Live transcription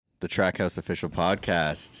the Trackhouse official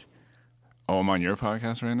podcast. Oh, I'm on your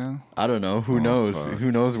podcast right now? I don't know. Who knows? Fuck.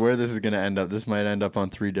 Who knows where this is going to end up? This might end up on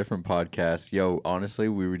 3 different podcasts. Yo, honestly,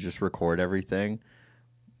 we would just record everything.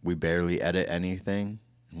 We barely edit anything.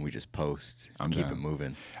 And we just post. Keep down. it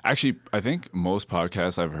moving. Actually, I think most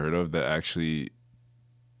podcasts I've heard of that actually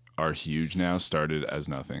are huge now started as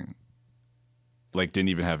nothing. Like, didn't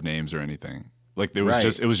even have names or anything. Like, it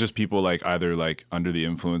was just people like either like under the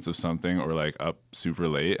influence of something or like up super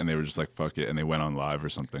late, and they were just like fuck it, and they went on live or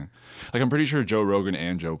something. Like, I'm pretty sure Joe Rogan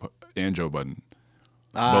and Joe Budden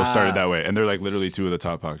both started that way, and they're like literally 2 of the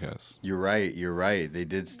top podcasts. You're right. They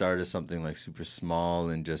did start as something like super small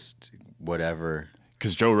and just whatever.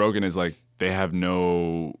 Because Joe Rogan is like, they have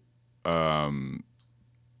no no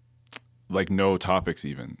topics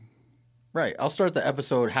even. Right. I'll start the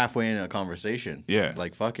episode halfway in a conversation. Yeah.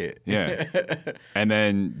 Like, fuck it. Yeah. And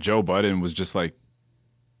then Joe Budden was just like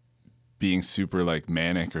being super like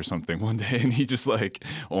manic or something one day. And he just like,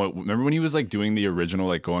 remember when he was like doing the original,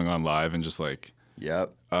 like going on live and just like,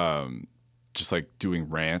 Yep. just like doing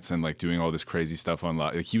rants and like doing all this crazy stuff on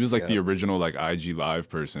live. Like, he was like the original like IG live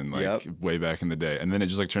person, like way back in the day. And then it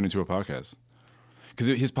just like turned into a podcast. Because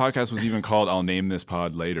his podcast was even called I'll Name This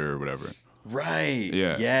Pod Later or whatever. Right.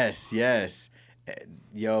 Yeah. Yes.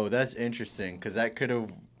 Yo, that's interesting because that could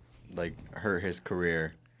have like hurt his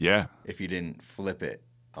career. Yeah. If he didn't flip it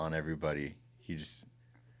on everybody. He just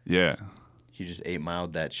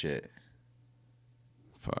 8-miled that shit.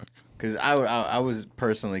 Fuck. Because I was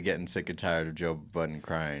personally getting sick and tired of Joe Budden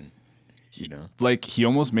crying. You know. Like, he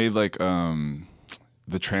almost made like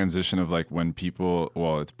the transition of like when people,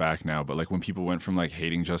 well, it's back now, but like when people went from like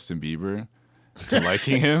hating Justin Bieber to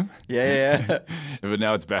liking him. Yeah. But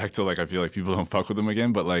now it's back to like, I feel like people don't fuck with him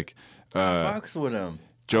again. But like, fucks with him.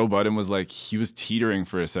 Joe Budden was like, he was teetering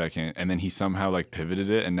for a second, and then he somehow like pivoted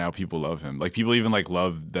it, and now people love him. Like, people even like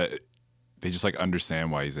love that. They just like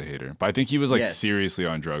understand why he's a hater. But I think he was like seriously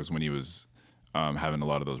on drugs when he was having a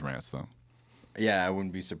lot of those rants though. Yeah, I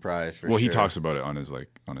wouldn't be surprised. Well, he talks about it on his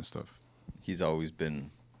stuff. He's always been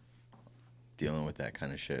dealing with that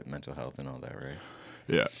kind of shit, mental health and all that, right?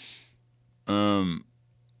 Yeah.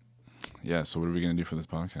 Yeah, so what are we going to do for this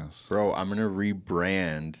podcast? Bro, I'm going to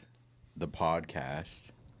rebrand the podcast.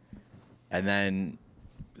 And then,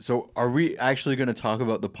 so are we actually going to talk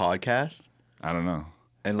about the podcast? I don't know.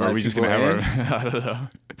 And are we just going to have our... I don't know.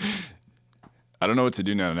 I don't know what to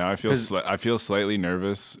do now. Now I feel slightly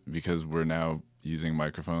nervous because we're now using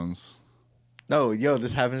microphones. No, yo,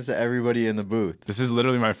 this happens to everybody in the booth. This is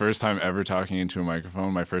literally my first time ever talking into a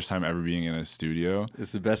microphone, my first time ever being in a studio.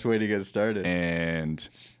 It's the best way to get started. And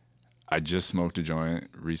I just smoked a joint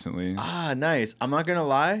recently. Ah, nice. I'm not going to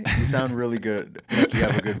lie. You sound really good. Like, you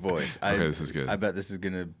have a good voice. Okay, this is good. I bet this is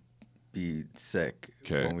going to be sick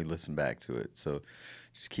when we listen back to it. So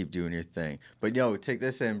just keep doing your thing. But, yo, take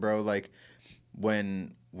this in, bro. Like,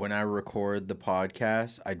 when I record the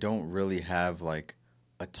podcast, I don't really have, like,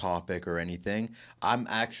 a topic or anything. I'm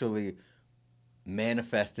actually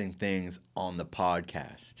manifesting things on the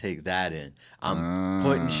podcast. Take that in. I'm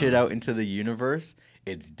putting shit out into the universe.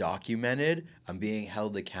 It's documented. I'm being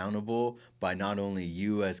held accountable by not only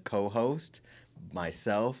you as co-host,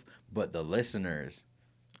 myself, but the listeners.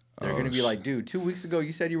 They're going to be like, dude, 2 weeks ago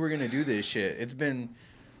you said you were going to do this shit. It's been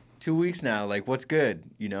 2 weeks now. Like, what's good?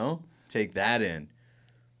 You know? Take that in.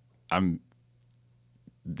 I'm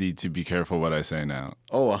need to be careful what I say now.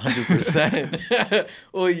 Oh, 100%.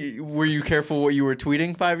 Well, were you careful what you were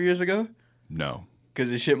tweeting 5 years ago? No.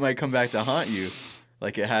 Because the shit might come back to haunt you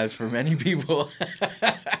like it has for many people.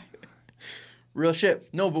 Real shit.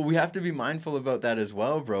 No, but we have to be mindful about that as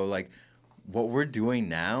well, bro. Like, what we're doing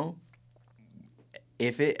now,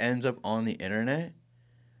 if it ends up on the internet,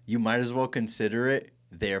 you might as well consider it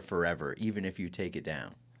there forever, even if you take it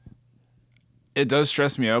down. It does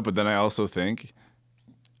stress me out, but then I also think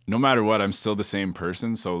no matter what, I'm still the same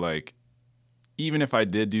person. So, like, even if I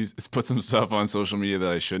did put some stuff on social media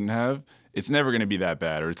that I shouldn't have, it's never going to be that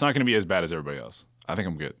bad, or it's not going to be as bad as everybody else. I think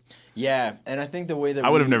I'm good. Yeah, and I think the way that I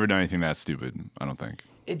would have never done anything that stupid, I don't think.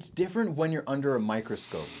 It's different when you're under a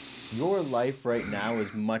microscope. Your life right now,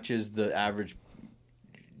 as much as the average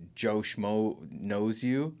Joe Schmo knows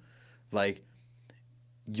you, like,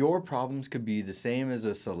 your problems could be the same as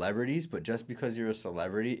a celebrity's, but just because you're a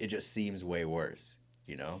celebrity, it just seems way worse.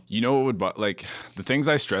 You know? You know what would, like, the things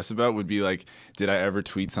I stress about would be, like, did I ever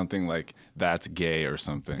tweet something like, that's gay or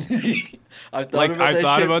something? I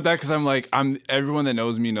thought about that because I'm like, everyone that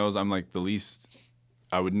knows me knows I'm, like, the least,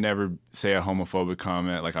 I would never say a homophobic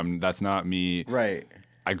comment. Like, that's not me. Right.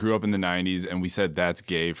 I grew up in the 90s and we said that's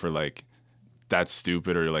gay for, like, that's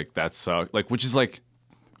stupid or, like, that sucks. Like, which is, like,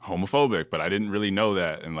 homophobic, but I didn't really know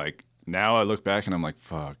that. And like now I look back and I'm like,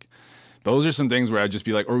 fuck. Those are some things where I'd just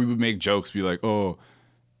be like, or we would make jokes, be like, oh,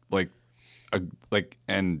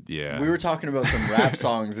 and yeah. We were talking about some rap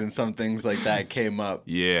songs and some things like that came up.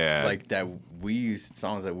 Yeah. Like that we used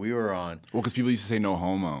songs that we were on. Well, because people used to say no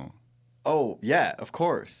homo. Oh, yeah, of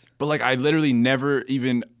course. But like I literally never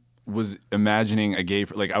even was imagining a gay,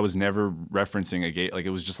 like I was never referencing a gay, like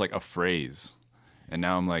it was just like a phrase. And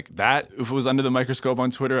now I'm like, that, if it was under the microscope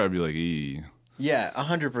on Twitter, I'd be like, ee. Yeah,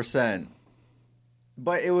 100%.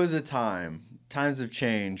 But it was a time. Times have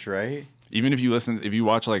changed, right? Even if you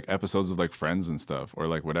watch like episodes of like Friends and stuff or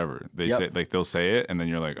like whatever, they say like they'll say it and then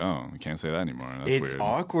you're like, oh, I can't say that anymore. That's it's weird.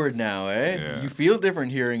 Awkward now, eh? Yeah. You feel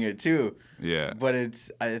different hearing it too. Yeah. But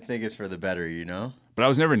I think it's for the better, you know? But I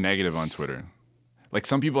was never negative on Twitter. Like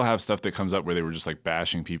some people have stuff that comes up where they were just like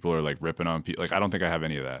bashing people or like ripping on people. Like I don't think I have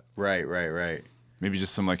any of that. Right. Maybe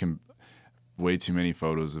just some like way too many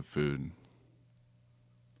photos of food.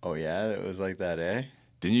 Oh yeah, it was like that, eh?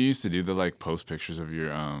 Didn't you used to do the like post pictures of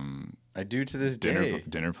your I do to this day.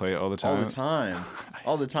 Dinner plate all the time?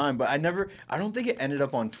 All the time. But I don't think it ended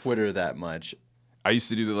up on Twitter that much. I used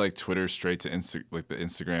to do the like Twitter straight to the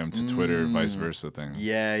Instagram to Twitter, vice versa thing.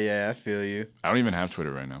 Yeah, I feel you. I don't even have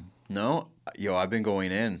Twitter right now. No? Yo, I've been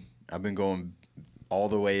going in. I've been going all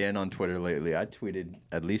the way in on Twitter lately. I tweeted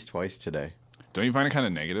at least twice today. Don't you find it kind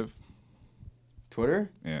of negative?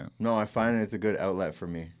 Twitter? Yeah. No, I find it's a good outlet for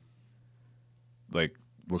me. Like,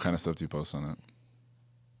 what kind of stuff do you post on it?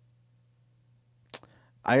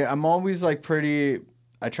 I'm always like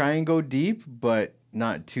I try and go deep, but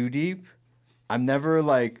not too deep. I'm never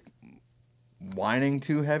like whining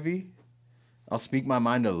too heavy. I'll speak my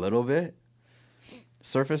mind a little bit.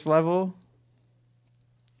 Surface level.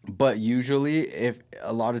 But usually if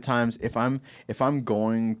I'm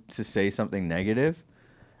going to say something negative,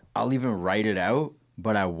 I'll even write it out,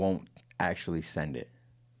 but I won't actually send it.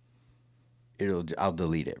 I'll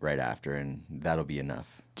delete it right after and that'll be enough.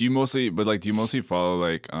 Do you mostly follow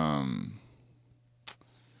like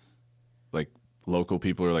local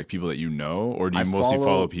people or like people that you know, or do you mostly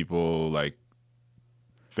follow people like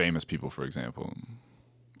famous people, for example,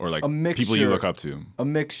 or like people you look up to? A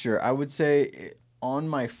mixture. I would say on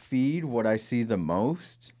my feed, what I see the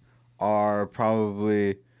most are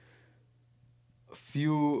probably a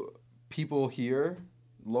few people here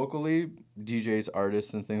locally, DJs,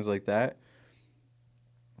 artists, and things like that.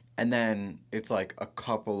 And then it's like a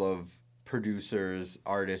couple of producers,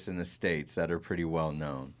 artists in the States that are pretty well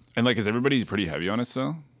known. And like, is everybody pretty heavy on it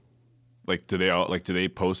still? Like, do they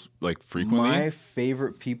post like frequently? My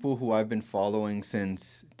favorite people who I've been following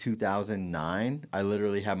since 2009. I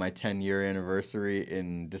literally had my 10-year anniversary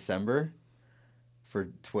in December for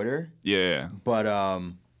Twitter. Yeah. But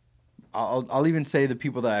I'll even say the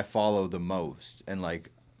people that I follow the most, and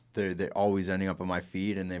like they're always ending up on my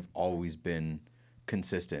feed, and they've always been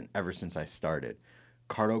consistent ever since I started.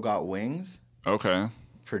 Cardo Got Wings. Okay.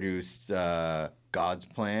 Produced God's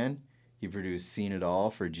Plan. He produced Seen It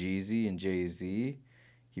All for Jeezy and Jay-Z.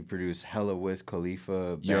 He produced hella Wiz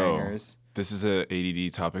Khalifa bangers. Yo, this is a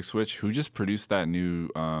ADD topic switch. Who just produced that new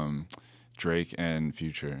Drake and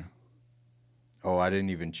Future? Oh, I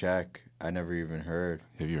didn't even check. I never even heard.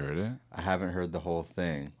 Have you heard it? I haven't heard the whole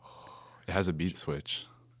thing. It has a beat switch.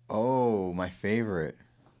 Oh, my favorite.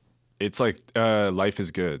 It's like Life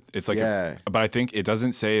is Good. It's like, yeah. But I think it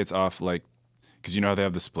doesn't say it's off like, because you know how they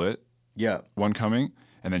have the split? Yeah. One coming,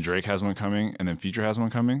 and then Drake has one coming, and then Future has one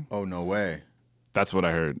coming. Oh, no way. That's what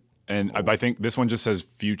I heard. And I think this one just says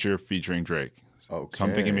Future featuring Drake. Okay. So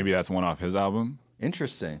I'm thinking maybe that's one off his album.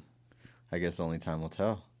 Interesting. I guess only time will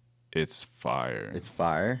tell. It's fire. It's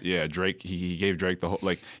fire? Yeah, Drake, he gave Drake the whole,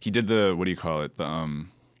 like, he did the, what do you call it? The,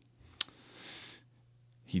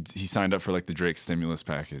 he signed up for, like, the Drake stimulus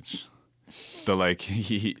package. The, like,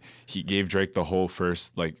 he gave Drake the whole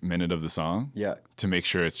first, like, minute of the song. Yeah. To make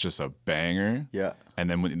sure it's just a banger. Yeah. And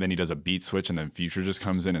then he does a beat switch, and then Future just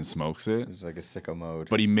comes in and smokes it. It's like a sicko mode.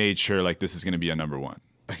 But he made sure, like, this is going to be a number one.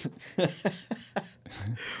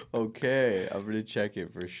 Okay. I'm going to check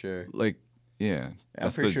it for sure. Like, yeah. I'm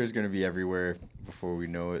pretty sure it's going to be everywhere before we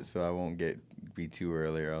know it, so I won't be too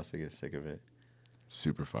early or else I get sick of it.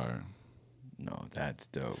 Super fire. No, that's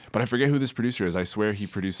dope. But I forget who this producer is. I swear he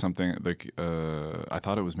produced something like I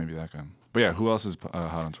thought it was maybe that guy. But yeah, who else is hot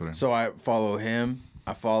on Twitter? So I follow him.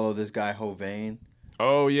 I follow this guy Hovain.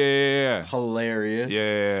 Oh yeah. Hilarious.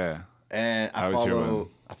 Yeah. And I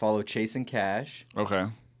follow Chasing Cash. Okay.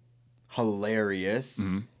 Hilarious.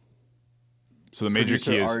 Mm-hmm. So the major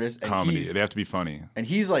key is comedy. They have to be funny. And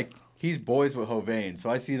he's boys with Hovain,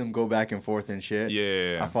 so I see them go back and forth and shit.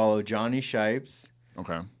 Yeah. I follow Johnny Shipes.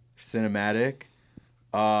 Okay. Cinematic.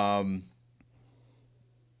 I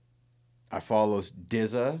follow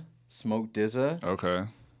Dizza, Smoke Dizza. Okay.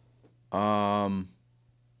 And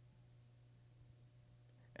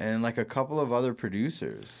like a couple of other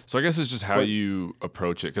producers. So I guess it's just how you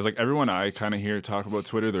approach it. Because like everyone I kind of hear talk about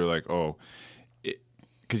Twitter, they're like, oh,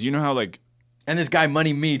 because you know how like. And this guy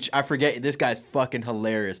Money Meech, I forget, this guy's fucking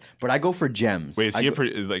hilarious. But I go for gems. Wait, is he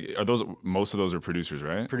like, are those, most of those are producers,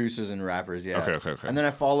 right? Producers and rappers, yeah. Okay. And then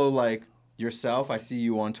I follow like yourself. I see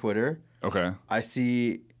you on Twitter. Okay. I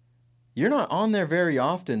see, you're not on there very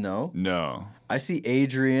often though. No. I see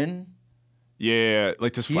Adrian. Yeah,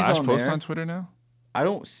 like does Flash post on Twitter now? I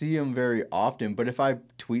don't see him very often, but if I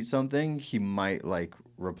tweet something, he might like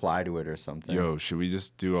reply to it or something. Yo, should we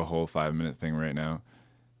just do a whole 5-minute thing right now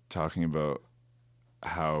talking about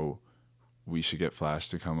how we should get Flash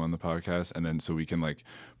to come on the podcast, and then so we can like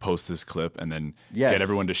post this clip and then get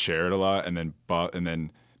everyone to share it a lot, and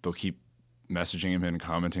then they'll keep messaging him and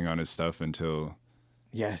commenting on his stuff until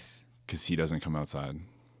because he doesn't come outside.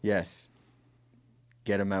 Yes.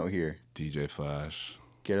 Get him out here. DJ Flash.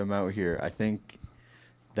 Get him out here. I think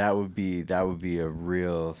that would be a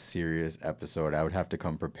real serious episode. I would have to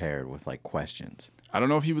come prepared with like questions. I don't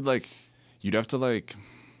know if you would like. You'd have to like.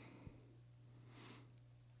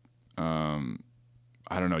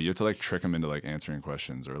 I don't know. You have to like trick him into like answering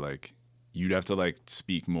questions, or like you'd have to like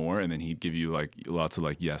speak more, and then he'd give you like lots of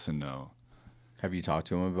like yes and no. Have you talked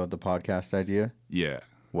to him about the podcast idea? Yeah.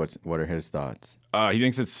 What are his thoughts? He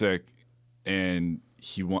thinks it's sick, and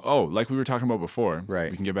like we were talking about before.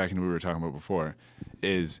 Right. We can get back into what we were talking about before.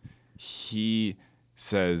 Is he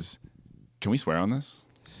says, can we swear on this?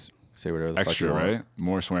 Say whatever the fuck you want. Extra, right?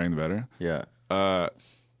 More swearing the better. Yeah.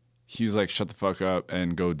 He's like, shut the fuck up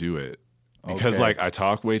and go do it. Because like I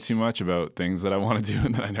talk way too much about things that I want to do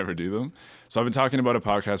and then I never do them. So I've been talking about a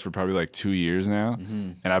podcast for probably like 2 years now.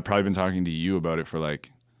 Mm-hmm. And I've probably been talking to you about it for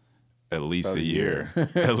like at least a year.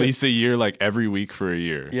 At least a year, like every week for a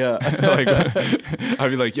year. Yeah. Like I'd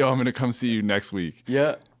be like, yo, I'm going to come see you next week.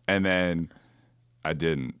 Yeah. And then I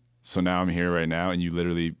didn't. So now I'm here right now, and you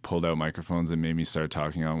literally pulled out microphones and made me start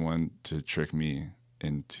talking on one to trick me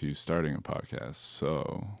into starting a podcast.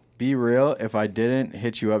 So be real. If I didn't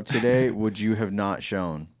hit you up today, would you have not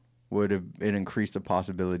shown? Would have it increased the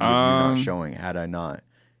possibility of you not showing had I not?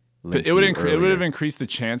 It would have increased the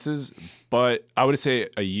chances, but I would say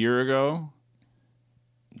a year ago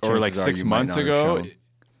or like 6 months ago,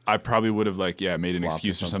 I probably would have like made an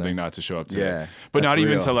excuse or something not to show up today. Yeah, but not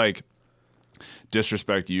even to like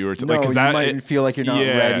disrespect you or to like because that might feel like you're not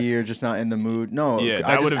ready or just not in the mood. No,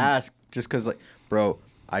 I just ask just because like, bro,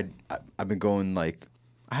 I've been going like.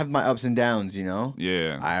 I have my ups and downs, you know?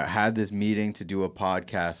 Yeah. I had this meeting to do a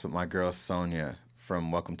podcast with my girl Sonia from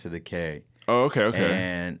Welcome to the K. Oh, okay.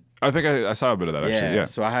 And I think I saw a bit of that, actually. Yeah.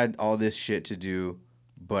 So I had all this shit to do,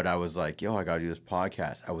 but I was like, yo, I got to do this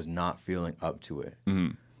podcast. I was not feeling up to it.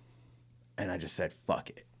 Mm-hmm. And I just said, fuck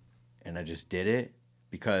it. And I just did it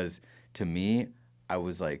because to me, I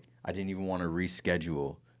was like, I didn't even want to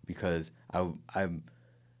reschedule because I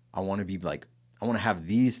want to be like, I want to have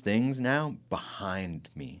these things now behind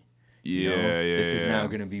me. This is now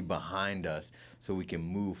going to be behind us so we can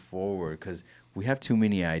move forward because we have too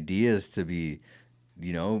many ideas to be,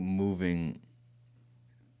 moving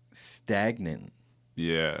stagnant.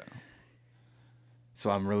 Yeah. So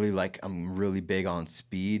I'm really big on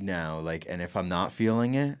speed now. Like, and if I'm not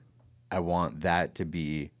feeling it, I want that to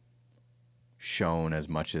be shown as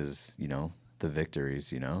much as, the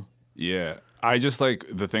victories, Yeah. I just like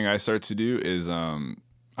the thing I start to do is I'm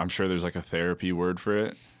sure there's like a therapy word for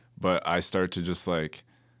it, but I start to just like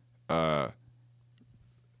I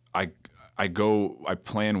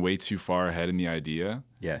plan way too far ahead in the idea.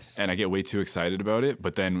 Yes. And I get way too excited about it,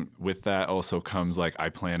 but then with that also comes like I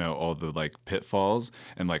plan out all the like pitfalls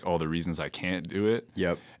and like all the reasons I can't do it.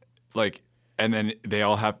 Yep. Like and then they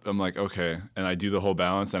all have I'm like, okay, and I do the whole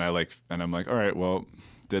balance and I'm like, all right, well,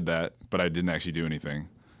 did that, but I didn't actually do anything.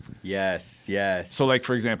 Yes. So like,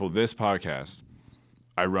 for example, this podcast,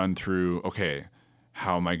 I run through, okay,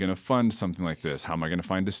 how am I going to fund something like this? How am I going to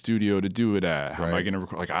find a studio to do it at? How am I going to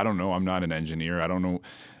record? Like, I don't know. I'm not an engineer. I don't know.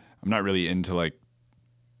 I'm not really into like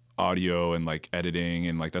audio and like editing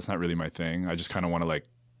and like, that's not really my thing. I just kind of want to like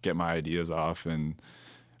get my ideas off and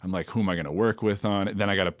I'm like, who am I going to work with on it? Then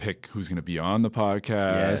I got to pick who's going to be on the podcast.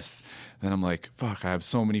 Yes. Then I'm like, fuck, I have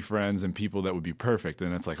so many friends and people that would be perfect.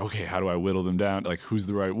 And it's like, okay, how do I whittle them down? Like, who's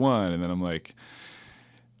the right one? And then I'm like,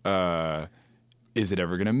 is it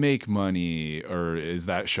ever going to make money? Or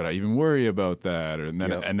should I even worry about that?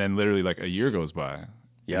 And then literally like a year goes by.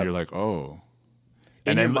 Yep. And you're like, oh.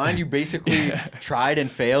 In your mind, you basically tried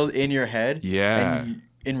and failed in your head. Yeah. And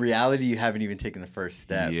in reality, you haven't even taken the first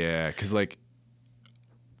step. Yeah, because like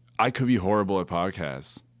I could be horrible at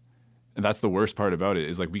podcasts. And that's the worst part about it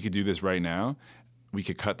is like we could do this right now. We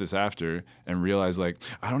could cut this after and realize like,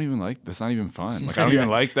 I don't even like, that's not even fun. Like I don't even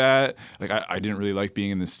like that. Like I didn't really like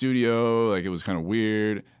being in the studio. Like it was kind of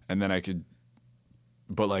weird. And then I could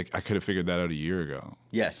have figured that out a year ago.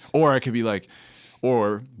 Yes. Or I could be like,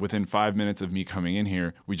 or within 5 minutes of me coming in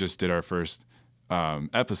here, we just did our first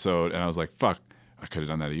episode and I was like, fuck, I could have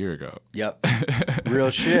done that a year ago. Yep.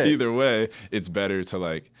 Real shit. Either way, it's better to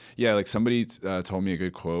like, yeah, like somebody told me a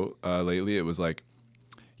good quote lately. It was like,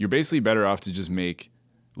 you're basically better off to just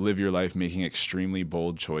live your life making extremely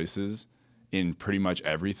bold choices in pretty much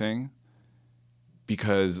everything.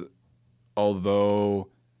 Because although,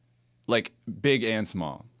 like big and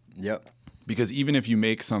small. Yep. Because even if you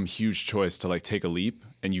make some huge choice to like take a leap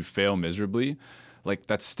and you fail miserably, like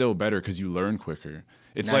that's still better because you learn quicker.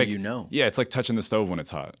 It's now like, you know. Yeah, it's like touching the stove when it's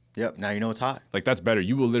hot. Yep. Now you know it's hot. Like that's better.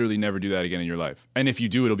 You will literally never do that again in your life. And if you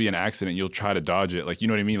do, it'll be an accident. You'll try to dodge it. Like, you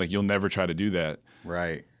know what I mean? Like you'll never try to do that.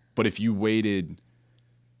 Right. But if you waited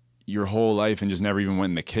your whole life and just never even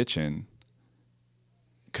went in the kitchen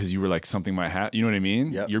because you were like something might happen, you know what I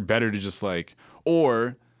mean? Yep. You're better to just like,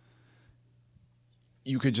 or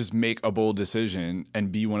you could just make a bold decision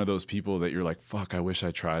and be one of those people that you're like, fuck, I wish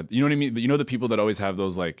I tried. You know what I mean? You know the people that always have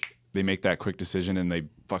those like, they make that quick decision and they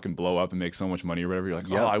fucking blow up and make so much money or whatever. You're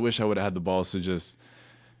like, oh, I wish I would have had the balls to just.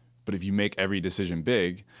 But if you make every decision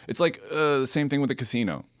big, it's like the same thing with the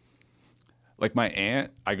casino. Like my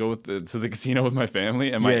aunt, I go to the casino with my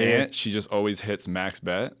family, and my aunt, she just always hits max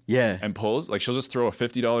bet. Yeah. And pulls. Like she'll just throw a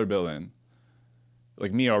 $50 bill in.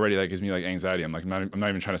 Like me already, that gives me like anxiety. I'm like, I'm not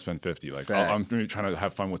even trying to spend 50. Like I'm really trying to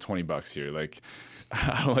have fun with $20 here. Like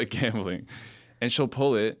I don't like gambling. And she'll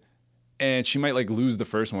pull it, and she might like lose the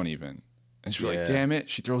first one even. And she'll be like, damn it.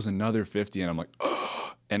 She throws another 50, and I'm like,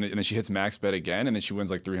 oh. And then she hits max bet again, and then she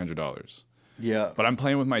wins like $300. Yeah. But I'm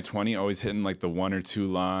playing with my 20, always hitting like the 1 or 2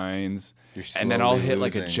 lines. And then I'll hit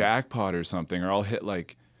like a jackpot or something, or I'll hit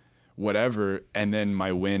like whatever, and then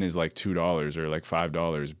my win is like $2 or like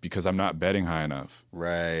 $5 because I'm not betting high enough.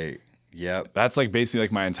 Right. Yep. That's like basically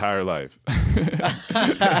like my entire life.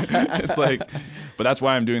 It's like, but that's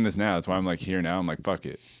why I'm doing this now. That's why I'm like here now. I'm like, fuck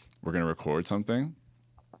it. We're going to record something.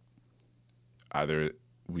 Either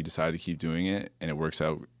we decide to keep doing it and it works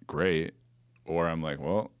out great, or I'm like,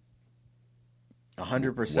 well,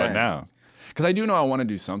 100%. What now? Because I do know I want to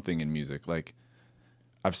do something in music. Like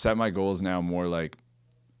I've set my goals now more like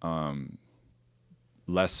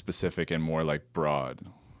less specific and more like broad.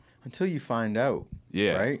 Until you find out.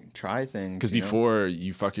 Yeah. Right? Try things. Because before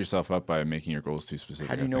you fuck yourself up by making your goals too specific.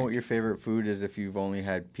 How do you know what your favorite food is if you've only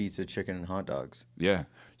had pizza, chicken, and hot dogs? Yeah.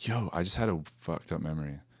 Yo, I just had a fucked up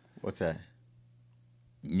memory. What's that?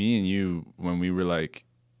 Me and you, when we were like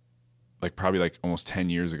probably like almost 10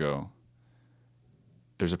 years ago,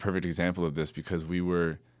 there's a perfect example of this because we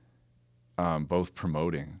were both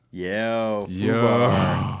promoting. Yo,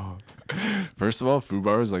 Fubar. First of all,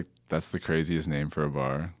 Fubar is like, that's the craziest name for a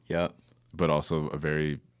bar. Yep. But also a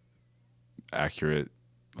very accurate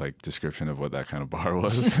like description of what that kind of bar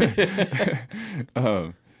was.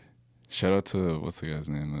 Shout out to, what's the guy's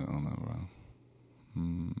name on that bar?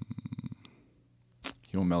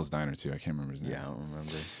 He owned Mel's Diner too. I can't remember his name. Yeah, I don't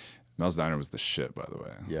remember. Mel's Diner was the shit, by the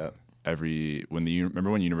way. Yep. Remember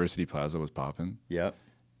when University Plaza was popping? Yep.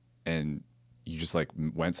 And you just like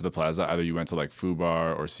went to the plaza. Either you went to like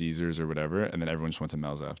Fubar or Caesars or whatever, and then everyone just went to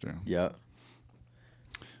Mel's after. Yep.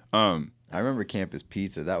 I remember Campus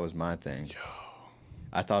Pizza. That was my thing. Yo.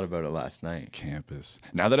 I thought about it last night. Campus.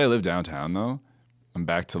 Now that I live downtown though, I'm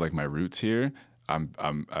back to like my roots here.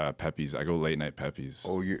 I'm Pepe's. I go late night Pepe's.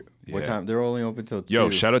 Oh, what time? They're only open till 2. Yo,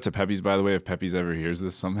 shout out to Pepe's, by the way. If Pepe's ever hears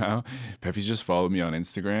this somehow, Pepe's just followed me on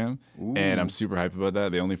Instagram. Ooh. And I'm super hype about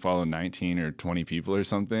that. They only follow 19 or 20 people or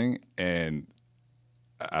something, and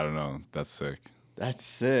I don't know. That's sick. That's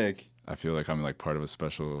sick. I feel like I'm like part of a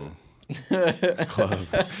special club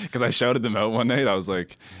because I shouted them out one night. I was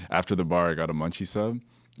like, after the bar, I got a munchie sub,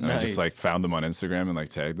 and I just like found them on Instagram and like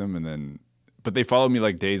tagged them, and then. But they followed me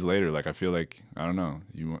like days later. Like I feel like, I don't know,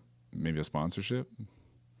 you want maybe a sponsorship?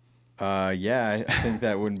 Yeah, I think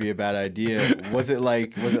that wouldn't be a bad idea. Was it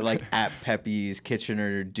like at Pepe's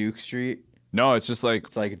Kitchener Duke Street? No, it's just like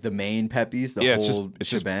it's like the main Pepe's, the whole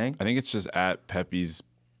shebang. I think it's just at Pepe's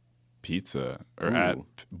Pizza or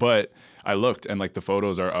but I looked and like the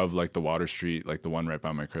photos are of like the Water Street, like the one right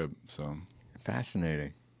by my crib. So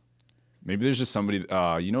fascinating. Maybe there's just somebody.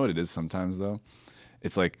 You know what it is sometimes though.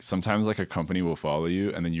 It's like sometimes like a company will follow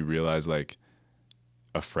you and then you realize like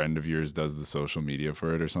a friend of yours does the social media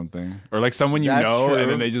for it or something, or like someone you That's know, true.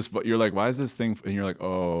 and then you're like, why is this thing? And you're like,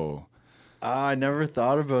 oh. I never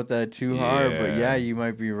thought about that too hard, but yeah, you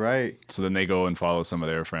might be right. So then they go and follow some of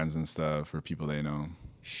their friends and stuff or people they know.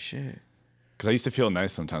 Shit. Because I used to feel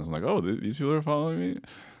nice sometimes. I'm like, oh, these people are following me.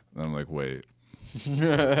 And I'm like, wait.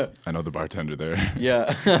 I know the bartender there.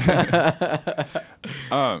 Yeah.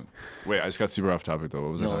 Wait, I just got super off topic though.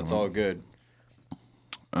 What was I talking about? No, it's all good.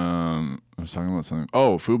 I was talking about something.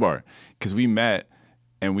 Oh, FUBAR. Because we met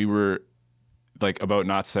and we were like about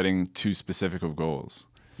not setting too specific of goals.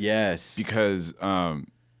 Yes. Because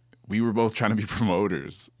we were both trying to be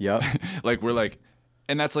promoters. Yep. Like we're like,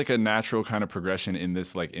 and that's like a natural kind of progression in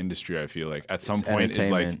this like industry. I feel like at some point is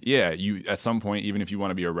like, yeah, you at some point, even if you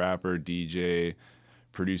want to be a rapper, DJ,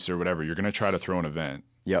 producer, whatever, you're gonna try to throw an event.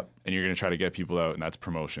 Yep. And you're gonna try to get people out, and that's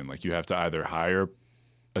promotion. Like you have to either hire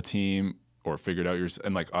a team or figure it out yourself.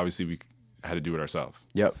 And like obviously we had to do it ourselves.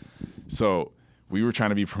 Yep. So we were trying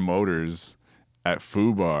to be promoters at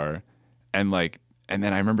FUBAR, and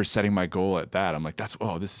then I remember setting my goal at that. I'm like, this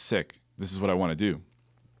is sick. This is what I want to do.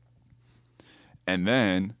 And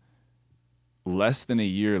then less than a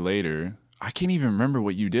year later, I can't even remember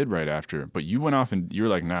what you did right after, but you went off and you were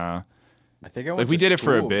like, nah. I think I went we to did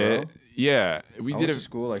school, it for a bit. bro. Yeah. I went to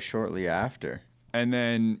school like shortly after. And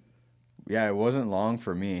then yeah, it wasn't long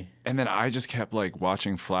for me. And then I just kept like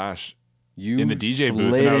watching Flash in the DJ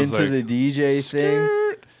booth. And I was into like, the DJ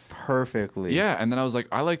skirt. thing perfectly. Yeah. And then I was like,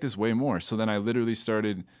 I like this way more. So then I literally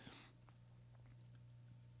started.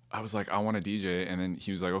 I was like, I want to DJ. And then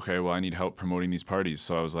he was like, okay, well, I need help promoting these parties.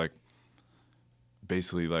 So I was like,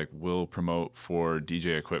 basically like, we'll promote for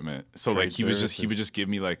DJ equipment. So like he would just give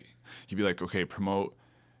me like, he'd be like, okay, promote.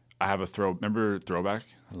 I have remember Throwback?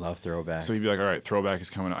 I love Throwback. So he'd be like, all right, Throwback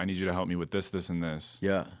is coming. I need you to help me with this, this, and this.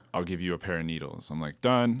 Yeah. I'll give you a pair of needles. I'm like,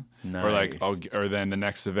 done. Nice. Or like, or then the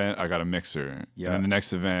next event, I got a mixer. Yeah. And then the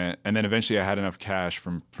next event, and then eventually I had enough cash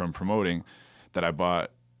from promoting that I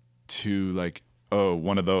bought two two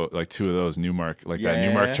of those Newmark, that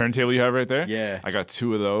Newmark turntable you have right there. Yeah. I got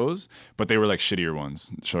two of those, but they were like shittier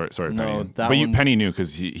ones. Sorry, no, Penny. But Penny knew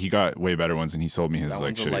because he got way better ones and he sold me his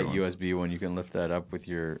like shittier ones. USB one. You can lift that up with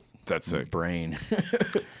your brain.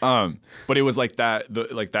 But it was like that,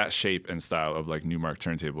 that shape and style of like Newmark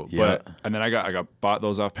turntable. Yeah. And then I bought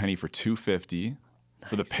those off Penny for $250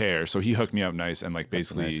 for the pair. So he hooked me up nice and like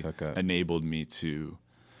basically enabled me to.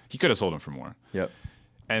 He could have sold them for more. Yep.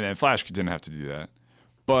 And then Flash didn't have to do that.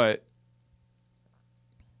 But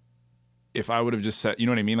if I would have just set, you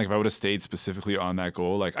know what I mean? Like if I would have stayed specifically on that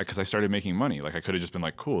goal, like because I started making money, like I could have just been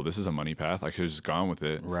like, cool, this is a money path. I could have just gone with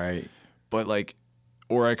it. Right. But like,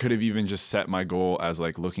 or I could have even just set my goal as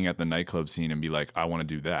like looking at the nightclub scene and be like, I want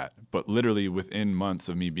to do that. But literally within months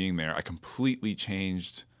of me being there, I completely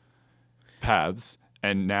changed paths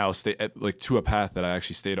and now stay at, like to a path that I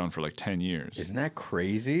actually stayed on for like 10 years. Isn't that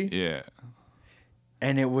crazy? Yeah.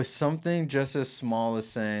 And it was something just as small as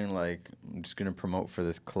saying, like, I'm just going to promote for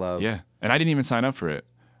this club. Yeah. And I didn't even sign up for it.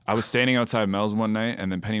 I was standing outside Mel's one night,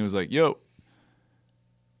 and then Penny was like, yo,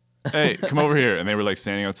 hey, come over here. And they were, like,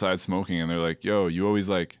 standing outside smoking, and they're like, yo, you always,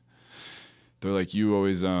 like, we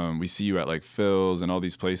see you at, like, Phil's and all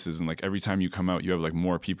these places, and, like, every time you come out, you have, like,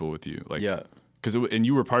 more people with you. Like, yeah. And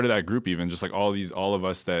you were part of that group even, just, like, all of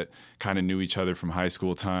us that kind of knew each other from high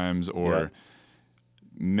school times or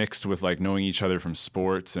mixed with like knowing each other from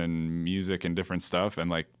sports and music and different stuff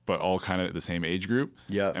and like but all kind of the same age group.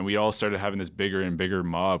 Yeah. And we all started having this bigger and bigger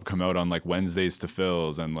mob come out on like Wednesdays to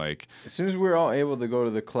Phil's and like as soon as we were all able to go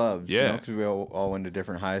to the clubs, yeah, because we all went to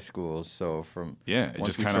different high schools. So from it once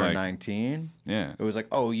just we kind of turned like 19, it was like,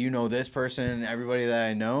 oh, you know this person, everybody that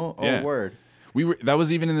I know. Yeah. Oh, word. That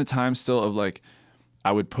was even in the time still of like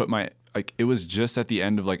I would put my like it was just at the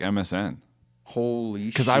end of like MSN. Holy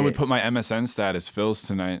shit. Because I would put my MSN status Phil's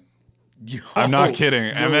tonight. Yo, I'm not kidding.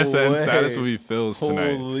 No MSN way. status would be Phil's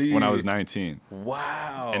tonight when I was 19.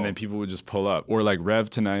 Wow. And then people would just pull up. Or like Rev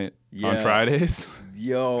tonight on Fridays.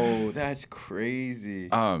 Yo, that's crazy.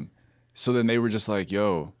 So then they were just like,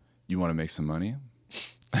 yo, you want to make some money?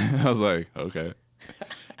 I was like, okay.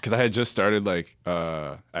 Because I had just started like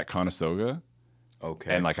at Conestoga.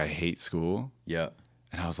 Okay. And like I hate school. Yeah.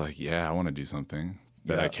 And I was like, yeah, I want to do something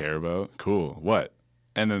that I care about. Cool. What?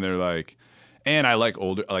 And then they're like, and I like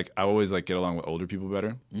older, like I always like get along with older people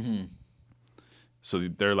better. Mm-hmm. So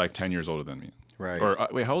they're like 10 years older than me. Right. Or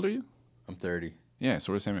wait, how old are you? I'm 30. Yeah,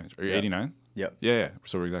 so we're the same age. Are you 89? Yep. Yeah.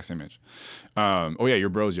 So we're exact same age. Oh yeah, your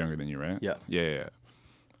bro's younger than you, right? Yeah.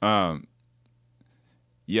 Yeah.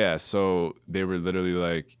 Yeah, so they were literally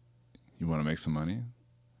like, you want to make some money?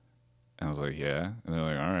 And I was like, yeah. And they're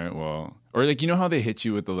like, all right, well. Or like, you know how they hit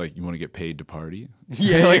you with the like, you want to get paid to party?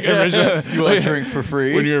 Yeah, like you want to drink for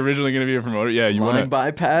free when you're originally going to be a promoter. Yeah, you want to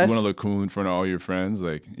bypass. You want to look cool in front of all your friends.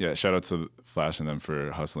 Like, yeah, shout out to Flash and them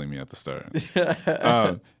for hustling me at the start.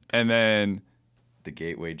 And then the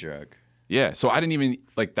gateway drug. Yeah, so I didn't even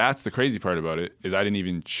like. That's the crazy part about it is I didn't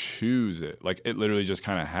even choose it. Like it literally just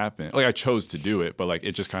kind of happened. Like I chose to do it, but like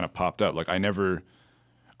it just kind of popped up. Like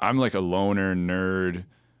I'm like a loner nerd,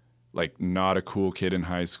 like not a cool kid in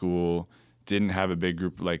high school. Didn't have a big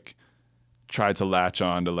group. Like tried to latch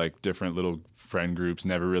on to like different little friend groups.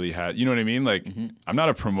 Never really had. You know what I mean? Like I'm not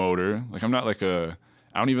a promoter. Like I'm not like a.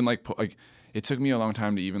 I don't even like like. It took me a long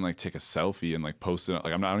time to even like take a selfie and like post it.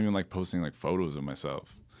 Like I don't even like posting like photos of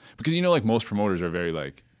myself. Because you know, like most promoters are very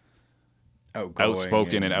like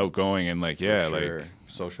outspoken and outgoing and like like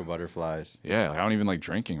social butterflies. Yeah, like, I don't even like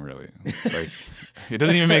drinking really. Like it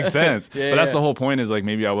doesn't even make sense. But that's the whole point. Is like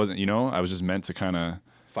maybe I wasn't. You know, I was just meant to kind of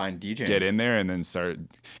find DJ, get in there, and then start.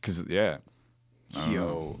 Because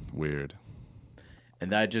weird.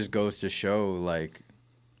 And that just goes to show like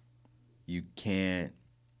you can't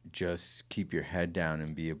just keep your head down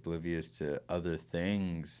and be oblivious to other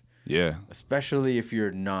things. Yeah. Especially if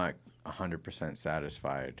you're not 100%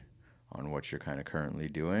 satisfied on what you're kind of currently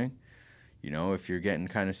doing. You know, if you're getting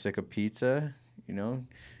kind of sick of pizza, you know,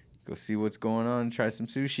 go see what's going on, try some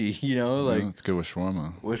sushi, you know, like it's good with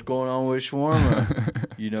shawarma. What's going on with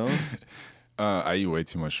shawarma? You know? I eat way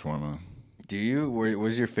too much shawarma. Do you?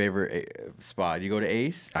 Where's your favorite spot? You go to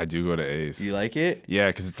Ace? I do go to Ace. You like it? Yeah,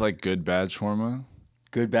 because it's like good bad shawarma.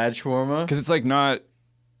 Good bad shawarma? Because it's like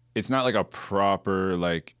it's not like a proper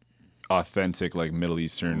like authentic like Middle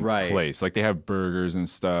Eastern place. Like they have burgers and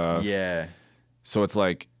stuff. Yeah. So it's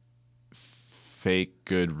like fake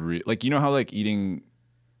good like you know how like eating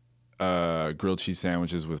grilled cheese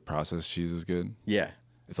sandwiches with processed cheese is good? Yeah.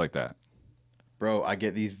 It's like that. Bro, I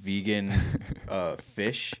get these vegan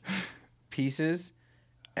fish pieces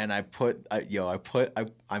and I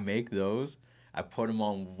make those. I put them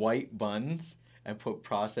on white buns and put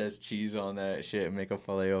processed cheese on that shit and make a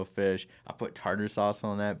Filet-O-Fish. I put tartar sauce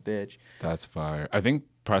on that bitch. That's fire. I think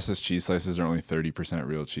processed cheese slices are only 30%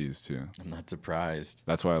 real cheese too. I'm not surprised.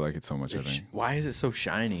 That's why I like it so much, I think. Why is it so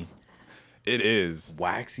shiny? It is.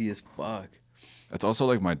 Waxy as fuck. That's also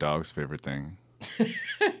like my dog's favorite thing.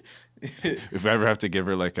 If I ever have to give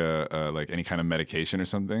her like a like any kind of medication or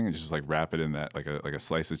something, and just like wrap it in that like a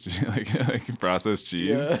slice of cheese, like processed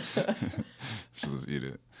cheese. Yeah. She'll just eat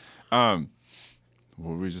it.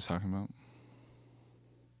 What were we just talking about?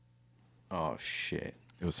 Oh, shit.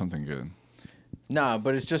 It was something good. Nah,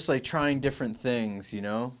 but it's just like trying different things, you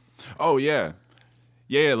know? Oh, yeah.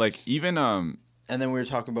 Yeah, like even... And then we were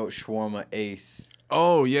talking about shawarma Ace.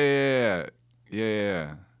 Oh, yeah.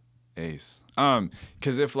 Ace.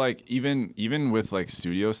 Because if like, even with like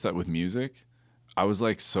studio stuff with music, I was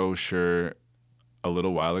like so sure a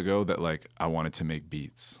little while ago that like I wanted to make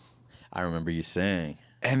beats. I remember you saying.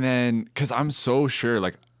 And then, because I'm so sure,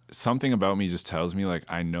 like, something about me just tells me, like,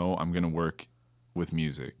 I know I'm going to work with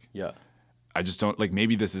music. Yeah. I just don't, like,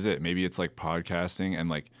 maybe this is it. Maybe it's, like, podcasting and,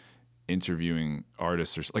 like, interviewing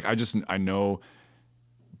artists or, like, I know,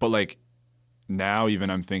 but, like, now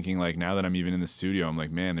even I'm thinking, like, now that I'm even in the studio, I'm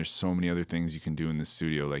like, man, there's so many other things you can do in the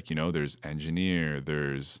studio. Like, you know, there's engineer,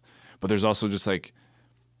 but there's also just, like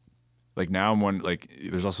now I'm one, like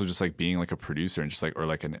there's also just like being like a producer and just like, or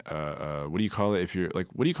like an what do you call it if you're like,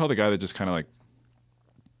 what do you call the guy that just kind of like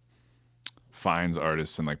finds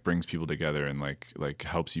artists and like brings people together and like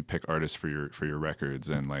helps you pick artists for your records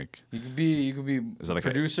and like you could be is that like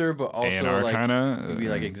producer but also A&R like kinda? Maybe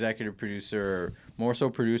like executive producer, more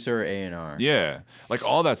so producer or A&R. Yeah, like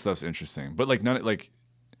all that stuff's interesting, but like none like,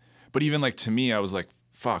 but even like to me I was like,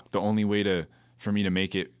 fuck, the only way for me to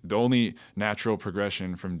make it, the only natural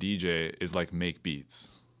progression from DJ is like make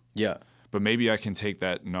beats. Yeah. But maybe I can take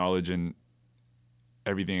that knowledge and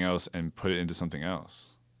everything else and put it into something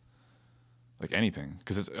else. Like anything.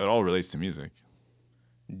 Because it all relates to music.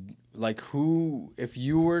 Like if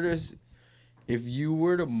you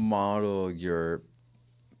were to model your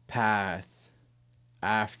path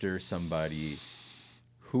after somebody,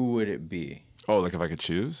 who would it be? Oh, like if I could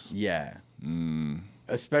choose? Yeah.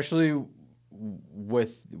 Especially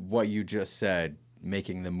with what you just said,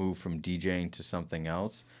 making the move from DJing to something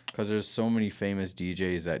else, because there's so many famous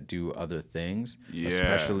DJs that do other things,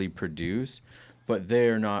 especially produce, but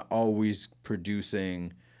they're not always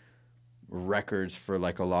producing records for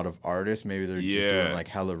like a lot of artists. Maybe they're just doing like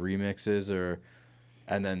hella remixes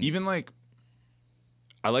and then even like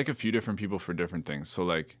I like a few different people for different things. So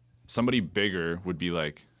like somebody bigger would be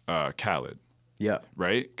like Khaled. Yeah.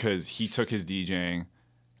 Right? Because he took his DJing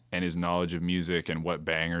and his knowledge of music and what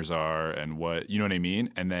bangers are and what, you know what I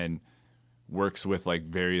mean? And then works with like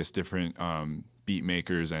various different beat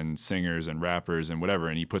makers and singers and rappers and whatever.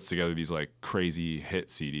 And he puts together these like crazy hit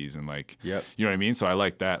CDs and like, Yep. you know what I mean? So I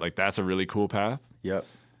like that. Like that's a really cool path. Yep.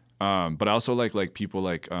 But I also like people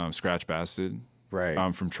like Scratch Bastard.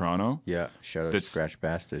 Right. From Toronto. Yeah. Shout out to Scratch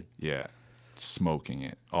Bastard. Yeah. Smoking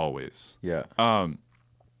it always. Yeah. Cause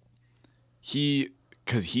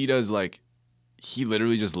he does like, he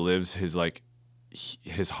literally just lives his like,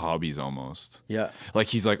 his hobbies almost. Yeah. Like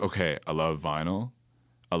he's like, okay, I love vinyl.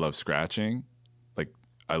 I love scratching. Like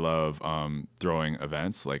I love throwing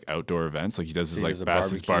events, like outdoor events. Like he does his like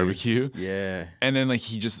Bastard's barbecue. Yeah. And then like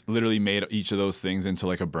he just literally made each of those things into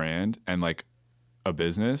like a brand and like a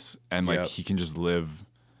business, and like he can just live.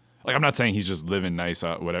 Like I'm not saying he's just living nice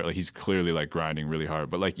whatever. Like he's clearly like grinding really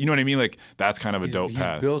hard, but like, you know what I mean? Like that's kind of a dope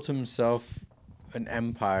path. He built himself an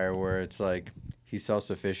empire where it's like he's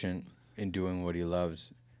self-sufficient in doing what he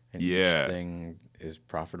loves, and each thing is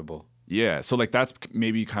profitable. Yeah, so like that's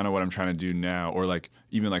maybe kind of what I'm trying to do now, or like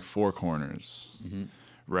even like Four Corners,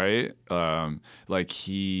 right? Like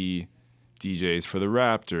he DJs for the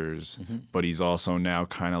Raptors, but he's also now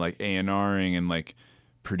kind of like A&Ring and like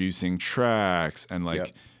producing tracks, and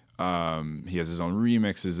like he has his own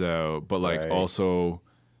remixes out, but like also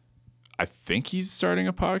I think he's starting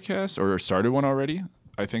a podcast or started one already.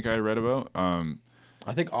 I think I read about.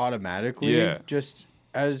 I think automatically, just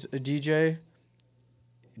as a DJ,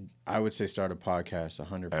 I would say start a podcast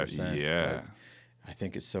 100%. Yeah. Like, I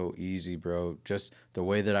think it's so easy, bro. Just the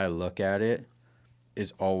way that I look at it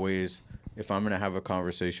is always, if I'm going to have a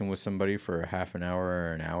conversation with somebody for a half an hour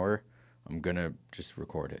or an hour, I'm going to just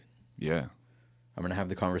record it. Yeah. I'm going to have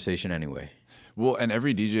the conversation anyway. Well, and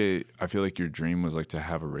every DJ, I feel like your dream was like to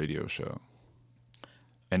have a radio show.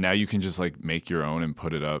 And now you can just like make your own and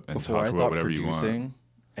put it up and talk about whatever you want. Producing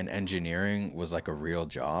and engineering was like a real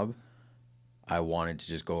job. I wanted to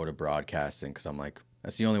just go to broadcasting because I'm like,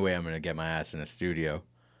 that's the only way I'm going to get my ass in a studio.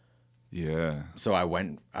 Yeah. So I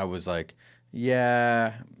was like,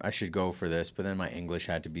 yeah, I should go for this. But then my English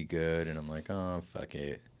had to be good. And I'm like, oh, fuck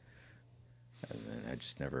it. And then I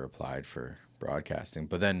just never applied for broadcasting.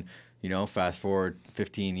 But then, you know, fast forward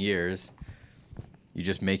 15 years, you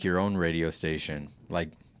just make your own radio station.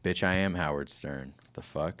 Like, bitch, I am Howard Stern. What the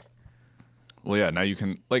fuck? Well, yeah, now you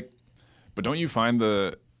can, like, but don't you find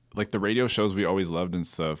the radio shows we always loved and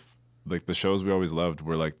stuff, like the shows we always loved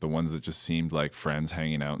were like the ones that just seemed like friends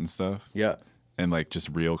hanging out and stuff. Yeah. And like just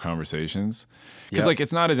real conversations. Because like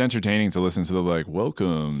it's not as entertaining to listen to the like,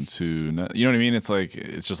 welcome to, you know what I mean? It's like,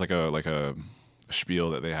 it's just like a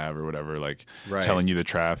spiel that they have or whatever, like telling you the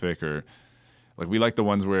traffic, or like we like the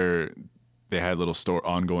ones where they had little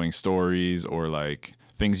ongoing stories or like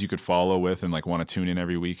things you could follow with and like want to tune in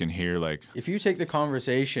every week and hear like. If you take the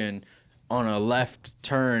conversation on a left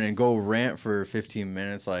turn and go rant for 15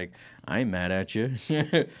 minutes, like, I ain't mad at you.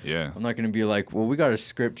 Yeah. I'm not going to be like, well, we got a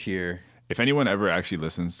script here. If anyone ever actually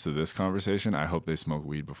listens to this conversation, I hope they smoke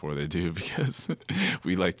weed before they do, because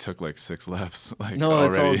we like took like 6 lefts. Like, no, already.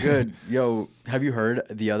 It's all good. Yo, have you heard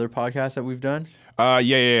the other podcast that we've done?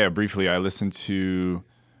 Yeah. Briefly, I listened to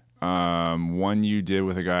one you did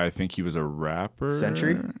with a guy. I think he was a rapper.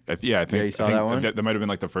 Century? I think you saw that one? That might have been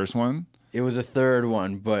like the first one. It was a third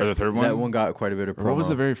one, but that one got quite a bit of promo. What was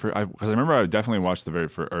the very first? Because I remember I definitely watched the very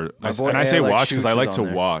first. And I say watch because I like to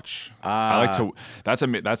watch. I like to.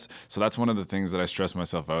 That's one of the things that I stress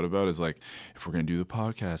myself out about is like, if we're gonna do the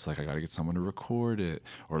podcast, like I gotta get someone to record it,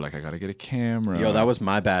 or like I gotta get a camera. Yo, that was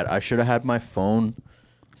my bad. I should have had my phone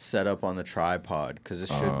set up on the tripod because it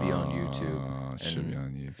should be on YouTube. It should be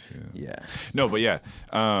on YouTube. Yeah. No, but yeah.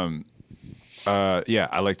 Yeah,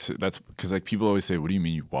 I like to. That's because like people always say, "What do you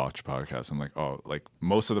mean you watch podcasts?" I'm like, oh, like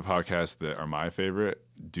most of the podcasts that are my favorite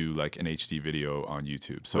do like an HD video on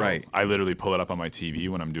YouTube. So I literally pull it up on my TV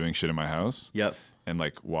when I'm doing shit in my house. Yep. And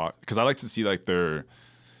like watch, because I like to see like their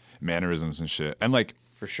mannerisms and shit. And like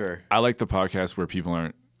for sure, I like the podcasts where people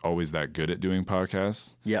aren't always that good at doing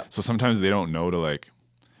podcasts. Yeah. So sometimes they don't know to like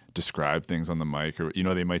describe things on the mic, or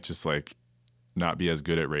they might just like not be as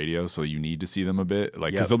good at radio, so you need to see them a bit,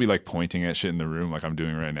 like because they'll be like pointing at shit in the room like I'm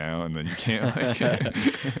doing right now, and then you can't like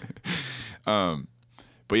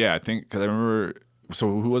but yeah, I think because I remember, so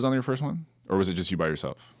who was on your first one, or was it just you by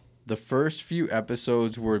yourself? The first few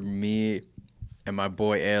episodes were me and my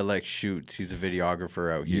boy Alex Shoots. He's a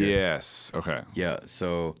videographer out here. Yes. Okay. Yeah,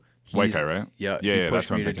 so White guy, right? Yeah, he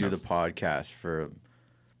pushed me to do the podcast for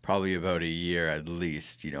probably about a year at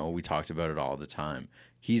least. We talked about it all the time.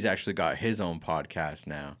 He's actually got his own podcast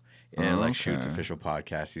now, and like Shoots official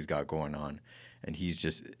podcast he's got going on, and he's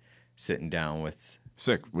just sitting down with.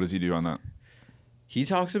 Sick. What does he do on that? He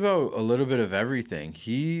talks about a little bit of everything.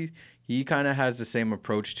 He kind of has the same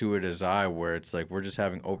approach to it as I, where it's like we're just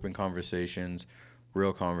having open conversations,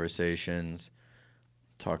 real conversations,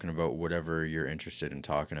 talking about whatever you're interested in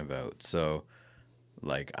talking about. So,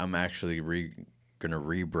 like, I'm actually gonna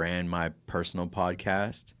rebrand my personal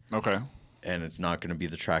podcast. Okay. And it's not gonna be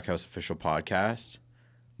the Trackhouse official podcast,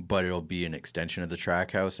 but it'll be an extension of the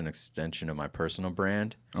Trackhouse, an extension of my personal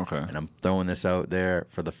brand. Okay. And I'm throwing this out there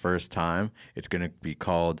for the first time. It's gonna be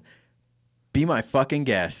called "Be My Fucking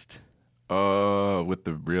Guest." With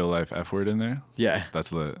the real life F word in there? Yeah.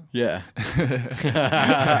 That's lit. Yeah.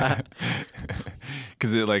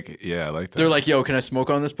 Cause it like, yeah, I like that. They're like, yo, can I smoke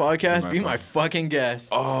on this podcast? Be my fucking guest.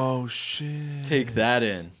 Oh shit. Take that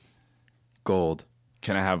in. Gold.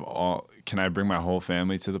 Can I bring my whole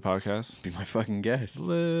family to the podcast? Be my fucking guest.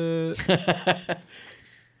 Lit.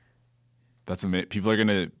 That's amazing. People are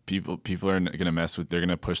gonna mess with. They're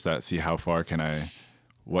gonna push that. See how far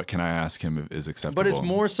what can I ask him is acceptable? But it's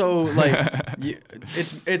more so like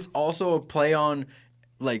it's also a play on,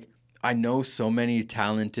 like, I know so many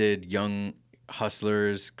talented young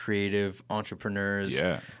hustlers, creative entrepreneurs,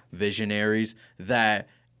 visionaries, that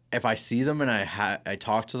if I see them and I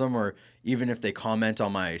talk to them, or even if they comment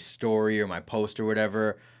on my story or my post or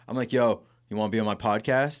whatever, I'm like, yo, you want to be on my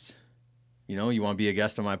podcast? You know, you want to be a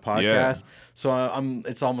guest on my podcast? Yeah. So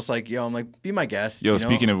it's almost like, yo, I'm like, be my guest. Yo,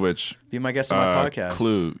 speaking of which, be my guest on my podcast.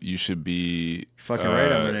 Clue, you should be. Fucking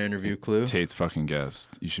right, I'm going to interview Clue. Tate's fucking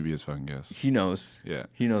guest. You should be his fucking guest. He knows. Yeah.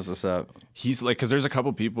 He knows what's up. He's like, because there's a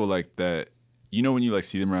couple people like that, you know, when you like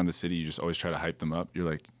see them around the city, you just always try to hype them up. You're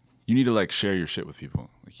like, you need to like share your shit with people.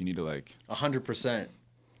 Like, you need to like. 100%.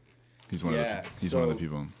 He's one of the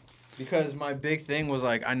people. Because my big thing was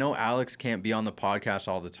like, I know Alex can't be on the podcast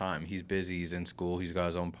all the time. He's busy. He's in school. He's got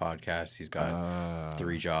his own podcast. He's got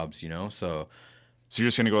 3 jobs, you know? So you're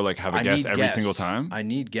just going to go like have a guest every single time? I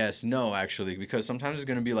need guests. No, actually, because sometimes it's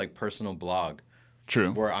going to be like personal blog.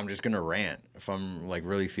 True. Where I'm just going to rant if I'm like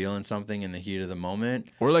really feeling something in the heat of the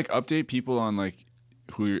moment. Or like update people on like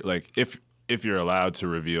who you're like, if you're allowed to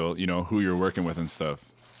reveal, you know, who you're working with and stuff.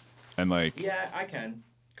 And like. Yeah, I can.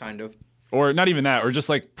 Kind of. Or not even that, or just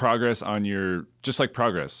like progress on your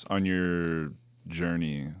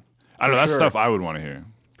journey. I don't know. That's stuff I would want to hear.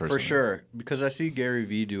 Personally. For sure, because I see Gary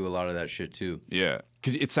Vee do a lot of that shit too. Yeah,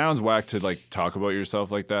 because it sounds whack to like talk about yourself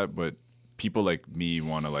like that, but people like me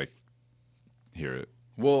want to like hear it.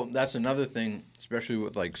 Well, that's another thing, especially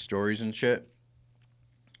with like stories and shit.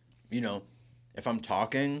 You know, if I'm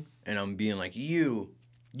talking and I'm being like, you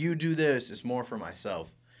do this, it's more for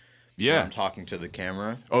myself. Yeah, I'm talking to the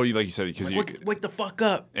camera. Oh, like you said, because like, wake the fuck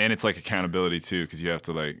up. And it's like accountability too, because you have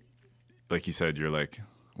to like you said, you're like,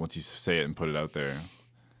 once you say it and put it out there,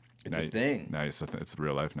 it's a thing. Now it's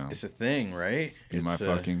real life now. It's a thing, right? Be my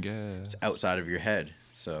fucking guest. It's outside of your head.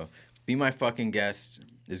 So, Be My Fucking Guest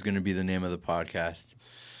is going to be the name of the podcast.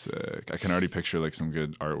 Sick. I can already picture like some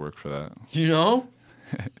good artwork for that. You know?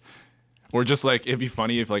 Or just like, it'd be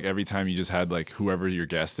funny if like every time you just had like whoever your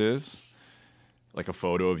guest is, like a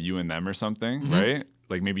photo of you and them or something, right?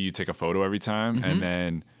 Like maybe you take a photo every time and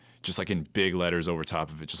then just like in big letters over top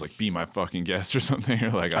of it, just like be my fucking guest or something. Or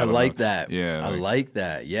like, I like that. Yeah. I like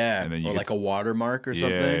that. Yeah. And then or like a watermark or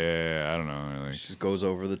something. Yeah. I don't know. Like, it just goes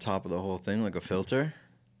over the top of the whole thing like a filter.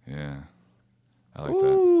 Yeah. I like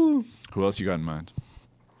that. Who else you got in mind?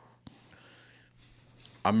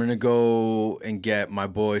 I'm going to go and get my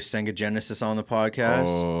boy Senga Genesis on the podcast.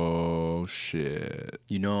 Oh, shit.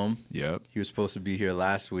 You know him? Yep. He was supposed to be here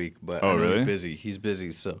last week, but really? He's busy. He's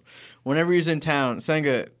busy. So whenever he's in town,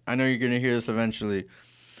 Senga, I know you're going to hear this eventually.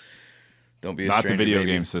 Don't be a stranger, Not the video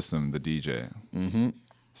baby. game system, the DJ. Mm-hmm.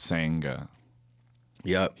 Senga.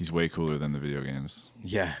 Yep. He's way cooler than the video games.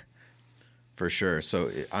 Yeah. For sure.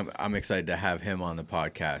 So I'm excited to have him on the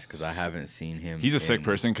podcast because I haven't seen him. He's a sick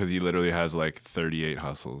person because he literally has like 38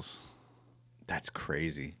 hustles. That's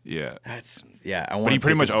crazy. Yeah. But he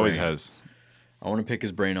pretty much always has. I want to pick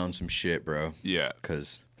his brain on some shit, bro. Yeah.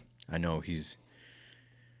 Because I know he's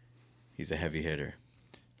a heavy hitter.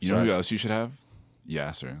 You know who else you should have?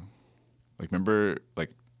 Yasser. Like, remember,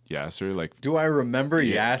 like, Yasser? Like, do I remember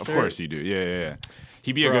Yasser? Of course you do. Yeah.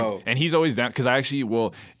 He'd be a good... And he's always down... Because I actually...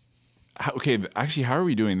 Well... Okay, actually, how are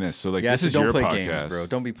we doing this? So, like, this is your podcast. Games, bro.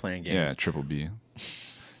 Don't be playing games. Yeah, triple B.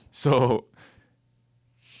 So,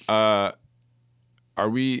 are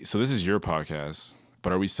we... So, this is your podcast,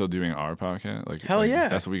 but are we still doing our podcast? Like, hell yeah.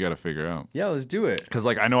 That's what we got to figure out. Yeah, let's do it. Because,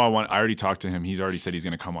 like, I know I already talked to him. He's already said he's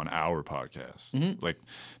going to come on our podcast. Mm-hmm. Like,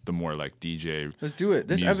 the more, like, DJ Let's do it.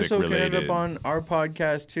 This episode can end up on our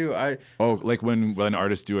podcast, too. Like, when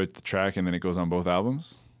artists do a track and then it goes on both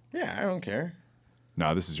albums? Yeah, I don't care.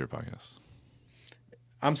 No, this is your podcast.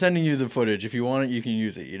 I'm sending you the footage. If you want it, you can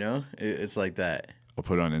use it. You know, it's like that. I'll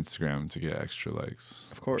put it on Instagram to get extra likes.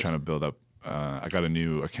 Of course. I'm trying to build up. I got a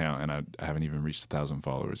new account and I haven't even reached 1,000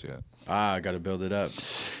 followers yet. I got to build it up.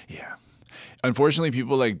 Yeah. Unfortunately,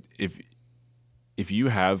 people like if you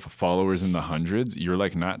have followers in the hundreds, you're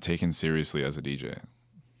like not taken seriously as a DJ.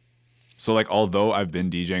 So like, although I've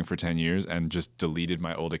been DJing for 10 years and just deleted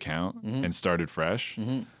my old account and started fresh,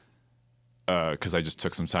 because I just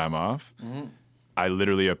took some time off, I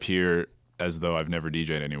literally appear as though I've never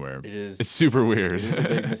DJed anywhere. It's super weird. It is a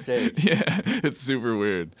big mistake. Yeah, it's super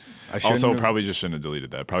weird. Probably just shouldn't have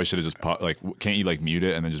deleted that. Probably should have just can't you like mute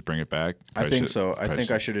it and then just bring it back? I think so. I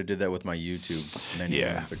think I should have did that with my YouTube many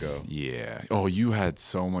months ago. Yeah. Oh, you had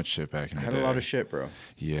so much shit back in the day. I had a lot of shit, bro.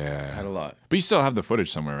 Yeah. I had a lot. But you still have the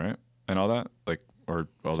footage somewhere, right? And all that? Like, or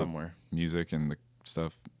all somewhere. The music and the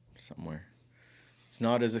stuff? Somewhere. It's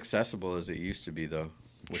not as accessible as it used to be, though,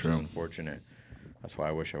 which is unfortunate. That's why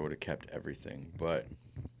I wish I would have kept everything. But,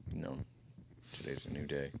 you know, today's a new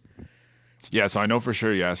day. Yeah, so I know for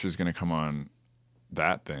sure Yasser's going to come on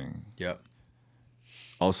that thing. Yep.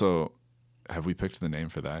 Also, have we picked the name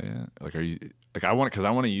for that yet? Like, are you... Like, I want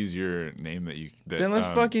to use your name that you... Then let's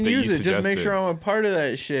fucking use it. Just make sure I'm a part of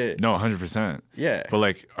that shit. No, 100%. Yeah. But,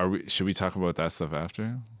 like, should we talk about that stuff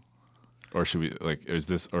after? Or should we, like, is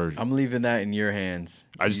this... or I'm leaving that in your hands.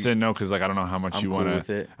 I just didn't know, because, like, I don't know how much you want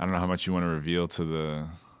to... I don't know how much you want to reveal to the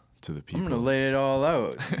people. I'm going to lay it all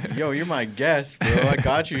out. Yo, you're my guest, bro. I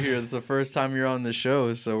got you here. It's the first time you're on the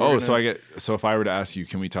show, so so if I were to ask you,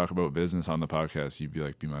 can we talk about business on the podcast, you'd be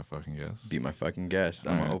like, be my fucking guest? Be my fucking guest.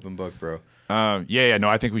 I'm an open book, bro. No,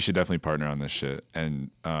 I think we should definitely partner on this shit,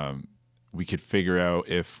 and we could figure out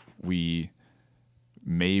if we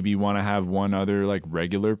maybe want to have one other like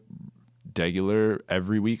regular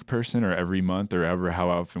every week person, or every month, or how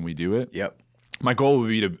often we do it. Yep. My goal would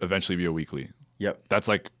be to eventually be a weekly. Yep. That's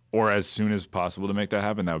like, or as soon as possible to make that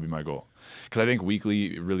happen. That would be my goal, because I think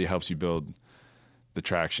weekly really helps you build the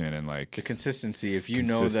traction and like the consistency. If you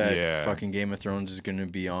know that fucking Game of Thrones is going to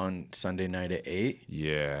be on Sunday night at 8,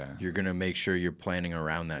 you're going to make sure you're planning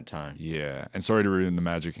around that time. Yeah. And sorry to ruin the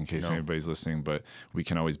magic in case anybody's listening, but we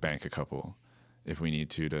can always bank a couple if we need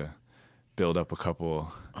to build up a couple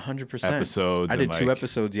 100% episodes. I did 2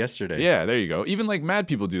 episodes yesterday. Yeah, there you go. Even like mad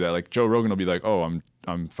people do that. Like Joe Rogan will be like, "Oh,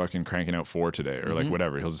 I'm fucking cranking out 4 today," or like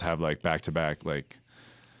whatever. He'll just have like back to back. Like,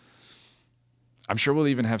 I'm sure we'll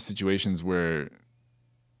even have situations where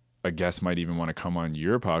a guest might even want to come on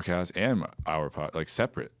your podcast and our pod, like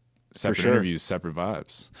separate interviews, separate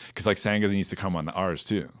vibes. Because like Sangazi needs to come on ours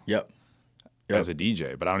too. Yep. As a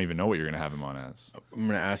DJ, but I don't even know what you're gonna have him on as. I'm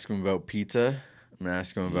gonna ask him about pizza. I'm gonna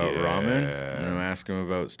ask him about ramen. I'm gonna ask him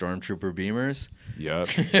about Stormtrooper beamers.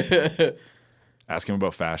 Yep. Ask him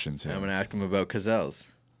about fashion too. I'm gonna ask him about Cazelles.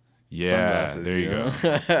 Yeah, there you go.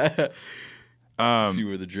 See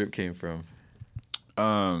where the drip came from.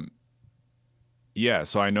 Yeah,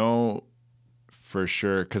 so I know for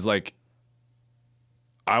sure, because like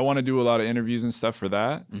I want to do a lot of interviews and stuff for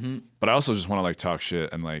that, but I also just want to like talk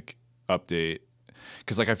shit and like update,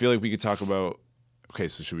 because like I feel like we could talk about. Okay,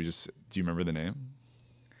 so should we just? Do you remember the name?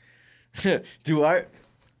 Do I?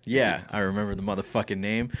 Yeah, I remember the motherfucking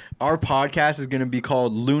name. Our podcast is gonna be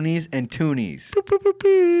called Loonies and Toonies.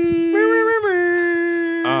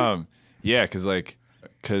 Yeah,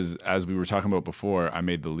 because as we were talking about before, I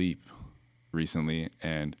made the leap recently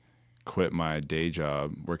and quit my day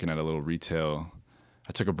job working at a little retail.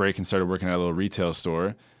 I took a break and started working at a little retail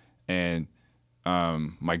store, and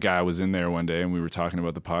my guy was in there one day and we were talking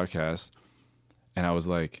about the podcast, and I was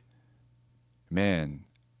like, man,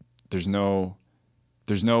 there's no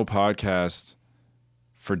podcast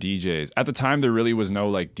for DJs. At the time, there really was no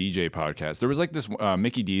like DJ podcast. There was like this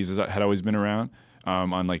Mickey D's had always been around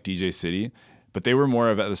on like DJ City, but they were more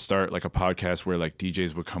of at the start like a podcast where like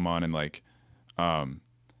DJs would come on and like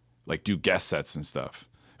do guest sets and stuff.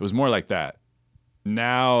 It was more like that.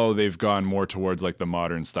 Now they've gone more towards like the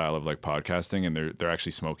modern style of like podcasting, and they're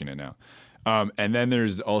actually smoking it now. And then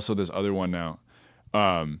there's also this other one now,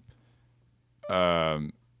 and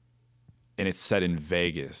it's set in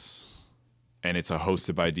Vegas, and it's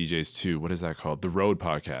hosted by DJs too. What is that called? The Road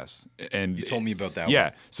Podcast. And you told me about that.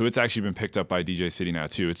 Yeah, so it's actually been picked up by DJ City now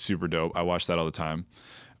too. It's super dope. I watch that all the time.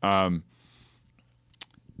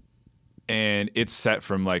 And it's set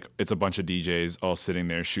from like, it's a bunch of DJs all sitting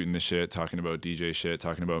there shooting the shit, talking about DJ shit,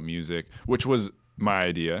 talking about music, which was my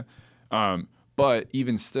idea. But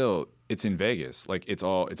even still, it's in Vegas. Like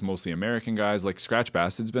it's mostly American guys. Like Scratch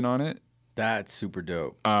Bastard's been on it. That's super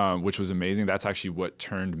dope. Which was amazing. That's actually what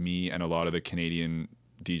turned me and a lot of the Canadian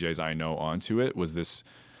DJs I know onto it, was this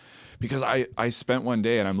because I spent one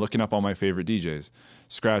day and I'm looking up all my favorite DJs,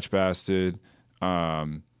 Scratch Bastard,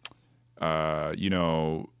 Four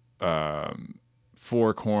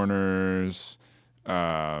Corners,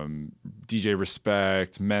 DJ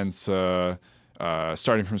Respect, Mensa,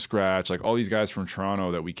 Starting From Scratch, like all these guys from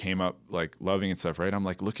Toronto that we came up like loving and stuff, right? I'm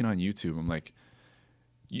like looking on YouTube. I'm like,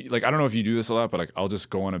 I don't know if you do this a lot, but like I'll just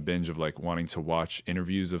go on a binge of like wanting to watch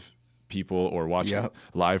interviews of people or watch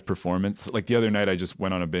live performance. Like the other night, I just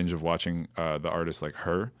went on a binge of watching the artist like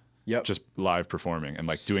Her, just live performing and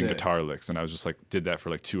like doing guitar licks, and I was just like did that for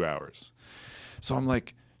like 2 hours. So I'm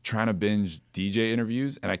like trying to binge DJ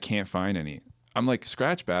interviews, and I can't find any. I'm like,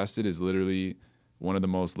 Scratch Bastard is literally one of the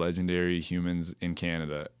most legendary humans in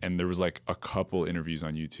Canada, and there was like a couple interviews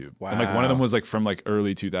on YouTube. Wow. And like one of them was like from like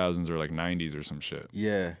early 2000s or like 90s or some shit.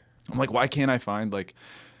 Yeah. I'm like, why can't I find like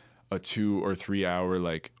a 2 or 3 hour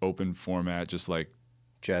like open format, just like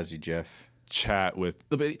Jazzy Jeff chat with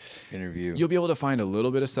interview? You'll be able to find a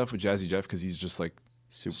little bit of stuff with Jazzy Jeff because he's just like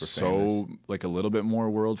super famous. Like a little bit more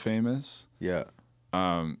world famous. Yeah.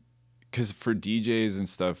 Because for DJs and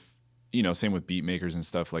stuff, same with beat makers and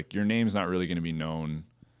stuff, like your name's not really going to be known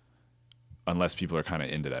unless people are kind of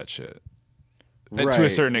into that shit. Right, to a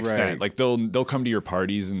certain extent. Right. Like they'll come to your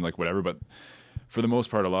parties and like whatever, but for the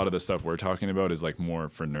most part, a lot of the stuff we're talking about is like more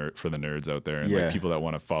for the nerds out there and like people that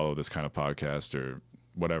want to follow this kind of podcast or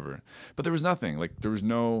whatever. But there was nothing. Like there was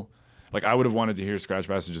no, like I would have wanted to hear Scratch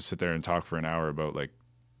Bastard just sit there and talk for an hour about like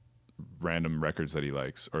random records that he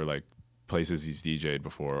likes or like places he's DJ'd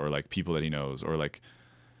before or like people that he knows or like,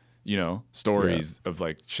 stories of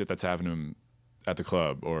like shit that's happened to him at the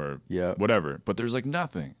club or whatever. But there's like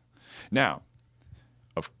nothing. Now,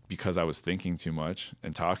 because I was thinking too much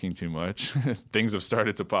and talking too much, things have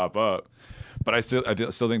started to pop up. But I still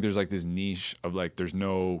think there's like this niche of like there's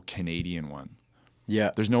no Canadian one.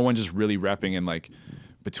 Yeah. There's no one just really repping, and like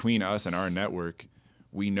between us and our network,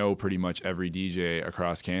 we know pretty much every DJ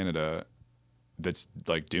across Canada that's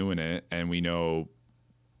like doing it, and we know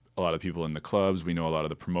a lot of people in the clubs, we know a lot of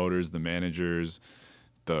the promoters, the managers,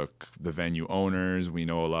 the venue owners, we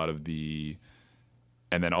know a lot of the,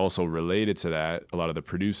 and then also related to that, a lot of the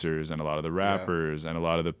producers and a lot of the rappers and a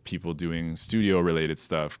lot of the people doing studio related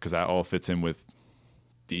stuff, because that all fits in with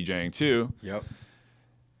DJing too. Yep.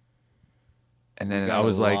 And then I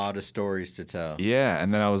was like, a lot of stories to tell. Yeah,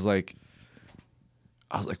 and then I was like,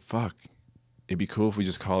 fuck, it'd be cool if we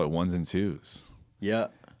just call it ones and twos. Yeah.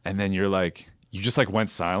 And then you're like, you just like went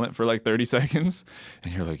silent for like 30 seconds,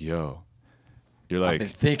 and you're like, yo, you're like, I've been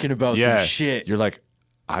thinking about some shit. You're like,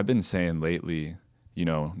 I've been saying lately,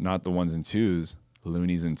 not the ones and twos,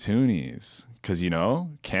 loonies and toonies, because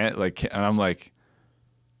can't like, and I'm like,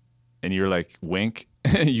 and you're like, wink.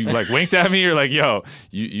 You like winked at me. You're like, yo,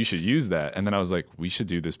 you should use that. And then I was like, we should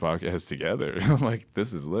do this podcast together. I'm like,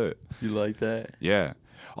 this is lit. You like that? Yeah.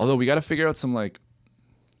 Although we got to figure out some like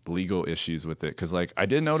legal issues with it. Because like I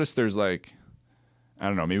did notice there's like, I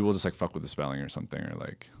don't know, maybe we'll just like fuck with the spelling or something, or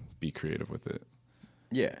like be creative with it.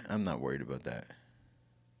 Yeah, I'm not worried about that.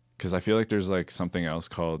 Because I feel like there's like something else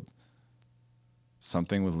called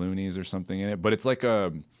something with loonies or something in it. But it's like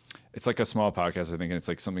a small podcast, I think, and it's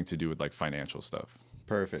like something to do with like financial stuff.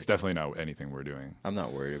 Perfect. It's definitely not anything we're doing. I'm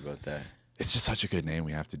not worried about that. It's just such a good name.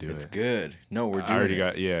 We have to do it. It's good. No, we're doing it. I already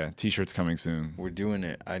got, t-shirts coming soon. We're doing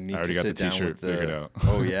it. I already got the t-shirt figured out.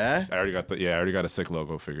 Oh, yeah? I already got a sick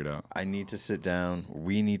logo figured out. I need to sit down.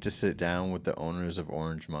 We need to sit down with the owners of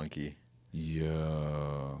Orange Monkey.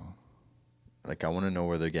 Yo. Like, I want to know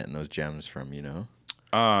where they're getting those gems from,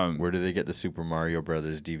 Where do they get the Super Mario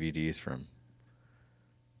Brothers DVDs from?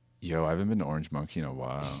 Yo, I haven't been to Orange Monkey in a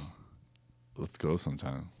while. Let's go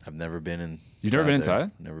sometime. I've never been in. You've never been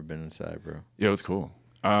inside? Never been inside, bro. Yeah, it was cool.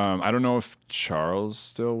 I don't know if Charles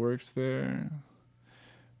still works there,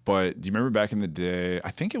 but do you remember back in the day?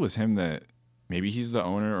 I think it was him that maybe he's the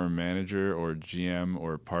owner or manager or GM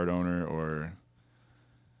or part owner or.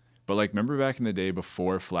 But like, remember back in the day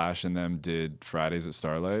before Flash and them did Fridays at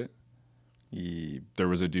Starlight? There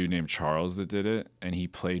was a dude named Charles that did it, and he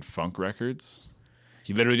played funk records.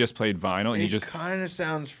 He literally just played vinyl, and he just kind of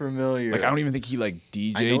sounds familiar. Like I don't even think he like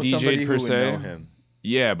DJ'd per se. Know him.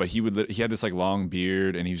 Yeah, but he had this like long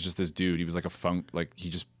beard, and he was just this dude. He was like a funk, like he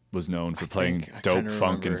just was known for playing dope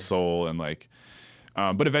funk and soul, and like.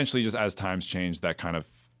 But eventually, just as times changed, that kind of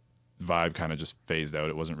vibe kind of just phased out.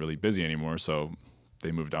 It wasn't really busy anymore, so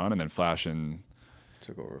they moved on, and then Flash and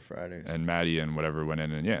took over Fridays, and Maddie and whatever went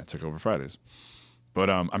in and took over Fridays. But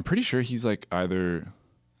I'm pretty sure he's like either.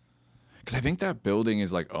 Because I think that building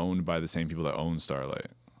is like owned by the same people that own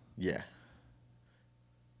Starlight. Yeah.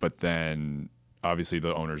 But then obviously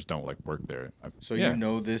the owners don't like work there. So you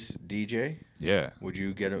know this DJ? Yeah. Would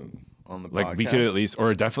you get on the like podcast? we could at least,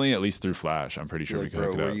 or definitely at least through Flash. I'm pretty sure we could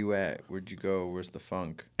hook it up. Where you at? Where'd you go? Where's the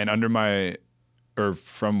funk? And or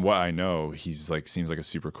from what I know, he's like seems like a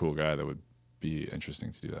super cool guy that would be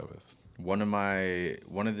interesting to do that with. One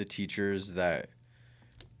of the teachers that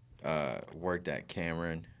worked at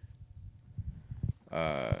Cameron,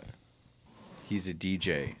 he's a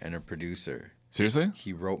DJ and a producer. Seriously?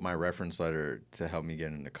 He wrote my reference letter to help me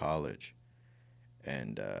get into college.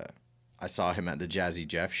 And I saw him at the Jazzy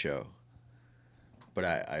Jeff show. But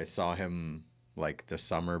I saw him like the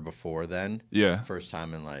summer before then. Yeah. First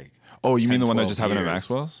time in like Oh, you mean the one that just happened at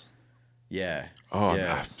Maxwell's? Yeah. Oh,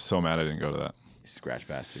 yeah. I'm so mad I didn't go to that. Scratch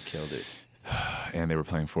Bastard killed it. And they were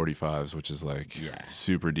playing 45s, which is like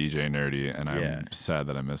super DJ nerdy, and I'm sad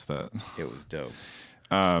that I missed that. It was dope.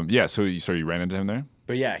 Yeah, so you ran into him there?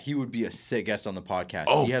 But yeah, he would be a sick guest on the podcast.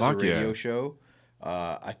 Oh, he has a radio show.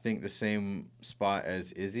 I think the same spot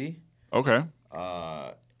as Izzy. Okay.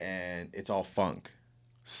 And it's all funk.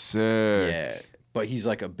 Sick. Yeah, but he's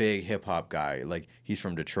like a big hip hop guy. Like he's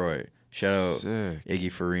from Detroit. Shout out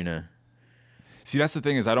Iggy Farina. See, that's the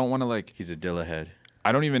thing is I don't want to like. He's a Dilla head.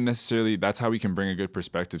 I don't even necessarily. That's how we can bring a good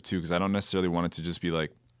perspective too, because I don't necessarily want it to just be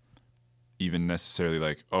like, even necessarily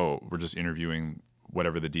like, oh, we're just interviewing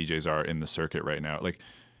whatever the DJs are in the circuit right now. Like,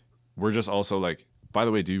 we're just also like. By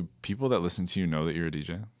the way, do people that listen to you know that you're a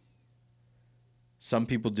DJ? Some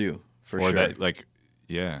people do, for sure. Or that like.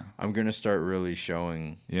 Yeah, I'm gonna start really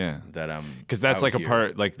showing. That I'm because that's like here. A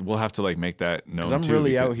part like we'll have to like make that known. Because I'm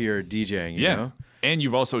really out here DJing. You know? And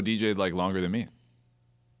you've also DJed like longer than me.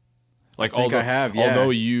 Like I have, although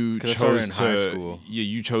you chose to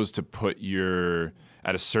you chose to put your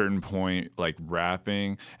at a certain point like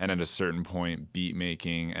rapping and at a certain point beat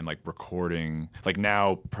making and like recording like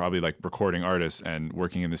now probably like recording artists and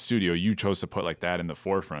working in the studio. You chose to put like that in the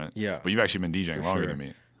forefront. Yeah, but you've actually been DJing longer than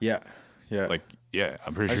me. Yeah. Like, yeah,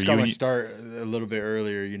 I'm pretty sure you got my start a little bit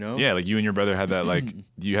earlier, you know? Yeah, like you and your brother had that, like,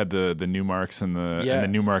 you had the Newmarks and the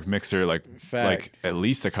Newmark mixer, like at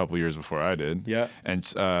least a couple years before I did. Yeah. And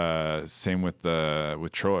same with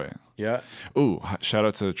Troy. Yeah. Ooh, shout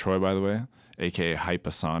out to Troy, by the way, aka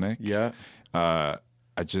Hypasonic. Yeah. I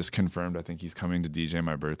just confirmed, I think he's coming to DJ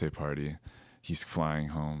my birthday party. He's flying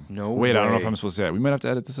home. No Wait, way. I don't know if I'm supposed to say that. We might have to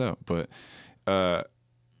edit this out, but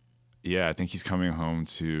yeah, I think he's coming home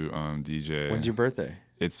to DJ. When's your birthday?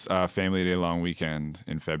 It's Family Day long weekend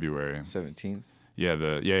in February. 17th?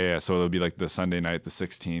 Yeah. So it'll be like the Sunday night, the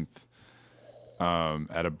 16th,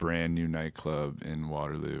 at a brand new nightclub in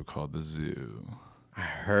Waterloo called The Zoo. I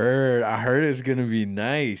heard it's gonna be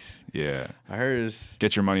nice. Yeah. I heard it's...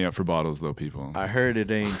 Get your money up for bottles though, people. I heard it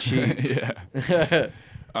ain't cheap.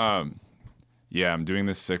 Yeah. Yeah, I'm doing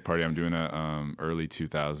this sick party. I'm doing a early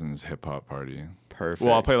 2000s hip hop party. Perfect.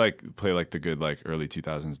 Well, I'll play like the good like early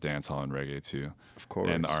 2000s dance hall and reggae too, of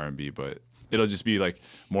course, and the R&B. But it'll just be like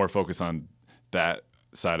more focused on that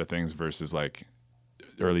side of things versus like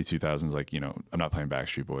early 2000s. Like I'm not playing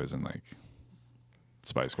Backstreet Boys and like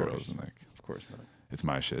Spice Girls and like. Of course not. It's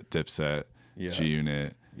my shit. Dipset, G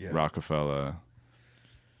Unit, Rockefeller,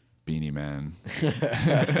 Beanie Man.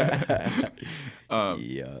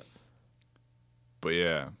 Yeah. But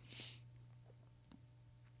yeah.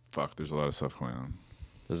 Fuck, there's a lot of stuff going on.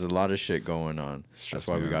 There's a lot of shit going on. That's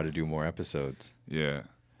why we got to do more episodes. Yeah.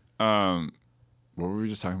 What were we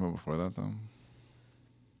just talking about before that, though?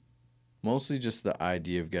 Mostly just the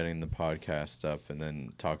idea of getting the podcast up and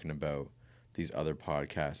then talking about these other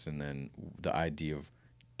podcasts and then the idea of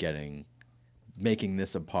making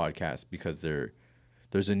this a podcast because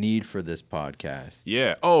there's a need for this podcast.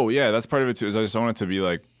 Yeah. Oh, yeah. That's part of it, too, is I just want it to be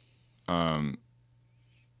like...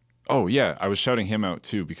 Oh yeah, I was shouting him out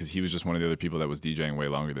too because he was just one of the other people that was DJing way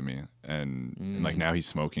longer than me, and like now he's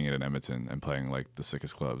smoking it in Edmonton and playing like the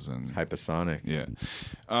sickest clubs and Hypasonic. Yeah.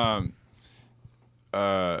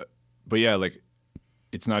 But yeah, like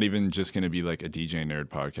it's not even just gonna be like a DJ nerd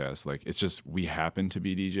podcast. Like it's just we happen to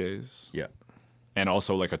be DJs. Yeah. And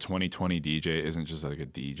also like a 2020 DJ isn't just like a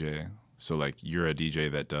DJ. So like you're a DJ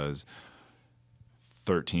that does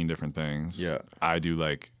 13 different things. Yeah. I do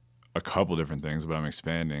like a couple different things, but I'm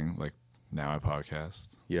expanding. Like now I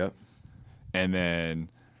podcast. Yep. And then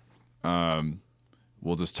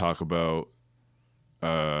we'll just talk about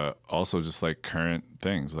also just like current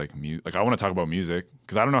things like like I want to talk about music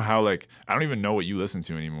because I don't know how I don't even know what you listen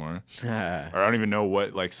to anymore. Or I don't even know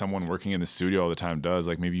what like someone working in the studio all the time does.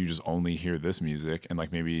 Like maybe you just only hear this music and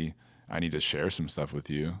like maybe I need to share some stuff with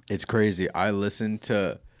you. It's crazy. I listen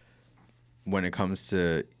to, when it comes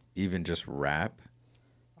to even just rap,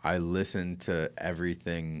 I listen to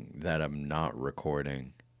everything that I'm not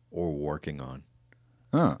recording or working on.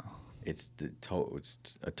 Huh. It's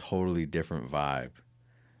a totally different vibe.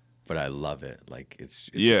 but I love it. Like it's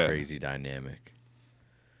a crazy dynamic.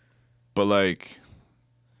 But like,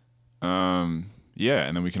 yeah,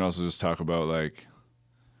 and then we can also just talk about like,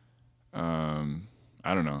 I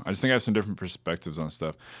don't know. I just think I have some different perspectives on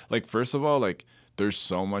stuff. Like, first of all, like there's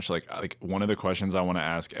so much like one of the questions I want to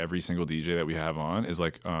ask every single DJ that we have on is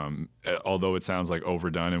like, although it sounds like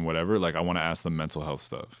overdone and whatever, like I want to ask them mental health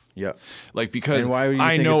stuff. Yeah. Like, because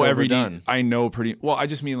I know I know pretty well. I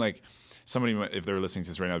just mean like somebody, if they're listening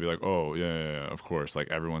to this right now, be like, oh yeah, of course.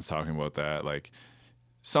 Like everyone's talking about that. Like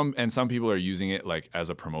some people are using it like as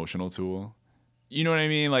a promotional tool. You know what I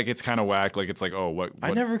mean? Like it's kind of whack. Like it's like, oh, what?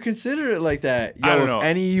 I never considered it like that. Yo, I don't know. If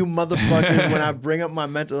any of you motherfuckers, when I bring up my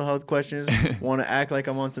mental health questions, want to act like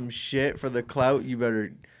I'm on some shit for the clout, you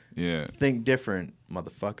better think different,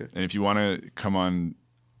 motherfucker. And if you want to come on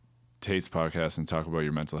Tate's podcast and talk about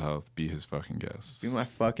your mental health, be his fucking guest. Be my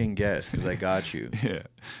fucking guest, because I got you.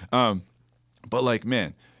 Yeah. But like,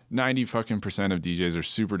 man, 90% of DJs are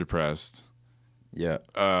super depressed.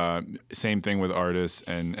 Yeah. Same thing with artists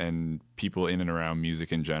and people in and around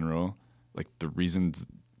music in general. Like the reasons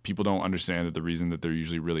people don't understand that the reason that they're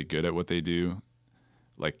usually really good at what they do,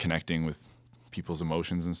 like connecting with people's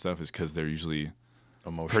emotions and stuff, is because they're usually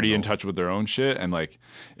pretty in touch with their own shit. And like,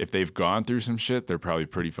 if they've gone through some shit, they're probably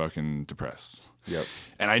pretty fucking depressed. Yep.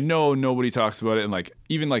 And I know nobody talks about it. And like,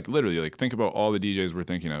 even like literally, like think about all the DJs we're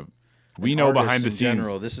thinking of. We know behind the scenes.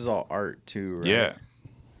 General, this is all art too, right? Yeah.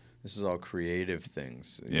 This is all creative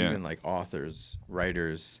things. Yeah. Even like authors,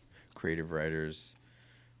 writers, creative writers,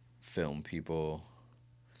 film people.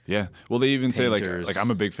 Yeah. Well, they even painters. say like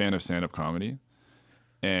I'm a big fan of stand-up comedy.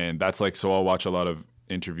 And that's like, so I'll watch a lot of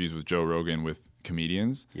interviews with Joe Rogan with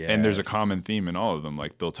comedians. Yes. And there's a common theme in all of them.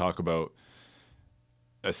 Like they'll talk about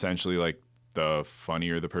essentially like the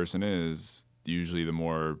funnier the person is, usually the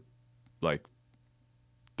more like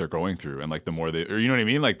they're going through, and like the more they, or you know what I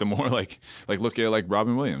mean, like the more like look at like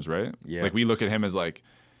Robin Williams, right? Yeah. Like we look at him as like,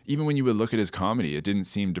 even when you would look at his comedy, it didn't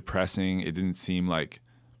seem depressing, it didn't seem like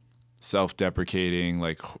self-deprecating,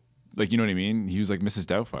 like you know what I mean? He was like Mrs.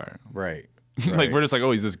 Doubtfire, right? Like we're just like, oh,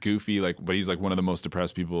 he's this goofy, like, but he's like one of the most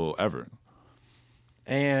depressed people ever.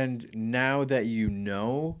 And now that you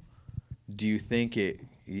know, do you think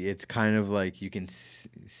it's kind of like you can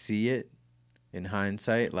see it in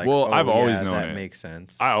hindsight? Like, well, I've always known that it. Makes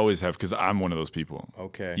sense. I always have, because I'm one of those people.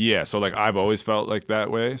 Okay. Yeah, so like I've always felt like that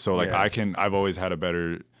way. So like I've always had a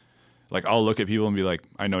better, like I'll look at people and be like,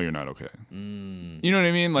 I know you're not okay. You know what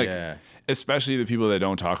I mean? Like, especially the people that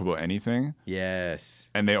don't talk about anything. Yes.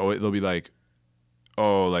 And they'll be like,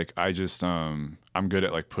 oh, like I just I'm good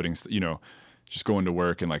at like putting just going to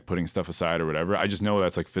work and like putting stuff aside or whatever. I just know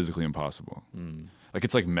that's like physically impossible. Like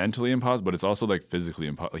it's like mentally impossible, but it's also like physically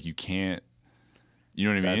impossible. Like you can't. You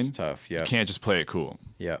know what I mean? That's tough, yeah. You can't just play it cool.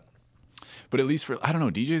 Yeah. But at least I don't know,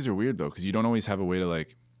 DJs are weird though, because you don't always have a way to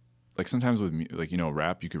like sometimes with like, you know,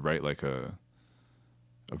 rap, you could write like a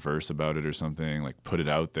verse about it or something, like put it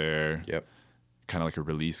out there. Yep. Kind of like a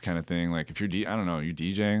release kind of thing. Like if you're I don't know, you're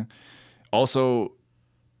DJing. Also,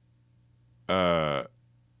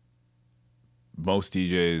 most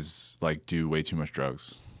DJs like do way too much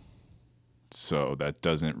drugs. So that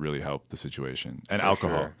doesn't really help the situation. And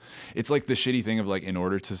alcohol. Sure. It's like the shitty thing of like, in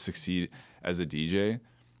order to succeed as a DJ,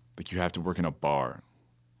 like you have to work in a bar.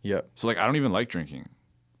 Yep. So like I don't even like drinking.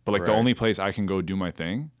 But like the only place I can go do my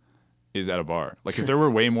thing is at a bar. Like if there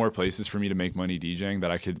were way more places for me to make money DJing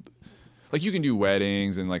that I could, like you can do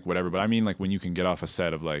weddings and like whatever, but I mean like when you can get off a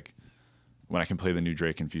set of like, when I can play the new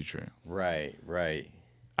Drake and Future. Right.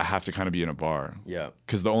 I have to kind of be in a bar. Yeah.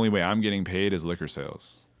 Because the only way I'm getting paid is liquor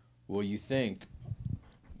sales. Well, you think,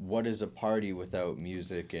 what is a party without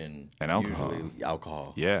music and alcohol? Usually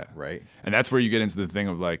alcohol. Yeah. Right? And that's where you get into the thing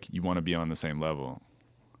of like, you want to be on the same level.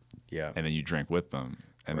 Yeah. And then you drink with them.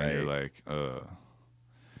 And then you're like,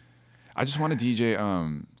 I just want to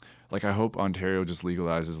DJ, like I hope Ontario just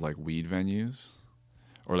legalizes like weed venues.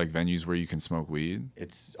 Or like venues where you can smoke weed.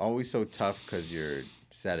 It's always so tough because you're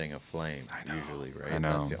setting a flame usually, right? I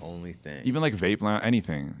know. That's the only thing. Even like vape lounge,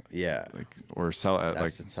 anything. Yeah. Like or sell it.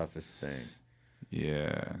 That's the toughest thing.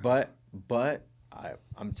 Yeah. But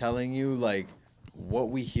I'm telling you, like what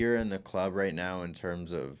we hear in the club right now in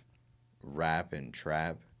terms of rap and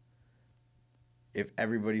trap, if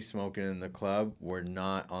everybody's smoking in the club, we're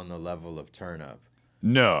not on the level of turn up.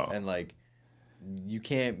 No. And like you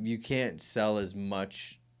can't sell as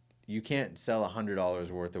much. You can't sell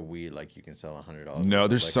 $100 worth of weed like you can sell $100. No,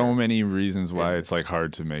 there's like so many reasons why it's like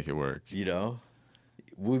hard to make it work. You know,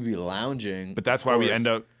 we'd be lounging. But that's why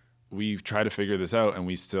we try to figure this out, and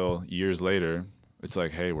we still years later, it's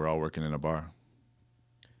like, hey, we're all working in a bar.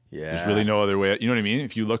 Yeah. There's really no other way. You know what I mean?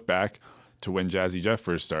 If you look back to when Jazzy Jeff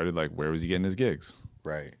first started, like, where was he getting his gigs?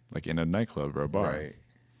 Right. Like in a nightclub or a bar. Right.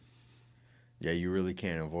 Yeah, you really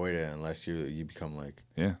can't avoid it unless you become like,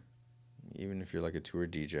 yeah, even if you're like a tour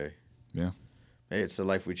DJ. Yeah. Hey, it's the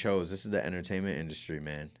life we chose. This is the entertainment industry,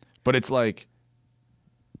 man. But it's like,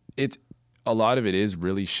 a lot of it is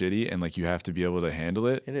really shitty, and like you have to be able to handle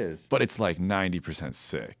it. It is. But it's like 90%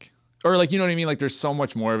 sick. Or like, you know what I mean? Like there's so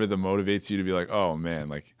much more of it that motivates you to be like, oh man,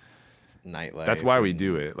 like nightlife. That's why we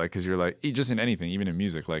do it. Like, cause you're like, just in anything, even in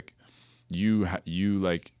music, like you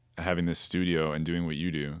like having this studio and doing what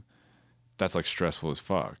you do, that's like stressful as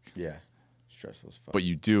fuck. Yeah. Stressful as fuck. But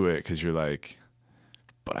you do it cause you're like,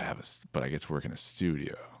 but I get to work in a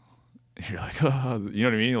studio. You're like, oh, you know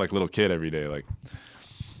what I mean? Like little kid every day.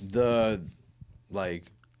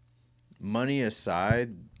 Like money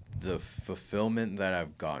aside, the fulfillment that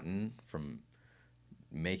I've gotten from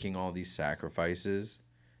making all these sacrifices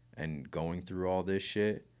and going through all this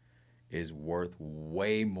shit is worth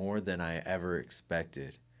way more than I ever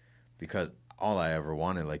expected, because all I ever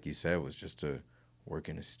wanted, like you said, was just to work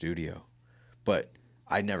in a studio. But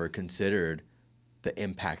I never considered the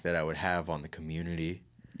impact that I would have on the community.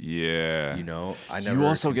 Yeah. You know, I never. You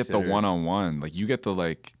also get the one-on-one. Like you get the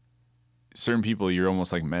like certain people you're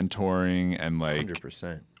almost like mentoring and like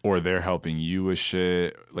 100%. Or they're helping you with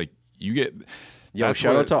shit. Like you get. Yo,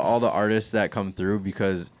 shout out to all the artists that come through,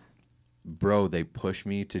 because bro, they push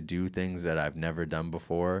me to do things that I've never done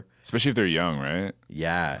before. Especially if they're young, right?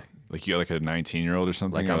 Yeah. Like you got like a 19-year-old or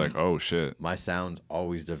something. Like you're like, oh shit. My sound's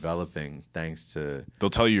always developing thanks to. They'll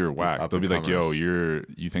tell you you're whack. They'll be like, yo,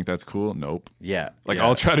 you think that's cool? Nope. Yeah. Like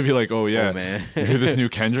I'll try to be like, oh yeah, man. You hear this new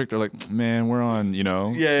Kendrick? They're like, man, we're on, you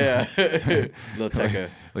know. Yeah. Lil Tecca.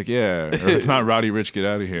 Like yeah, or if it's not Roddy Ricch, get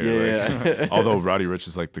out of here. Yeah. Although Roddy Ricch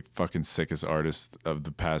is like the fucking sickest artist of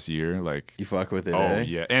the past year. Like you fuck with it. Oh eh?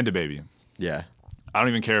 yeah, and DaBaby. Yeah. I don't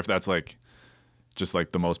even care if that's like just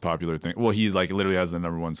like the most popular thing. Well, he like literally has the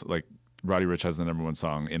number one, like Roddy Ricch has the number one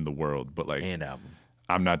song in the world, but like and album.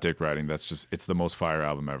 I'm not dick riding. That's just, it's the most fire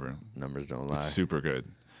album ever. Numbers don't lie. It's super good.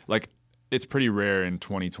 Like it's pretty rare in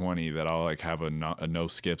 2020 that I'll like have a no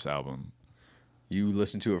skips album. You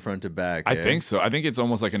listen to it front to back. I think so. I think it's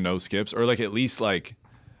almost like a no skips, or like at least like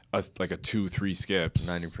a 2-3 skips.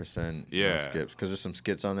 90%. Yeah. No skips, because there's some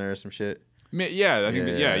skits on there or some shit. Yeah, I think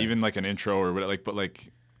even like an intro or whatever. Like, but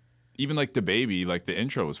like even like DaBaby, like the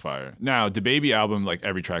intro was fire. Now DaBaby album, like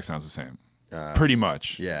every track sounds the same, pretty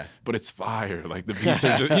much. Yeah, but it's fire. Like the beats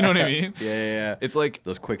are just, you know what I mean? Yeah. It's like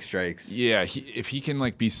those quick strikes. Yeah, if he can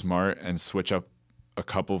like be smart and switch up a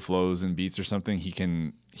couple flows and beats or something, he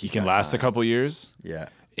can last a couple years. Yeah,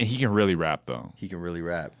 and he can really rap though. He can really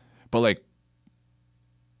rap. But like,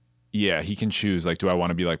 yeah, he can choose. Like, do I want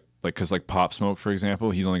to be like because like Pop Smoke, for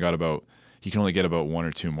example, he can only get about 1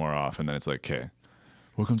 or 2 more off, and then it's like, okay,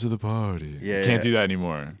 welcome to the party. Yeah, can't do that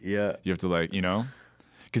anymore. Yeah, you have to like, you know,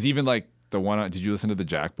 because even like the one. Did you listen to the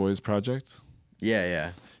Jack Boys project?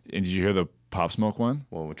 Yeah. And did you hear the Pop Smoke one?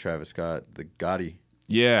 Well, with Travis Scott, the Gotti.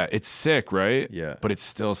 Yeah, it's sick, right? Yeah, but it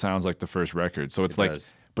still sounds like the first record. So it's like,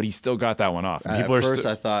 does. But he still got that one off. And people at first,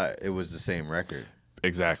 I thought it was the same record.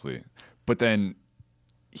 Exactly, but then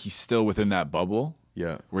he's still within that bubble.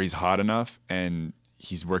 Yeah, where he's hot enough and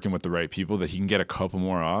he's working with the right people that he can get a couple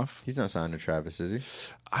more off. He's not signed to Travis, is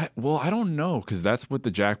he? I don't know, because that's what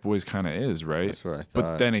the Jack Boys kind of is, right? That's what I thought.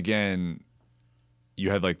 But then again, you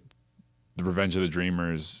had like the Revenge of the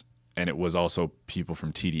Dreamers, and it was also people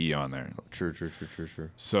from TDE on there. Oh, true.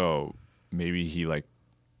 So maybe he like,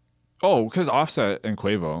 because Offset and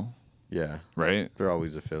Quavo. Yeah. Right? They're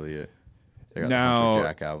always affiliate. They got now, the Hunter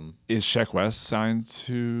Jack album. Is Sheck West signed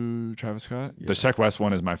to Travis Scott? Yeah. The Sheck West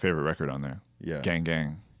one is my favorite record on there. Yeah. Gang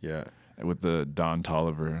Gang. Yeah. With the Don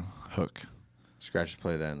Toliver hook. Scratches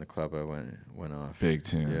play that in the club. I went off. Big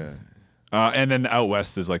tune. Yeah. And then Out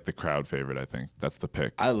West is like the crowd favorite, I think. That's the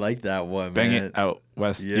pick. I like that one, Bang man. It Out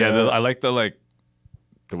West. Yeah, I like the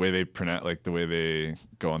way they pronounce, like the way they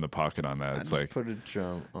go on the pocket on that. It's like put a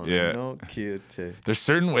drum on no cute. There's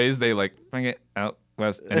certain ways they like bang it out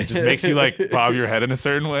west, and it just makes you like bob your head in a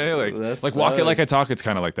certain way. Like walk it like I talk. It's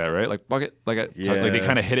kind of like that, right? Like walk it like I talk. Like they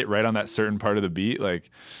kind of hit it right on that certain part of the beat, like.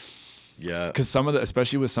 Yeah. Because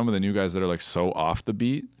especially with some of the new guys that are like so off the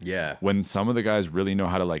beat. Yeah. When some of the guys really know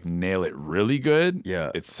how to like nail it really good.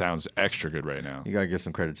 Yeah. It sounds extra good right now. You gotta give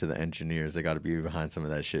some credit to the engineers. They gotta be behind some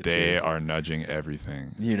of that shit. They are nudging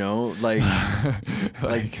everything. You know, like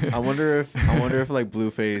I wonder if like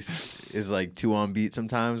Blueface is like too on beat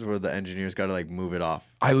sometimes, where the engineers gotta like move it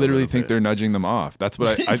off. I literally think they're nudging them off. That's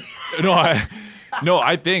what I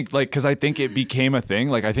think like, because I think it became a thing.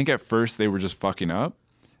 Like I think at first they were just fucking up.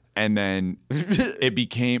 And then it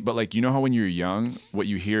became, but like, you know how when you're young, what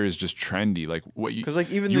you hear is just trendy. Like what you, because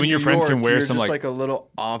like even you and your friends can wear some just like a little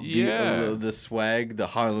offbeat, the swag, the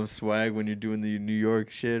Harlem swag when you're doing the New York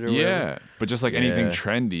shit or whatever. But just like anything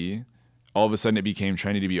trendy, all of a sudden it became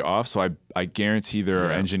trendy to be off. So I guarantee there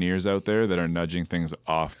are engineers out there that are nudging things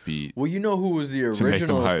offbeat. Well, you know who was the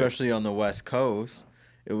original, especially on the West Coast?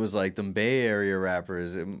 It was like them Bay Area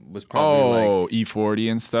rappers. It was probably like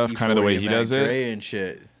E40 and stuff, kind of the way he does it. Dre and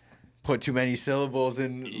shit. Put too many syllables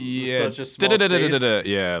in such a small space.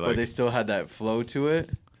 But they still had that flow to it.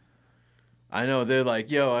 I know they're like,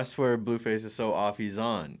 yo, I swear Blueface is so off he's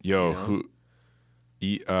on. Yo,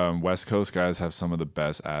 West Coast guys have some of the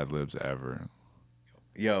best ad libs ever.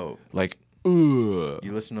 Yo, like, you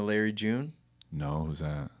listen to Larry June? No, who's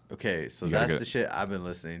that? Okay, so that's the shit I've been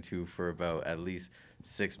listening to for about at least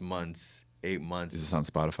 6 months, 8 months. Is this on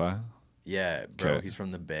Spotify? Yeah, bro. Okay. He's from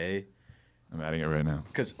the Bay. I'm adding it right now.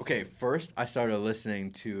 Because, first I started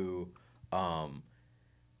listening to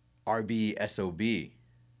RBSOB.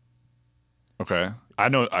 Okay.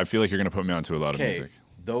 I feel like you're going to put me onto a lot of music.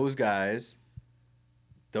 Those guys.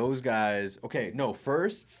 Okay, no,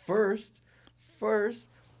 first,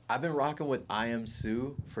 I've been rocking with I Am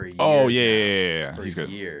Sue for years. Oh, yeah. For He's good.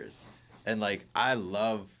 years. And, like, I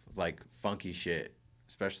love, like, funky shit,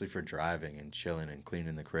 especially for driving and chilling and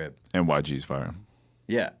cleaning the crib. And YG's fire.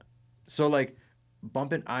 Yeah. So, like,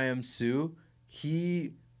 bumping I Am Sue,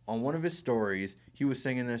 on one of his stories, he was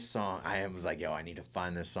singing this song. I was like, yo, I need to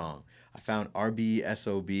find this song. I found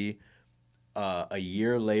RBSOB. A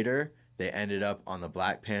year later, they ended up on the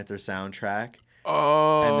Black Panther soundtrack.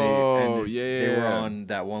 Oh, they were on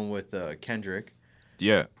that one with Kendrick.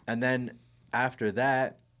 Yeah. And then after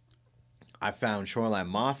that, I found Shoreline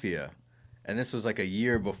Mafia. And this was like a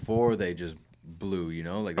year before they just blew, you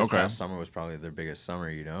know? Like this past summer was probably their biggest summer,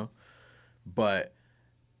 you know? But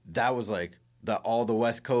that was like all the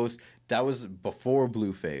West Coast. That was before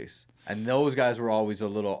Blueface. And those guys were always a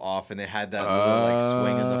little off, and they had that little like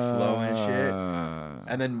swing in the flow and shit.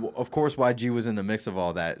 And then of course YG was in the mix of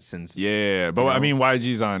all that since. Yeah, but I mean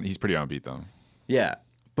YG's he's pretty on beat though. Yeah,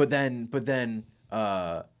 but then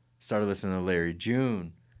started listening to Larry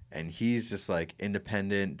June, and he's just like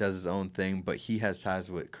independent, does his own thing, but he has ties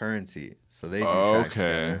with Currency, so they do tracks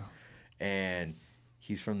together. And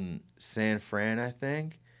he's from San Fran, I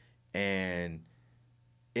think, and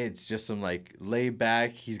it's just some like laid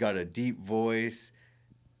back. He's got a deep voice,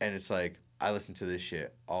 and it's like I listen to this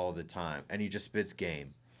shit all the time, and he just spits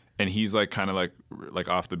game. And he's like kind of like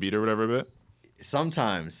off the beat or whatever a bit.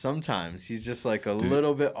 Sometimes he's just like a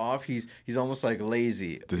little bit off. He's almost like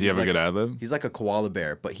lazy. Does he have a good ad lib? He's like a koala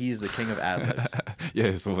bear, but he's the king of ad libs.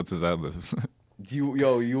 Yeah. So what's his ad libs?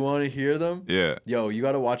 You want to hear them? Yeah. Yo, you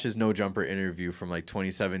got to watch his No Jumper interview from like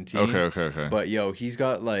 2017. Okay. But yo, he's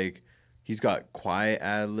got quiet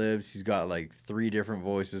ad libs. He's got like 3 different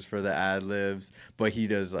voices for the ad libs, but he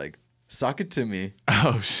does like "Suck It to Me."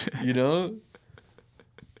 Oh shit! You know,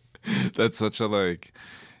 that's such a like.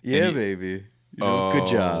 Yeah, baby. You know, good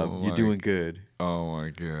job. You're doing good. Oh my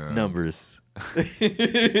god. Numbers. I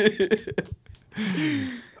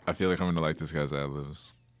feel like I'm gonna like this guy's ad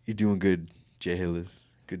libs. You're doing good, Jay Hillis.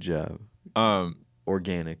 Good job.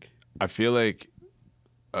 Organic. I feel like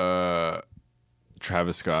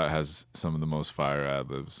Travis Scott has some of the most fire ad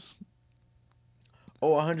libs.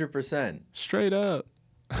 Oh, 100%. Straight up.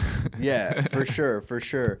 Yeah, for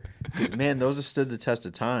sure. Man, those have stood the test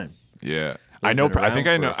of time. Yeah. I think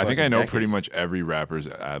I know pretty much every rapper's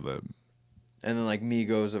ad lib. And then like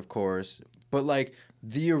Migos, of course. But like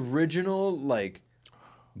the original like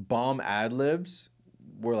bomb ad libs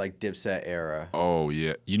were like Dipset era. Oh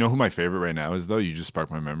yeah. You know who my favorite right now is though? You just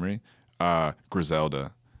sparked my memory.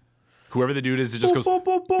 Griselda. Whoever the dude is, it just goes all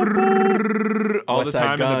the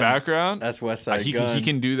time in the background. That's Westside Gun. He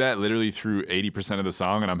can do that literally through 80% of the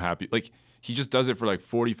song, and I'm happy. Like he just does it for like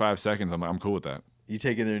 45 seconds. I'm cool with that. You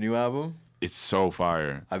taking their new album? It's so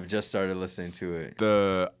fire. I've just started listening to it.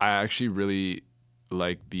 I actually really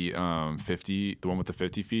like the 50, the one with the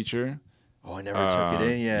 50 feature. Oh, I never took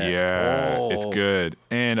it in yet. Yeah, it's good.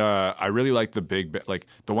 And I really like the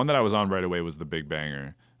the one that I was on right away was the Big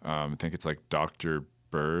Banger. I think it's like Dr.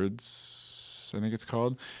 Birds, I think it's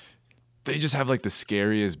called. They just have like the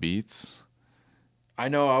scariest beats. I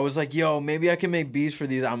know. I was like, yo, maybe I can make beats for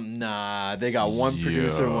these. Nah. They got one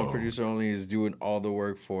producer, and one producer only is doing all the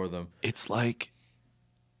work for them. It's on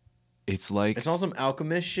some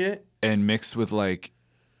Alchemist shit. And mixed with like,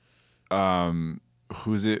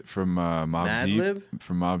 who's it from Mobb Deep? Madlib?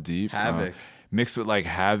 From Mobb Deep. Havoc. Mixed with like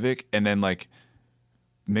Havoc, and then like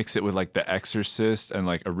mix it with like The Exorcist and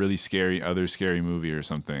like a really scary movie or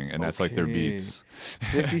something, and that's like their beats.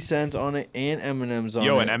 50 Cent on it and Eminem's on it.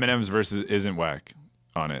 Yo, and Eminem's verses isn't whack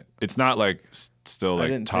on it. It's not like still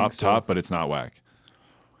like top, but it's not whack.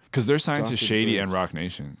 Because they're signed to Shady and Rock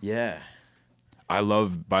Nation. Yeah. I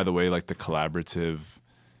love, by the way, like the collaborative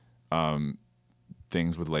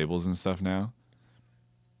things with labels and stuff now.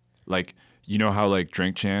 Like, you know how like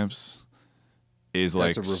Drink Champs is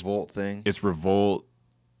like... That's a Revolt thing. It's Revolt,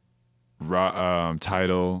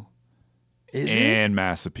 Tidal, and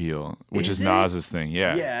Mass Appeal, which is Nas's thing.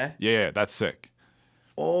 Yeah. Yeah, that's sick.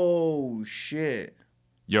 Oh, shit.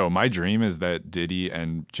 Yo, my dream is that Diddy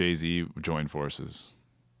and Jay-Z join forces.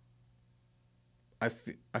 I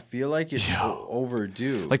feel like it's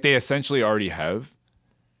overdue. Like they essentially already have,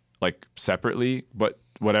 like separately, but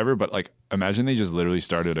whatever. But like, imagine they just literally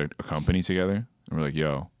started a company together and we're like,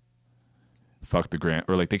 yo, fuck the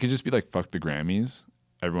or like they could just be like, fuck the Grammys.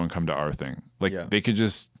 Everyone come to our thing. Like they could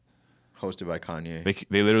just hosted by Kanye.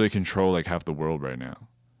 They literally control like half the world right now.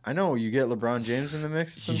 I know. You get LeBron James in the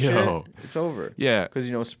mix. Some shit, it's over. Yeah, because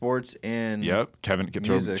you know sports and Kevin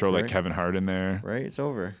music, throw like Kevin Hart in there. Right, it's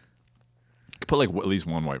over. Put like at least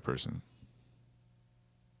one white person.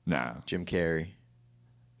 Nah. Jim Carrey.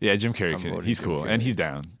 Yeah, Jim Carrey. He's cool and he's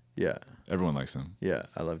down. Yeah. Everyone likes him. Yeah,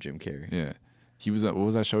 I love Jim Carrey. Yeah. He was what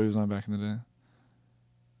was that show he was on back in the day?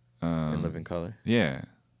 In Living Color. Yeah.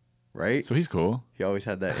 Right? So he's cool. He always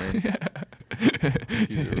had that in.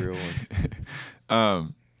 He's a real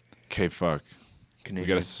one. Okay, fuck.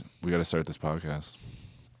 Canadian. We gotta start this podcast.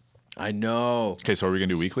 I know. Okay, so are we gonna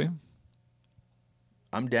do weekly?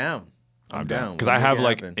 I'm down. I'm down. Because I have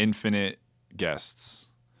like infinite guests.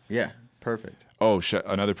 Yeah, perfect. Oh,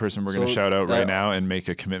 another person we're going to shout out right now and make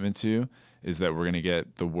a commitment to is that we're going to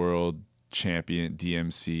get the world champion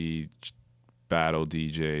DMC battle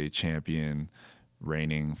DJ champion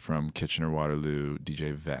reigning from Kitchener-Waterloo,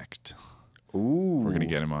 DJ Vect. Ooh. We're going to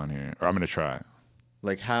get him on here. Or I'm going to try.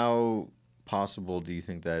 Like how possible do you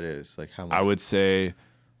think that is? Like how much I would say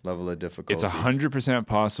level of difficulty? It's 100%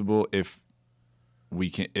 possible if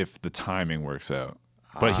the timing works out.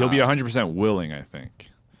 But he'll be 100% willing, I think.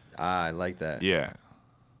 I like that. Yeah.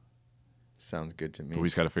 Sounds good to me. But we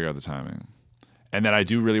just got to figure out the timing. And then I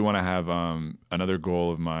do really want to have another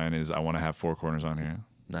goal of mine is I want to have Four Corners on here.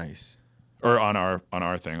 Nice. Or on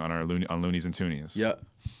our thing, on Loonies and Toonies. Yeah.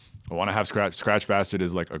 I want to have Scratch Bastard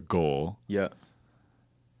as like a goal. Yeah.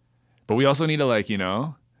 But we also need to like,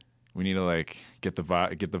 we need to like get the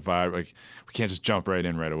vibe. Like we can't just jump right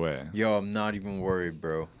in right away. Yo, I'm not even worried,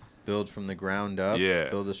 bro. Build from the ground up. Yeah.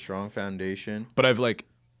 Build a strong foundation. But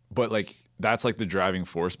that's like the driving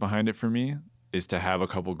force behind it for me is to have a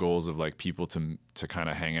couple goals of like people to kind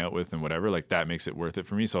of hang out with and whatever. Like that makes it worth it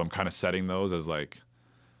for me. So I'm kind of setting those as like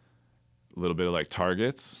a little bit of like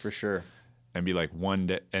targets. For sure. And be like one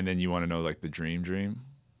day, and then you want to know like the dream.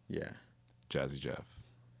 Yeah. Jazzy Jeff.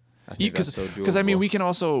 I think that's so doable. Because I mean, we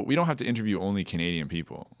don't have to interview only Canadian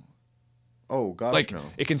people. Oh gosh, like, no.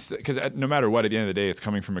 It can, because no matter what, at the end of the day, it's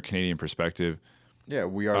coming from a Canadian perspective. Yeah,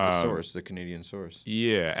 we are the source, the Canadian source.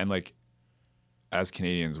 Yeah, and like, as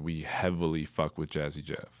Canadians, we heavily fuck with Jazzy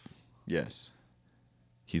Jeff. Yes.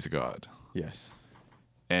 He's a god. Yes.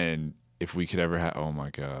 And if we could ever have, oh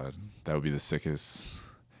my god, that would be the sickest.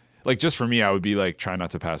 Like, just for me, I would be like, try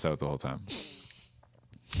not to pass out the whole time.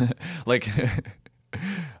 Like,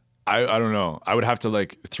 I don't know. I would have to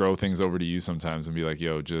like throw things over to you sometimes and be like,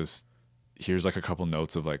 yo, just here's like a couple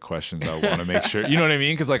notes of like questions I want to make sure. You know what I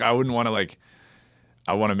mean? Because like, I wouldn't want to like,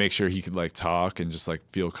 I want to make sure he could like talk and just like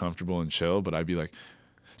feel comfortable and chill. But I'd be like,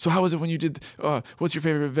 so how was it when you did, what's your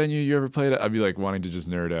favorite venue you ever played at? I'd be like wanting to just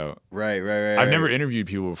nerd out. Right. I've never interviewed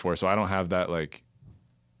people before, so I don't have that like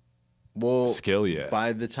skill yet.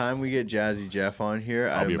 By the time we get Jazzy Jeff on here,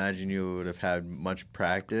 I imagine you would have had much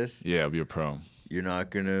practice. Yeah, I'll be a pro. You're not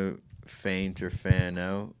going to faint or fan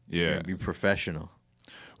out. Yeah. You're going to be professional.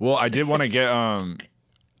 Well, I did want to get,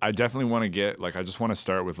 I definitely want to get, like, I just want to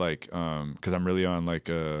start with, like, because I'm really on, like,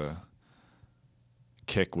 a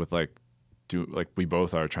kick with, like, we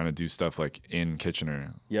both are trying to do stuff, like, in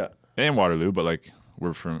Kitchener. Yeah. And Waterloo, but, like,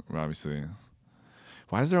 we're obviously...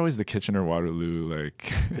 Why is there always the Kitchener-Waterloo,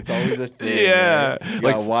 like... It's always a thing. Yeah. Right? You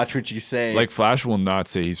gotta watch what you say. Like, Flash will not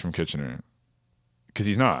say he's from Kitchener. Because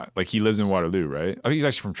he's not. Like, he lives in Waterloo, right? I think he's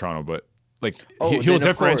actually from Toronto, but, like, he'll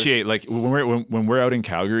differentiate. Like, when we're out in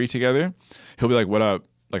Calgary together, he'll be like, what up?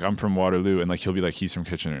 Like, I'm from Waterloo. And, like, he'll be like, he's from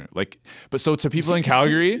Kitchener. Like, but so to people in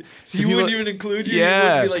Calgary... So you wouldn't even include you?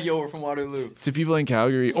 Yeah. You would be like, yo, we're from Waterloo. To people in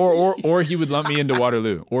Calgary. Or he would lump me into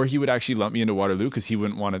Waterloo. Or he would actually lump me into Waterloo because he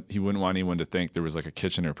wouldn't want anyone to think there was, like, a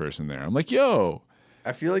Kitchener person there. I'm like, yo...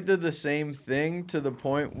 I feel like they're the same thing to the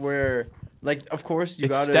point where, like, of course you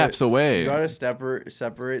gotta steps away. You gotta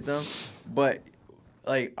separate them, but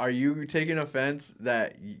like, are you taking offense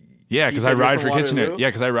that? Yeah, because I ride for Kitchener. Yeah,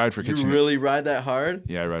 because I ride for Kitchener. You really ride that hard?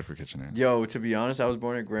 Yeah, I ride for Kitchener. Yo, to be honest, I was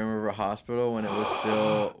born at Grand River Hospital when it was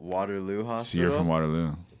still Waterloo Hospital. So you're from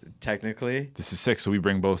Waterloo. Technically. This is sick, so we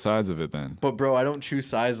bring both sides of it then. But bro, I don't choose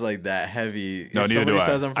sides like that heavy. No, neither do I.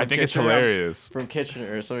 Says I'm from Kitchener, it's hilarious. I'm from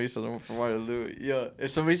Kitchener, or somebody says I'm from Waterloo. Yeah.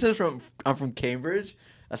 If somebody says I'm from Cambridge,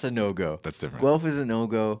 that's a no-go. That's different. Guelph is a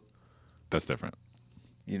no-go. That's different.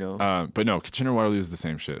 You know? But no, Kitchener Waterloo is the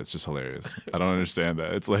same shit. It's just hilarious. I don't understand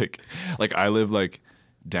that. It's like I live like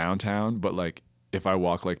downtown, but like if I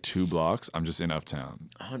walk like 2 blocks, I'm just in uptown.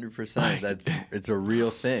 100%. It's a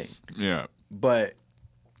real thing. Yeah. But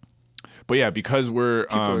yeah, because we're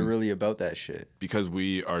people are really about that shit. Because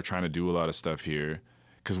we are trying to do a lot of stuff here,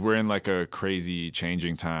 because we're in like a crazy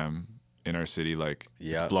changing time in our city. Like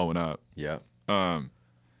it's blowing up. Yeah.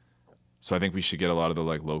 So I think we should get a lot of the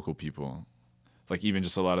like local people, like even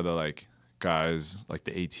just a lot of the like guys, like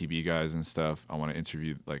the ATB guys and stuff. I want to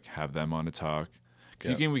interview, like have them on to talk.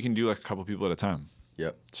 Because we can do like a couple people at a time.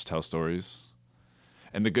 Yep. Just tell stories.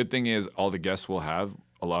 And the good thing is all the guests we'll have,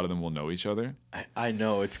 a lot of them will know each other. I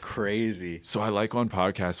know, it's crazy. So I like on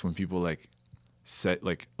podcasts when people like set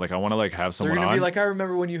like I want to like have someone They're gonna on. be like, I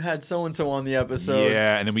remember when you had so and so on the episode.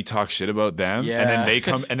 Yeah, and then we talk shit about them. Yeah. And then they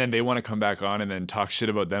come and then they want to come back on and then talk shit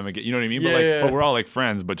about them again. You know what I mean? Yeah, but we're all like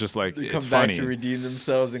friends, but just like they it's come funny. back to redeem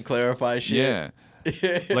themselves and clarify shit.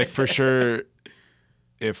 Yeah. Like for sure,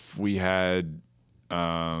 if we had.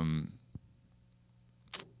 I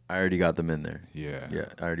already got them in there. Yeah. Yeah,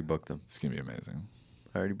 I already booked them. It's gonna be amazing.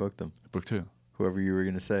 I already booked them. Booked who? Whoever you were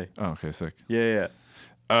gonna say. Oh, okay, sick. Yeah.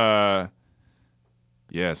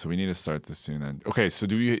 Yeah, so we need to start this soon then. Okay, so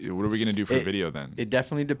what are we gonna do for video then? It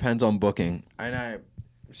definitely depends on booking. And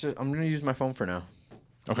I'm gonna use my phone for now.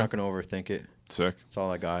 I'm not gonna overthink it. Sick. That's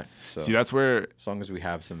all I got. So see, that's where as long as we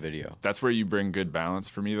have some video. That's where you bring good balance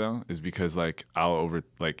for me though, is because like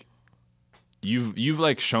you've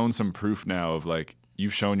like shown some proof now of like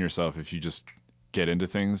you've shown yourself if you just get into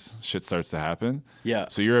things, shit starts to happen. Yeah.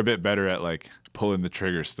 So you're a bit better at like pulling the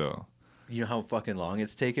trigger still. You know how fucking long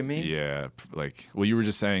it's taken me? Yeah. Like, well, you were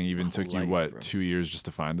just saying even took you, what, 2 years just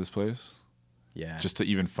to find this place? Yeah. Just to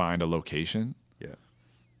even find a location? Yeah.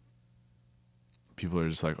 People are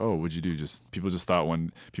just like, oh, what'd you do? People just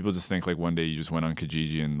think like one day you just went on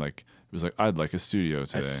Kijiji and like, it was like, I'd like a studio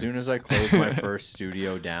today. As soon as I closed my first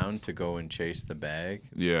studio down to go and chase the bag,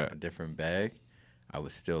 a different bag, I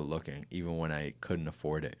was still looking, even when I couldn't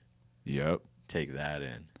afford it. Yep. Take that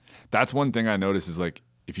in. That's one thing I noticed is like,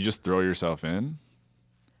 if you just throw yourself in.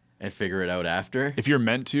 And figure it out after. If you're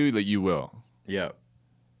meant to, like you will. Yeah.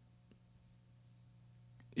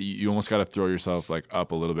 You almost got to throw yourself like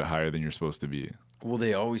up a little bit higher than you're supposed to be. Well,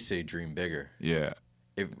 they always say dream bigger. Yeah.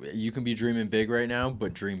 If you can be dreaming big right now,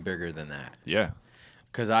 but dream bigger than that. Yeah.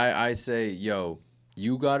 Because I say, yo,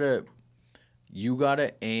 you gotta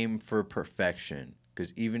aim for perfection.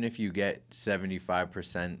 Because even if you get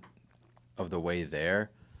 75% of the way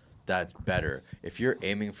there, that's better. If you're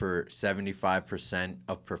aiming for 75%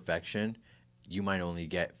 of perfection, you might only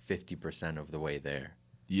get 50% of the way there.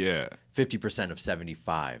 Yeah. 50% of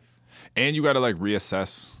 75. And you got to like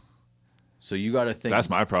reassess. So you got to think. That's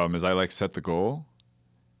my problem is I like set the goal.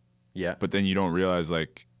 Yeah. But then you don't realize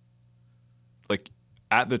like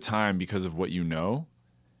at the time, because of what you know,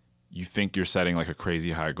 you think you're setting like a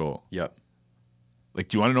crazy high goal. Yep. Like,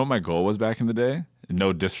 do you want to know what my goal was back in the day?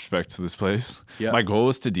 No disrespect to this place. Yeah. My goal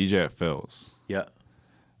was to DJ at Phil's. Yeah.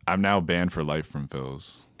 I'm now banned for life from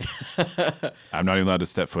Phil's. I'm not even allowed to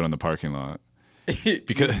step foot on the parking lot.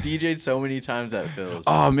 Because you DJ'd so many times at Phil's.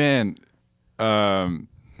 Oh man.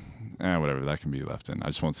 Whatever, that can be left in. I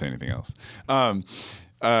just won't say anything else.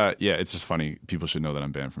 Yeah, it's just funny. People should know that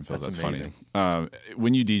I'm banned from Phil's. That's funny.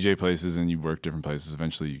 When you DJ places and you work different places,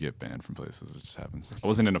 eventually you get banned from places. It just happens. I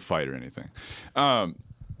wasn't in a fight or anything.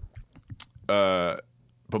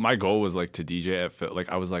 But my goal was like to DJ at Phil. Like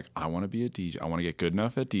I was like, I want to be a DJ. I want to get good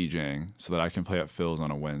enough at DJing so that I can play at Phil's on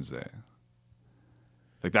a Wednesday.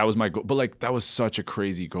 Like that was my goal. But like that was such a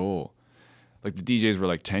crazy goal. Like the DJs were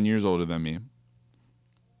like 10 years older than me.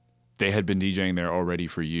 They had been DJing there already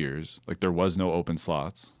for years. Like there was no open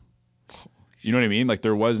slots. You know what I mean? Like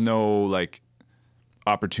there was no like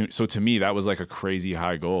opportunity. So to me, that was like a crazy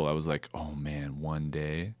high goal. I was like, oh man, one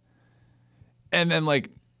day. And then like,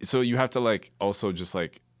 so you have to like also just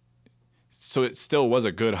like, so it still was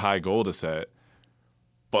a good high goal to set,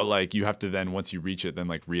 but like you have to then once you reach it, then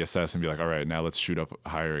like reassess and be like, all right, now let's shoot up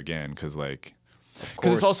higher again. Cause like,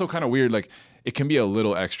 cause it's also kind of weird. Like it can be a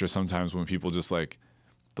little extra sometimes when people just like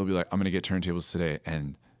they'll be like, I'm gonna get turntables today,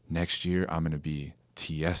 and next year I'm gonna be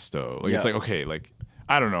Tiesto. Like Yeah. it's like, okay, like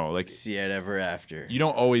I don't know, like see it ever after. You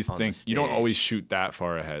don't always think, you don't always shoot that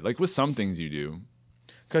far ahead. Like with some things you do.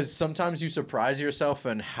 Because sometimes you surprise yourself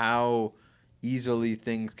in how easily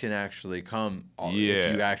things can actually come. Yeah.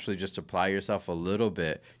 If you actually just apply yourself a little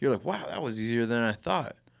bit, you're like, wow, that was easier than I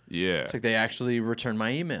thought. Yeah. It's like they actually returned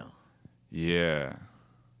my email. Yeah.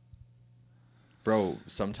 Bro,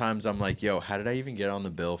 sometimes I'm like, yo, how did I even get on the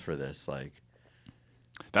bill for this? Like,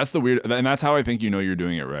 that's the weird, and that's how I think you know you're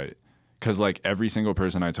doing it right. Because like every single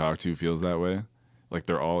person I talk to feels that way. Like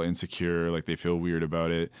they're all insecure. Like they feel weird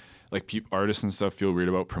about it. Like artists and stuff feel weird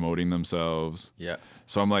about promoting themselves. yeah.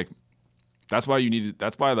 So I'm like, that's why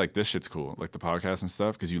that's why like this shit's cool. Like the podcast and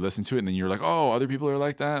stuff. Because you listen to it and then you're like, oh, other people are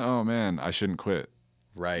like that. Oh man, I shouldn't quit.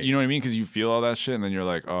 Right. You know what I mean? Because you feel all that shit and then you're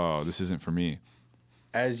like, oh, this isn't for me.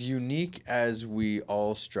 As unique as we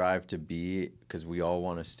all strive to be, because we all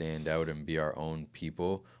want to stand out and be our own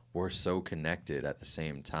people, we're so connected at the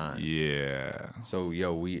same time. Yeah. So,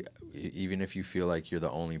 yo, even if you feel like you're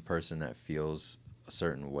the only person that feels a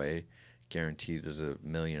certain way, guaranteed there's a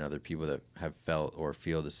million other people that have felt or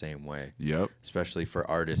feel the same way. Yep. Especially for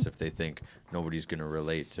artists, if they think nobody's going to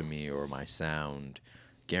relate to me or my sound,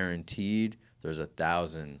 guaranteed there's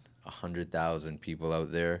 1,000, 100,000 people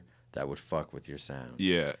out there that would fuck with your sound.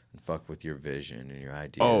 Yeah. And fuck with your vision and your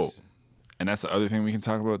ideas. Oh, and that's the other thing we can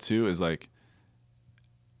talk about too is like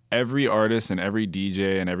every artist and every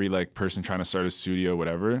DJ and every like person trying to start a studio,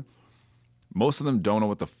 whatever, most of them don't know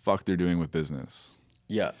what the fuck they're doing with business.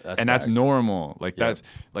 Yeah. That's normal. Like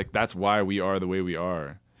that's why we are the way we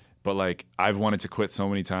are. But like I've wanted to quit so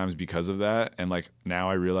many times because of that. And like now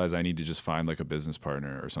I realize I need to just find like a business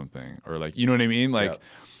partner or something. Or like, you know what I mean? Like,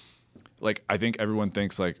 like I think everyone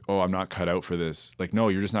thinks like, oh, I'm not cut out for this. Like, no,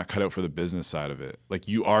 you're just not cut out for the business side of it. Like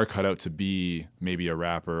you are cut out to be maybe a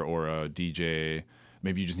rapper or a DJ.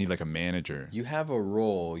 Maybe you just need like a manager. You have a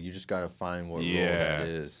role. You just got to find what role that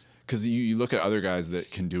is. Because you look at other guys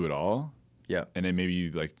that can do it all. Yeah. And then maybe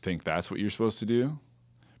you like think that's what you're supposed to do.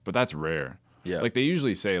 But that's rare. Yeah. Like they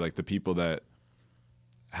usually say like the people that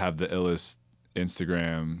have the illest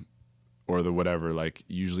Instagram or the whatever, like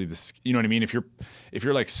usually this, you know what I mean? If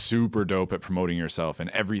you're like super dope at promoting yourself and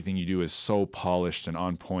everything you do is so polished and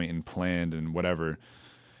on point and planned and whatever,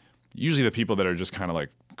 usually the people that are just kind of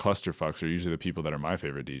like clusterfucks are usually the people that are my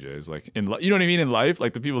favorite DJs. Like you know what I mean? In life,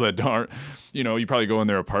 like the people that aren't, you know, you probably go in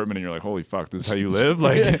their apartment and you're like, holy fuck, this is how you live.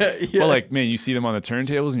 Like, yeah. But like, man, you see them on the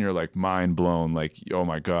turntables and you're like mind blown. Like, oh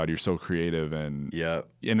my God, you're so creative. And yeah.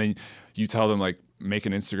 And then you tell them like, make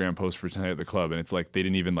an Instagram post for tonight at the club. And it's like,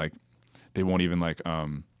 they won't even like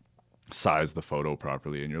size the photo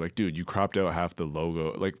properly, and you're like, dude, you cropped out half the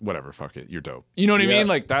logo, like whatever, fuck it, you're dope. You know what I mean?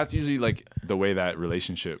 Like that's usually like the way that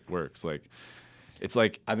relationship works. Like it's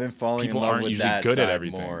like I've been falling in love with that good at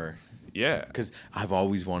everything more. Yeah, because I've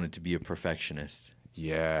always wanted to be a perfectionist.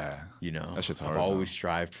 Yeah, you know, that shit's hard. I've always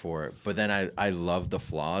strived for it, but then I love the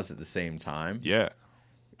flaws at the same time. Yeah.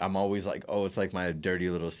 I'm always like, oh, it's like my dirty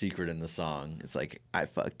little secret in the song. It's like I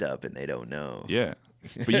fucked up and they don't know. Yeah.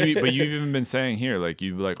 But you've even been saying here, like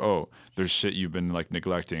you've like, oh, there's shit you've been like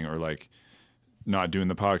neglecting or like not doing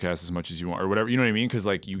the podcast as much as you want or whatever. You know what I mean? Because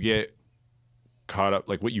like you get caught up.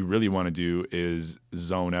 Like what you really want to do is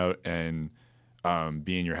zone out and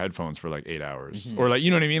be in your headphones for like 8 hours or like, you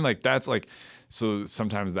know what I mean? Like that's like, so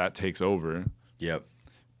sometimes that takes over. Yep.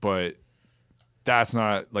 But that's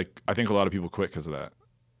not like, I think a lot of people quit because of that.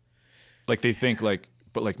 Like they think like,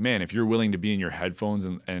 but like, man, if you're willing to be in your headphones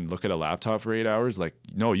and look at a laptop for 8 hours, like,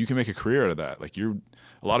 no, you can make a career out of that. Like a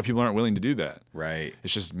lot of people aren't willing to do that. Right.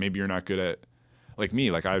 It's just maybe you're not good at, like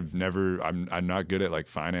me, like I'm not good at like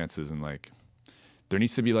finances and like, there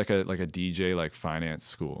needs to be like a DJ like finance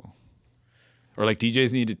school. Or like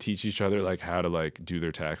DJs need to teach each other like how to like do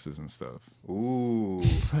their taxes and stuff. Ooh.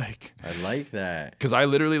 Like I like that. Cause I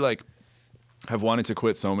literally like have wanted to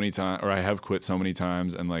quit so many times, or I have quit so many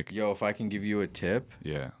times, and like, yo, if I can give you a tip.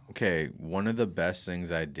 Yeah. Okay, one of the best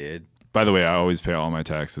things I did. By the way, I always pay all my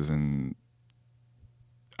taxes, and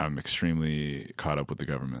I'm extremely caught up with the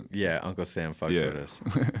government. Yeah, Uncle Sam fucks with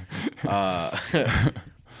us.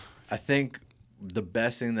 I think the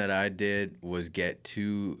best thing that I did was get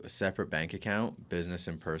 2 separate bank account, business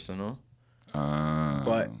and personal.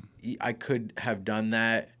 But I could have done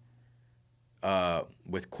that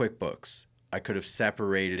with QuickBooks. I could have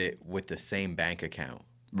separated it with the same bank account.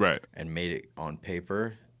 Right. And made it on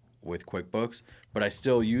paper with QuickBooks. But I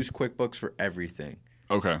still use QuickBooks for everything.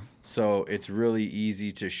 Okay. So it's really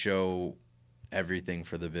easy to show everything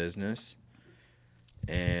for the business.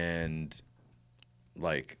 And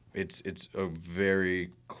like it's a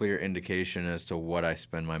very clear indication as to what I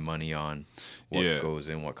spend my money on, what goes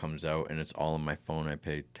in, what comes out, and it's all on my phone. I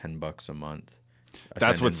pay $10 a month.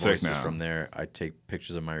 That's what's sick now. From there, I take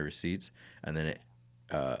pictures of my receipts, and then it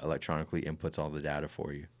electronically inputs all the data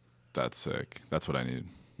for you. That's sick. That's what I need.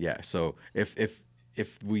 Yeah. So if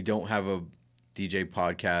we don't have a DJ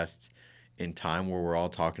podcast in time where we're all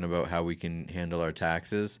talking about how we can handle our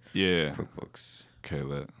taxes, QuickBooks. Okay,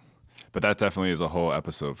 lit. But that definitely is a whole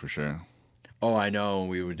episode for sure. Oh, I know.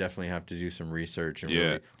 We would definitely have to do some research and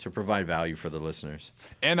really to provide value for the listeners.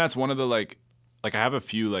 And that's one of the like I have a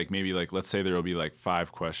few maybe let's say there will be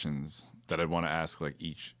 5 questions that I'd want to ask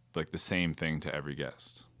each the same thing to every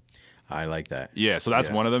guest. I like that. Yeah, so that's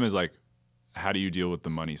one of them is how do you deal with the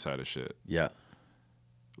money side of shit? Yeah.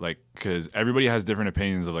 Because everybody has different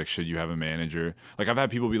opinions of should you have a manager? I've had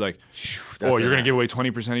people be like, "Oh, you're gonna give away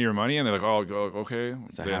 20% of your money," and they're like, "Oh, okay," and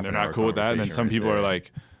they're not cool with that. And then some people are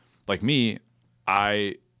like me,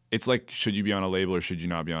 it's should you be on a label or should you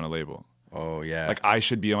not be on a label? Oh yeah. I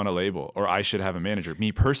should be on a label or I should have a manager,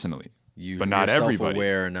 me personally. But not everybody.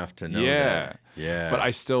 Aware enough to know that. Yeah. But I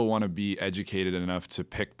still want to be educated enough to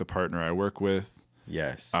pick the partner I work with.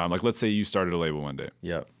 Yes. Let's say you started a label one day.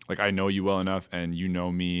 Yep. I know you well enough and you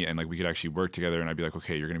know me and we could actually work together and I'd be like,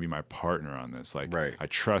 okay, you're going to be my partner on this. Right. I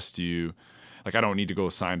trust you. I don't need to go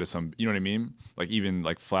sign to some, you know what I mean? Even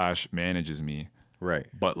Flash manages me. Right.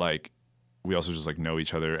 But we also just know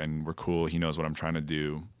each other and we're cool. He knows what I'm trying to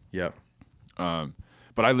do. Yep.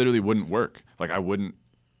 But I literally wouldn't work. I wouldn't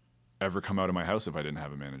ever come out of my house if I didn't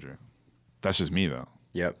have a manager. That's just me though.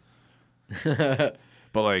 Yep.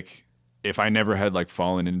 But if I never had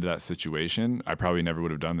fallen into that situation, I probably never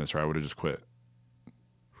would have done this or I would have just quit.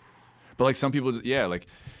 But some people,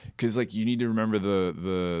 because you need to remember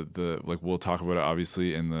the we'll talk about it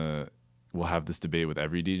obviously we'll have this debate with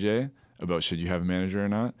every DJ about should you have a manager or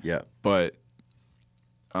not. Yeah. But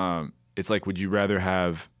it's would you rather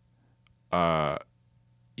have,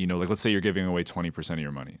 let's say you're giving away 20% of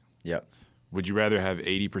your money. Yep. Would you rather have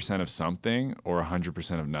 80% of something or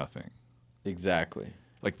 100% of nothing? Exactly.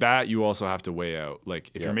 That you also have to weigh out.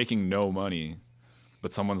 If you're making no money,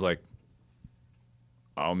 but someone's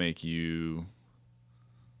I'll make you,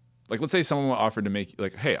 let's say someone offered to make,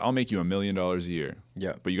 hey, I'll make you $1 million a year.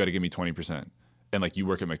 Yeah. But you got to give me 20%. And you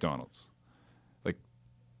work at McDonald's.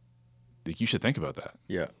 You should think about that.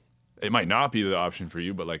 Yeah. It might not be the option for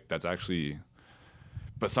you, but that's actually,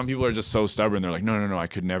 but some people are just so stubborn. They're like, no, I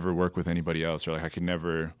could never work with anybody else. Or I could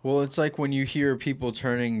never. Well, it's when you hear people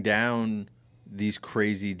turning down these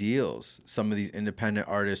crazy deals. Some of these independent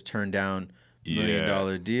artists turn down $1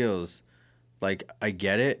 million deals. I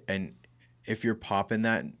get it. And if you're popping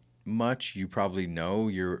that much, you probably know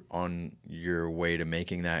you're on your way to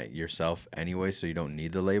making that yourself anyway, so you don't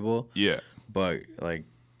need the label. Yeah. But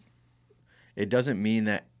it doesn't mean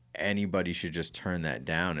that anybody should just turn that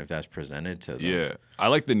down if that's presented to them. Yeah. I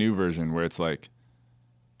like the new version where it's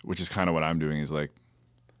which is kind of what I'm doing is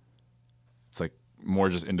it's more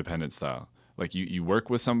just independent style. You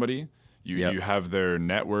work with somebody, you have their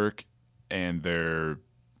network and their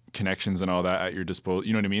connections and all that at your disposal.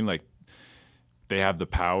 You know what I mean? They have the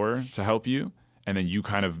power to help you, and then you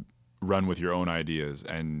kind of run with your own ideas,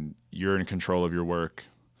 and you're in control of your work.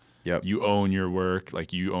 Yep. You own your work,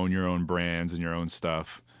 you own your own brands and your own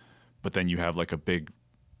stuff, but then you have a big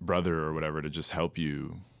brother or whatever to just help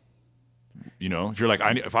you. If you're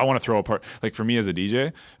if I want to throw a party, for me as a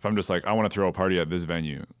DJ, if I'm just I want to throw a party at this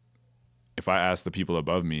venue, if I ask the people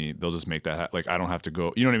above me, they'll just make that I don't have to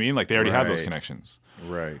go. You know what I mean? They already have those connections.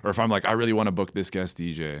 Right. Or if I'm I really want to book this guest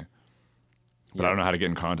DJ, but I don't know how to get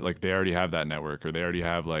in contact. They already have that network, or they already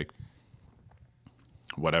have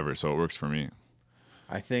whatever. So it works for me.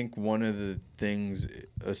 I think one of the things,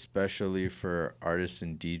 especially for artists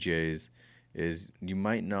and DJs, is you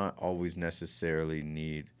might not always necessarily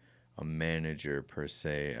need a manager per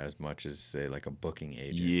se as much as say a booking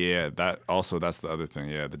agent. Yeah, that's the other thing.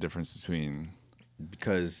 Yeah, the difference between,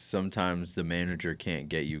 because sometimes the manager can't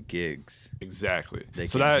get you gigs. Exactly.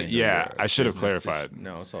 So that I should have clarified.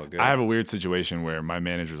 No, it's all good. I have a weird situation where my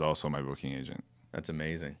manager is also my booking agent. That's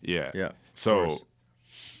amazing. Yeah. Yeah. So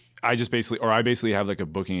I basically have a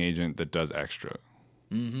booking agent that does extra.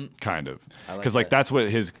 Mm-hmm. Kind of. Because that's what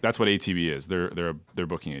ATB is. They're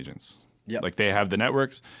booking agents. Yeah. They have the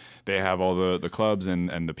networks, they have all the clubs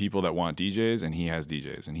and the people that want DJs, and he has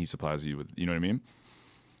DJs and he supplies you with, you know what I mean?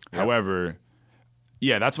 Yep. However,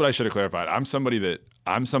 that's what I should have clarified. I'm somebody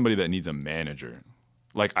that needs a manager.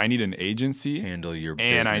 I need an agency handle your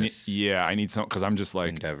business. And I need some, because I'm just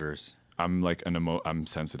endeavors. I'm I'm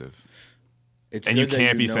sensitive. It's and you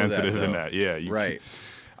can't be sensitive in that. Yeah. Right.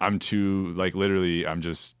 I'm too like literally.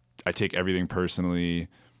 I take everything personally.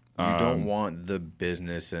 You don't want the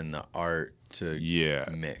business and the art to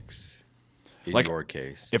mix. In like, your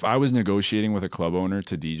case, if I was negotiating with a club owner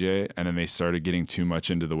to DJ and then they started getting too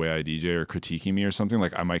much into the way I DJ or critiquing me or something,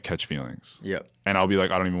 like I might catch feelings. Yeah. And I'll be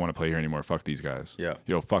like, I don't even want to play here anymore. Fuck these guys. Yeah.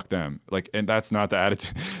 Yo, fuck them. Like, and that's not the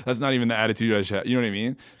attitude. That's not even the attitude I should have. You know what I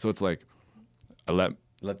mean? So it's like, I let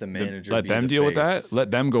the manager let them the deal face. with that.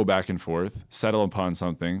 Let them go back and forth, settle upon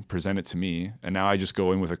something, present it to me, and now I just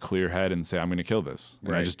go in with a clear head and say I'm going to kill this.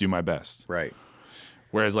 And I just do my best. Right.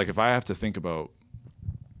 Whereas like if I have to think about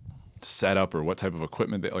setup or what type of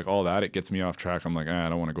equipment, like all that, it gets me off track. I'm like, I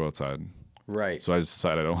don't want to go outside. Right. So I just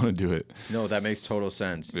decided I don't want to do it. No, that makes total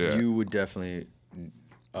sense. Yeah. You would definitely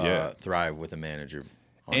thrive with a manager.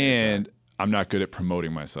 And I'm not good at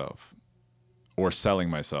promoting myself or selling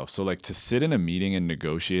myself. So like to sit in a meeting and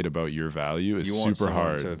negotiate about your value is super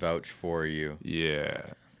hard. To vouch for you. Yeah.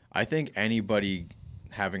 I think anybody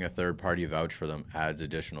having a third party vouch for them adds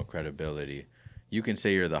additional credibility. You can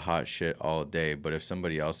say you're the hot shit all day, but if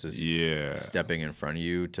somebody else is stepping in front of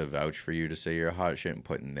you to vouch for you to say you're a hot shit and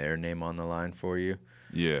putting their name on the line for you,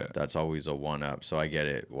 that's always a one-up. So I get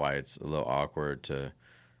it, why it's a little awkward to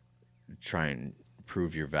try and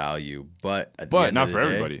prove your value. But not for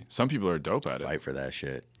everybody. Some people are dope at it. Fight for that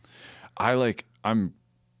shit. I'm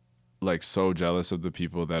like so jealous of the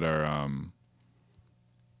people that are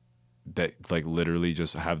that like literally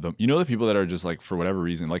just have them, the people that are just like for whatever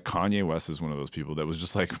reason, like Kanye West is one of those people that was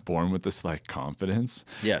just like born with this like confidence,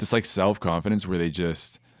 this like self-confidence where they've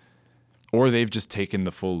just taken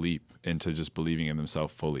the full leap into just believing in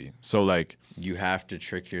themselves fully. So like you have to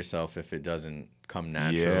trick yourself if it doesn't come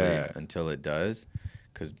naturally until it does,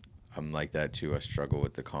 because I'm like that too. I struggle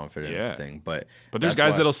with the confidence thing, but there's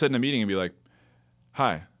guys that'll sit in a meeting and be like,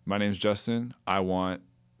 "Hi, my name's Justin. I want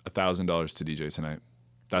 $1,000 to DJ tonight.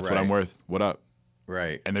 That's what I'm worth. What up?"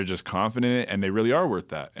 Right. And they're just confident in it, and they really are worth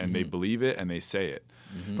that, and they believe it, and they say it.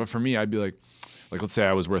 But for me, I'd be like, let's say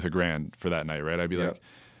I was worth $1,000 for that night, right? I'd be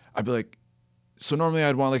like, so normally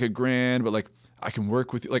I'd want like $1,000, but like I can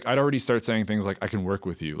work with you. Like I'd already start saying things like I can work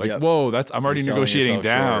with you. Like, whoa, I'm already negotiating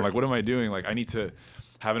down. Short. Like, what am I doing? Like I need to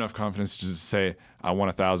have enough confidence to just say I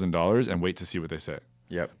want $1,000 and wait to see what they say.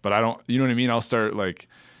 Yep. But I don't, you know what I mean? I'll start like,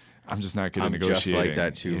 I'm just not good at negotiating. I'm just like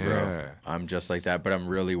that too, bro. I'm just like that, but I'm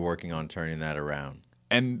really working on turning that around.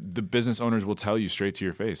 And the business owners will tell you straight to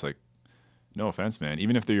your face, like, no offense, man.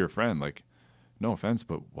 Even if they're your friend, like, no offense,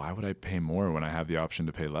 but why would I pay more when I have the option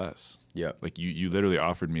to pay less? Yeah. Like you literally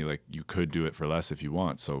offered me like you could do it for less if you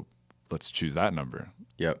want. So let's choose that number.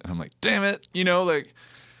 Yep. And I'm like, damn it, like.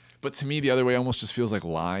 But to me, the other way almost just feels like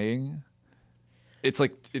lying. It's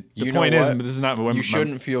like the point is, this is not. You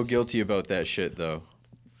shouldn't feel guilty about that shit, though.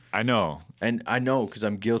 I know. And I know because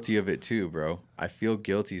I'm guilty of it too, bro. I feel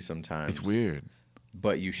guilty sometimes. It's weird.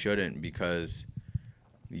 But you shouldn't, because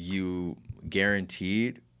you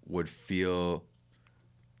guaranteed would feel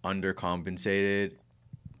undercompensated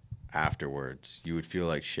afterwards. You would feel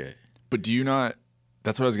like shit. But do you not?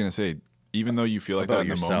 That's what I was going to say. Even though you feel like that in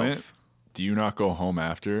the moment, do you not go home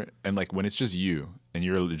after? And like when it's just you and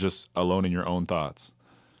you're just alone in your own thoughts,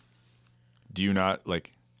 do you not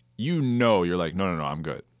like, you're like, no, I'm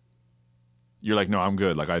good. You're like, no, I'm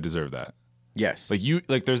good. Like I deserve that. Yes.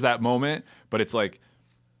 Like there's that moment, but it's like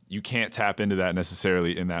you can't tap into that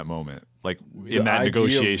necessarily in that moment. Like in that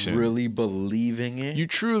negotiation. Of really believing it. You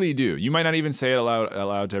truly do. You might not even say it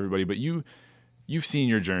aloud to everybody, but you've seen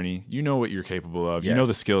your journey. You know what you're capable of. Yes. You know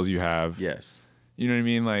the skills you have. Yes. You know what I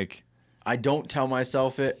mean? Like I don't tell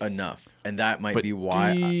myself it enough, and that might be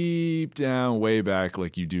why. Deep down, way back,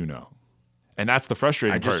 like you do know. And that's the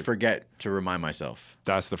frustrating part. I just forget to remind myself.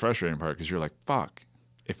 That's the frustrating part, because you're like, fuck,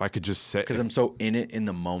 if I could just say. Because I'm so in it in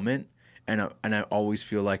the moment, and I always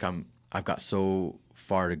feel like I've got so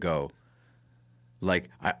far to go. Like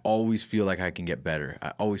I always feel like I can get better.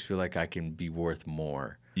 I always feel like I can be worth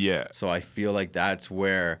more. Yeah. So I feel like that's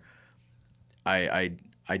where I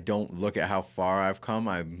don't look at how far I've come.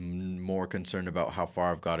 I'm more concerned about how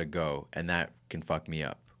far I've got to go, and that can fuck me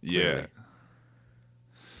up. Clearly. Yeah.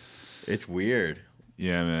 It's weird.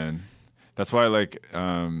 Yeah, man. That's why, like,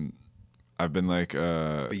 I've been like.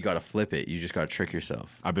 But you got to flip it. You just got to trick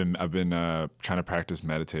yourself. I've been trying to practice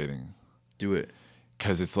meditating. Do it.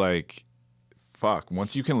 Because it's like, fuck.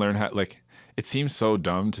 Once you can learn how, like, it seems so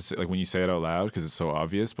dumb to say, like, when you say it out loud, because it's so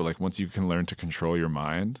obvious. But like, once you can learn to control your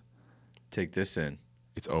mind, take this in.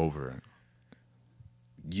 It's over.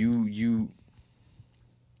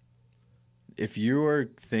 If you are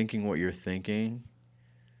thinking what you're thinking,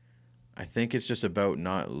 I think it's just about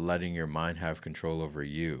not letting your mind have control over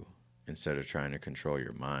you. instead of trying to control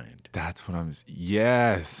your mind. That's what I'm.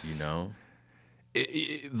 Yes. You know,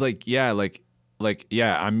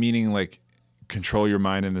 I'm meaning like control your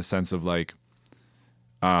mind in the sense of like,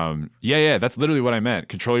 that's literally what I meant.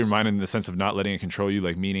 Control your mind in the sense of not letting it control you.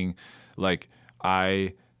 Like meaning, like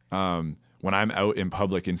when I'm out in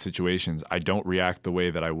public in situations, I don't react the way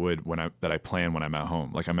that I would that I plan when I'm at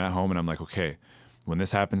home. Like I'm at home and I'm like, okay, when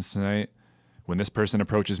this happens tonight, when this person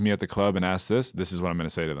approaches me at the club and asks this is what I'm going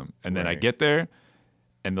to say to them. And then I get there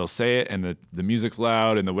and they'll say it and the music's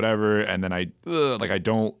loud and the whatever. And then I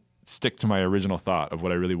don't stick to my original thought of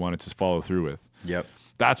what I really wanted to follow through with. Yep.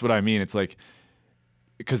 That's what I mean. It's like,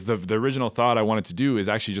 because the original thought I wanted to do is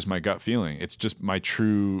actually just my gut feeling. It's just my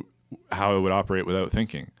true, how I would operate without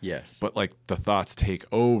thinking. Yes. But like the thoughts take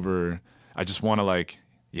over. I just want to like,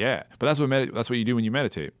 yeah. But that's what you do when you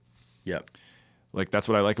meditate. Yep. Like that's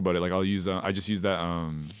what I like about it. Like I just use that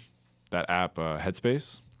app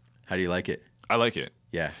Headspace. How do you like it? I like it.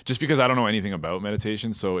 Yeah. Just because I don't know anything about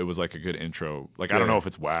meditation, so it was like a good intro. Like I don't know if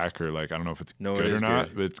it's whack or like I don't know if it's good or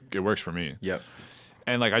not, but it works for me. Yep.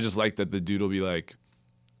 And like I just like that the dude will be like,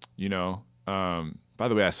 you know, by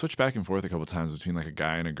the way, I switched back and forth a couple times between like a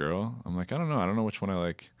guy and a girl. I'm like, I don't know which one I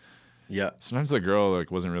like. Yeah. Sometimes the girl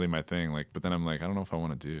like wasn't really my thing, like, but then I'm like, I don't know if I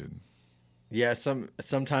want a dude. Yeah,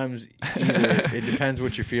 sometimes either, it depends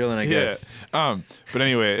what you're feeling, I guess. But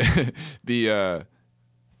anyway,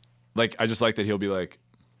 like I just like that he'll be like,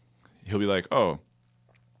 oh,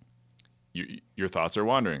 your thoughts are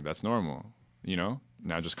wandering. That's normal, you know.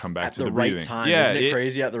 Now just come back to the breathing. At the right time. Yeah, isn't it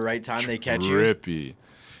crazy? At the right time they catch you. Trippy.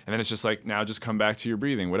 And then it's just like, now just come back to your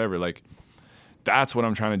breathing, whatever. Like that's what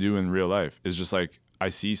I'm trying to do in real life. Is just like I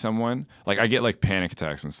see someone, like I get like panic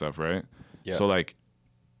attacks and stuff, right? Yeah. So like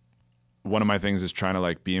one of my things is trying to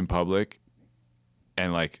like be in public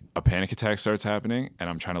and like a panic attack starts happening and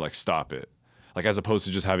I'm trying to like stop it. Like as opposed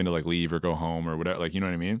to just having to like leave or go home or whatever, like, you know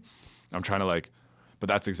what I mean? I'm trying to like, but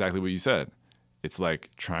that's exactly what you said. It's like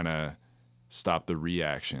trying to stop the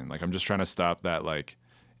reaction. Like I'm just trying to stop that, like,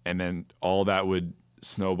 and then all that would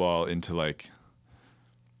snowball into like,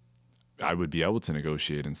 I would be able to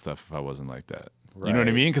negotiate and stuff if I wasn't like that. Right. You know what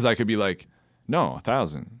I mean? Cause I could be like, no,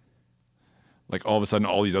 1,000. Like all of a sudden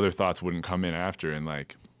all these other thoughts wouldn't come in after and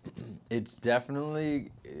like. It definitely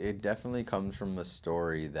comes from a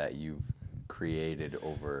story that you've created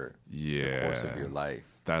over the course of your life.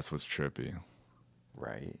 That's what's trippy.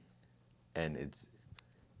 Right. And it's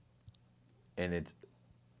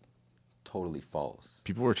totally false.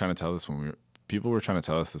 People were trying to tell us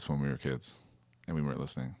this when we were kids and we weren't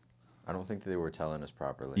listening. I don't think they were telling us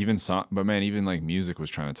properly. Even like music was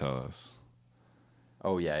trying to tell us.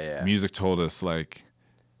 Oh yeah. Music told us like,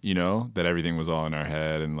 you know, that everything was all in our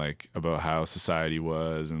head and like about how society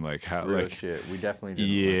was and like how real like shit. We definitely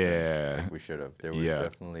didn't listen like we should have. There was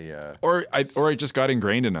definitely or it just got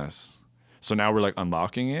ingrained in us. So now we're like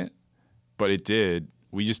unlocking it, but it did.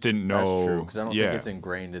 We just didn't know. That's true, because I don't think it's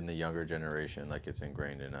ingrained in the younger generation like it's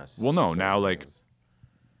ingrained in us. Well, no, now like,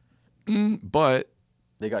 but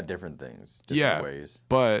they got different things, different ways.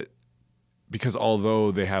 But because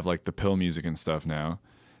although they have like the pill music and stuff now,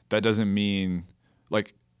 that doesn't mean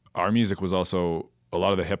like our music was also, a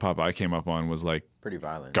lot of the hip hop I came up on was like pretty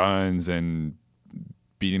violent, guns and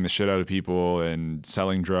beating the shit out of people and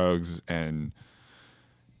selling drugs and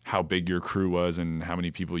how big your crew was and how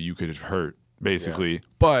many people you could hurt basically. Yeah.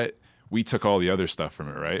 But we took all the other stuff from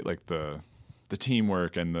it, right? Like the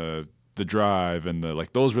teamwork and the drive and the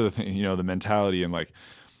like, those were the things, you know, the mentality and like,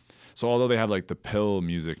 so although they have like the pill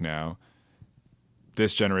music now,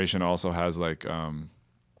 this generation also has like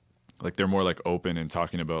they're more like open and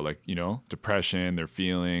talking about like, you know, depression, their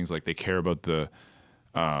feelings, like they care about the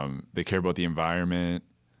environment.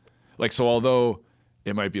 Like, so although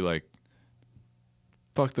it might be like,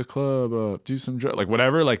 fuck the club up, do some drugs, like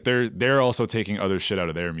whatever, like they're also taking other shit out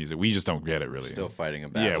of their music. We just don't get it really. Still fighting a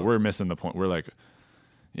battle. Yeah, we're missing the point. We're like,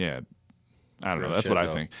 yeah, I don't know. That's what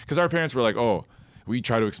I think. Because our parents were like, oh, we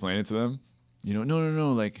try to explain it to them. You know,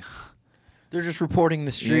 no, like. They're just reporting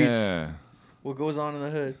the streets. Yeah. What goes on in the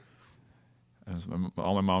hood.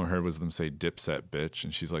 All my mom heard was them say Dipset bitch.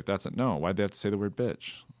 And she's like, no, why'd they have to say the word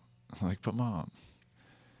bitch? I'm like, but mom,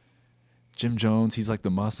 Jim Jones, he's like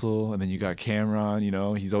the muscle. And then you got Cameron, you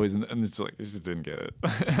know, he's always in and it's like, I just didn't get it.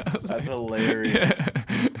 That's like, hilarious. Yeah.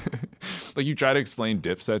 Like you try to explain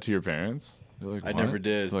Dipset to your parents. They're like, I never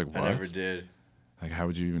did. They're like, what? I never did. Like, how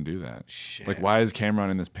would you even do that? Shit. Like, why is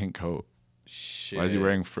Cameron in this pink coat? Shit. Why is he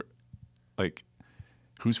wearing, like,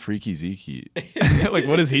 who's Freaky Zeke? Like,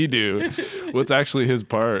 what does he do? What's actually his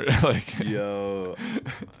part? Like, yo,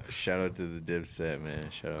 shout out to the Dipset,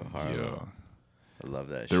 man. Shout out Harlow. Yo. I love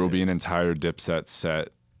that shit. There will be an entire Dipset set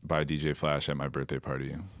by DJ Flash at my birthday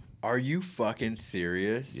party. Are you fucking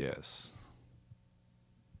serious? Yes.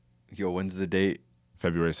 Yo, when's the date?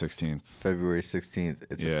 February 16th. February 16th.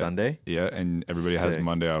 It's a Sunday? Yeah, and everybody has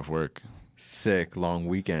Monday off work. Sick. Long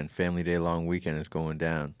weekend. Family Day long weekend is going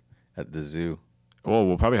down at the zoo. Well,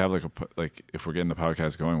 we'll probably have if we're getting the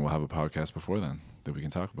podcast going, we'll have a podcast before then that we can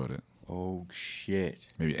talk about it. Oh, shit.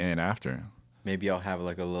 Maybe and after. Maybe I'll have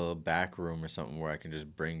like a little back room or something where I can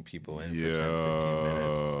just bring people in for 10, 15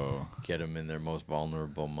 minutes. Get them in their most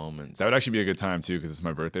vulnerable moments. That would actually be a good time too, because it's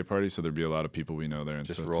my birthday party, so there'd be a lot of people we know there and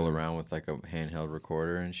just stuff. Roll around with like a handheld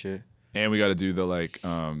recorder and shit. And we got to do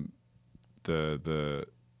the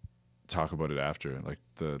talk about it after, like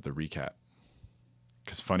the recap,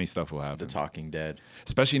 because funny stuff will happen. The Talking Dead.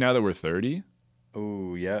 Especially now that we're 30.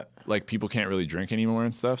 Oh yeah. Like people can't really drink anymore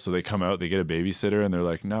and stuff, so they come out, they get a babysitter, and they're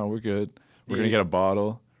like, "No, we're good. We're gonna get a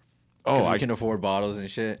bottle." Oh, I can afford bottles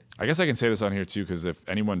and shit. I guess I can say this on here too, because if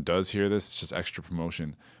anyone does hear this, it's just extra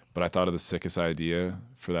promotion. But I thought of the sickest idea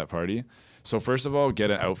for that party. So first of all,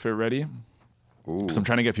 get an outfit ready, because I'm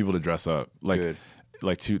trying to get people to dress up like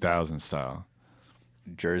 2000 style.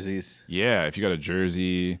 Jerseys. Yeah, if you got a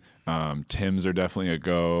jersey, Timbs are definitely a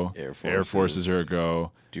go. Air Forces are a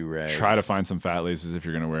go. Do-rags. Try to find some fat laces if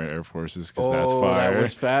you're gonna wear Air Forces, because that's fire. That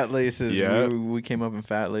was fat laces. Yeah, we came up in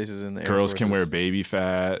fat laces in the girls Air Forces. can wear baby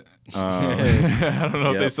fat. I don't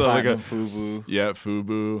know if they still have like a FUBU. Yeah,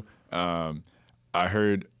 FUBU. I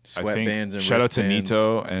heard. Sweatbands and shout out to wristbands.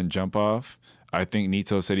 Nito and Jump Off. I think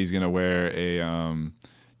Nito said he's gonna wear a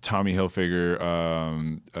Tommy Hilfiger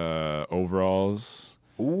overalls.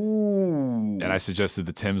 Ooh. And I suggested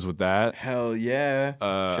the Timbs with that. Hell yeah.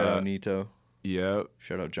 Shout out Nito. Yeah.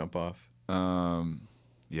 Shout out Jump Off.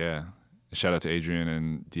 Yeah. Shout out to Adrian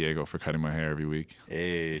and Diego for cutting my hair every week.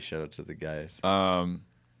 Hey, shout out to the guys. Oh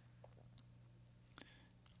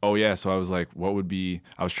yeah, so I was like,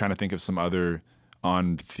 I was trying to think of some other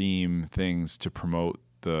on theme things to promote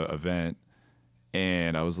the event.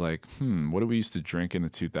 And I was like, what did we used to drink in the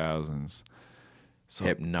 2000s? So,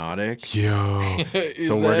 Hypnotic. Yo.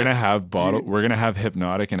 So we're gonna have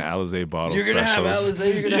Hypnotic and Alizé bottle specials. You're gonna have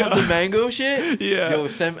Alizé? You're gonna have the mango shit? Yeah. Yo,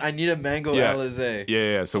 I need a mango Alizé.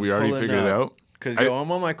 Yeah. So we already figured it out. Cause I'm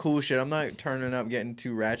on my cool shit. I'm not turning up getting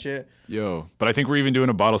too ratchet. Yo, but I think we're even doing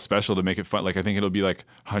a bottle special to make it fun. Like I think it'll be like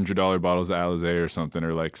 $100 bottles of Alizé or something,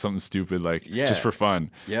 or like something stupid, like just for fun.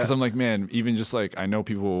 Yeah. Because I'm like, man, even just like I know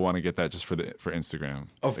people will want to get that just for Instagram.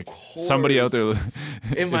 Of course. Somebody out there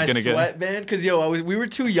in my sweatband. Because we were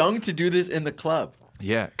too young to do this in the club.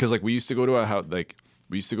 Yeah, because like we used to go to a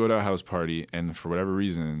house party, and for whatever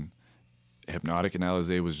reason, Hypnotic and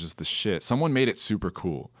Alizé was just the shit. Someone made it super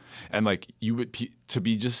cool. And like you would to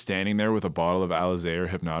be just standing there with a bottle of Alizé or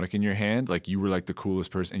Hypnotic in your hand, like you were like the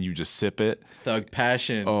coolest person, and you just sip it. Thug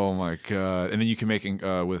passion. Oh my god! And then you can make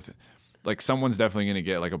with, like someone's definitely gonna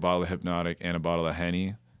get like a bottle of Hypnotic and a bottle of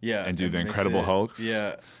Henny. Yeah. And do the Incredible Hulks.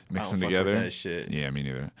 Yeah. Mix them together. With that shit. Yeah, me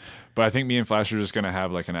neither. But I think me and Flash are just gonna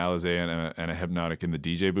have like an Alizé and a Hypnotic in the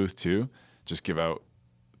DJ booth too. Just give out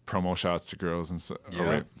promo shots to girls and so. Yeah. Oh,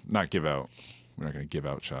 wait, not give out. We're not gonna give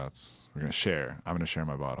out shots. We're gonna share. I'm gonna share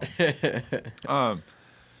my bottle.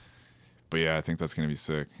 But yeah, I think that's gonna be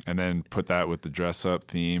sick. And then put that with the dress up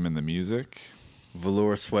theme and the music.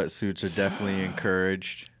 Velour sweatsuits are definitely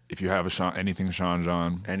encouraged. If you have anything Sean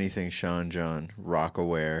John. Anything Sean John.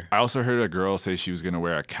 Rock-aware. I also heard a girl say she was gonna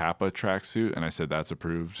wear a Kappa tracksuit, and I said that's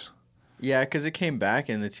approved. Yeah, because it came back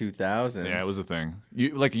in the 2000s. Yeah, it was a thing.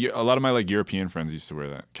 A lot of my like European friends used to wear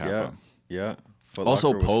that Kappa. Yeah.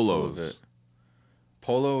 Also polos.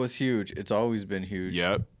 Polo was huge. It's always been huge.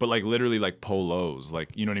 Yeah, but like literally like polos, like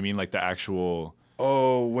you know what I mean, like the actual.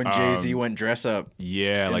 Oh, when Jay-Z went dress up.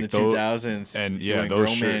 Yeah, in like the 2000s. And yeah,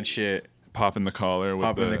 those man shit. Popping the collar.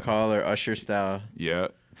 The collar, Usher style. Yeah,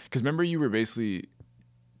 because remember you were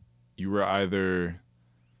either.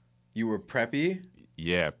 You were preppy.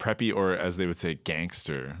 Yeah, preppy, or as they would say,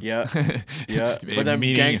 gangster. Yeah, yeah. But then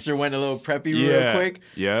gangster went a little preppy real quick.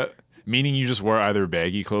 Yeah. Meaning you just wore either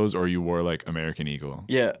baggy clothes or you wore like American Eagle.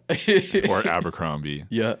 Yeah. Or Abercrombie.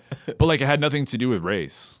 Yeah. But like it had nothing to do with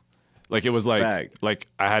race. Like it was like like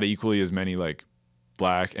I had equally as many like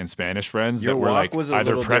Black and Spanish friends that were like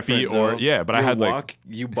either preppy or but I had like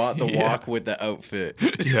you bought the walk with the outfit.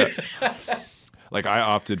 Yeah. Like I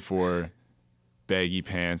opted for baggy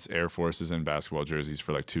pants, Air Forces, and basketball jerseys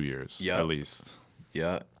for like 2 years at least.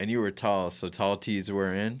 Yeah. And you were tall, so tall tees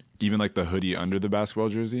were in. Even like the hoodie under the basketball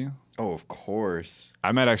jersey. Oh, of course.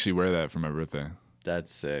 I might actually wear that for my birthday.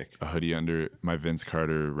 That's sick. A hoodie under my Vince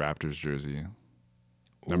Carter Raptors jersey.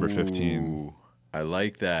 Number 15. I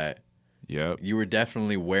like that. Yep. You were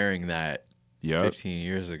definitely wearing that Yeah. 15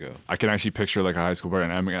 years ago. I can actually picture like a high school party,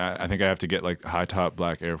 and I think I have to get like high top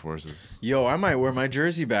black Air Forces. Yo, I might wear my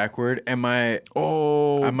jersey backward and I might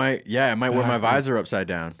wear my visor upside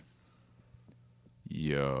down.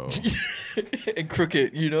 Yo. And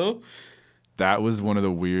crooked, you know? That was one of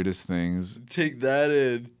the weirdest things. Take that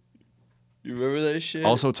in. You remember that shit?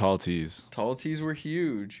 Also tall tees. Tall tees were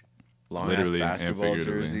huge. Long Literally ass basketball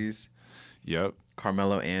jerseys. Yep.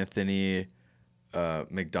 Carmelo Anthony,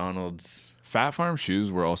 McDonald's. Fat Farm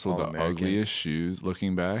shoes were also the All-American. ugliest shoes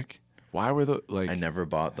looking back. Why were the like? I never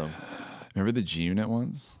bought them. Remember the G-Unit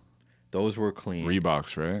ones? Those were clean.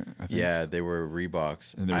 Reeboks, right? I think. Yeah, they were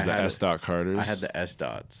Reeboks. And there was the S. Carters. I had the S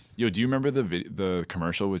dots. Yo, do you remember the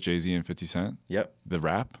commercial with Jay-Z and 50 Cent? Yep. The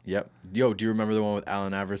rap? Yep. Yo, do you remember the one with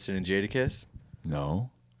Allen Iverson and Jadakiss? No.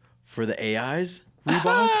 For the AIs?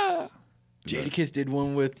 Reebok? Jadakiss did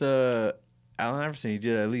one with Allen Iverson. He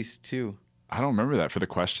did at least 2. I don't remember that. For the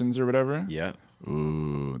questions or whatever? Yep.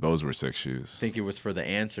 Ooh, those were sick shoes. I think it was for the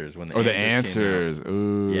answers when the the answers answers. came out.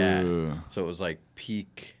 Ooh. Yeah. So it was like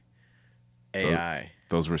peak AI.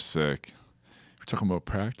 Those were sick. We're talking about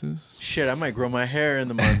practice? Shit, I might grow my hair in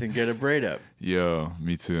the month and get a braid up. Yo,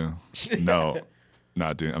 me too. No,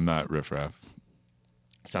 I'm not riffraff.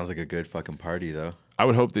 Sounds like a good fucking party though. I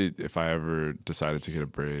would hope that if I ever decided to get a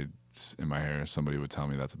braids in my hair, somebody would tell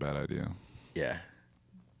me that's a bad idea. Yeah.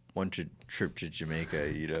 One trip to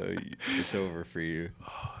Jamaica, you know, it's over for you.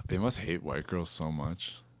 They must hate white girls so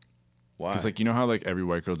much. Why? Because like, you know how like every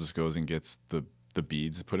white girl just goes and gets the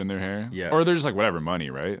beads put in their hair? Yeah. Or they're just like, whatever, money,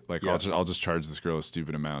 right? Like, Yeah. I'll just charge this girl a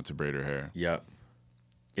stupid amount to braid her hair. Yep.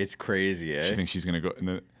 It's crazy, eh? She thinks she's going to go, and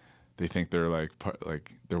then they think they're like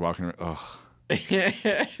they're walking around. Ugh.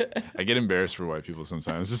 I get embarrassed for white people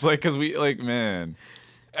sometimes. Just like, because we, like, man,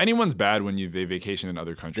 anyone's bad when they vacation in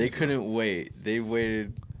other countries. They couldn't wait. They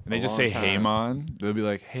waited. And they just say, hey, man. They'll be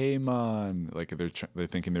like, hey, man. Like, they're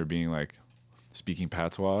thinking they're being, like, speaking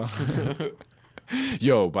patois.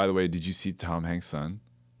 Yo, by the way, did you see Tom Hanks' son?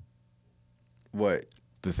 What?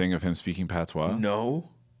 The thing of him speaking patois? No.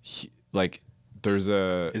 There's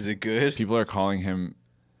a... Is it good? People are calling him...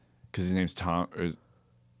 Because his name's Tom...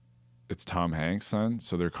 It's Tom Hanks' son,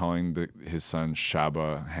 so they're calling his son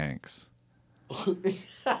Shaba Hanks.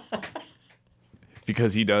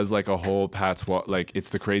 Because he does like a whole patois, like it's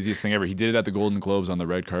the craziest thing ever. He did it at the Golden Globes on the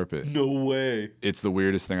red carpet. No way. It's the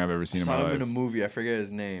weirdest thing I've ever seen in my life. I saw him in a movie. I forget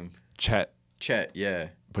his name. Chet, yeah.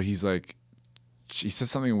 but he's like, he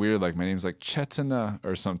says something weird like, my name's like Chetina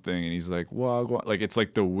or something, and he's like, wagwa. Like it's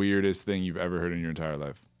like the weirdest thing you've ever heard in your entire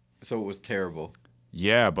life. So it was terrible.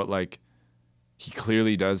 Yeah, but like, he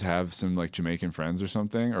clearly does have some like Jamaican friends or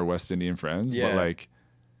something, or West Indian friends. Yeah. But like,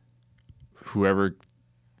 whoever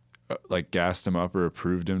like gassed him up or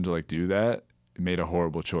approved him to like do that made a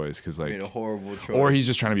horrible choice, because like Made a horrible choice. or he's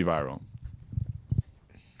just trying to be viral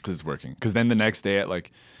because it's working. Because then the next day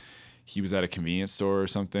he was at a convenience store or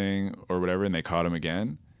something or whatever, and they caught him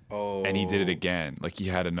again. Oh. And he did it again. Like he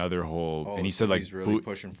had another whole, and he so said like he's really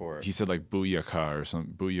pushing for it. He said like booyaka or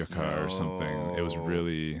something. It was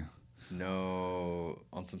really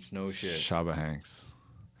on some snow shit. Shaba Hanks.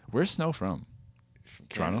 Where's Snow from?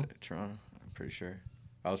 Toronto? Toronto, I'm pretty sure.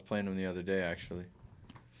 I was playing him the other day, actually.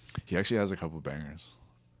 He actually has a couple bangers.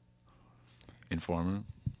 Informer.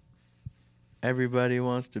 Everybody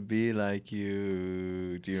wants to be like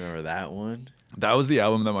you. Do you remember that one? That was the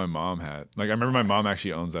album that my mom had. Like I remember my mom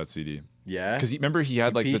actually owns that CD. Yeah. Because remember he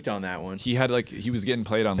had like peaked on that one. He had like he was getting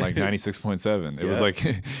played on like 96.7. It was like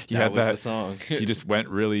he had that. The song. He just went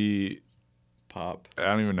really pop. I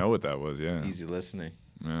don't even know what that was. Yeah. Easy listening.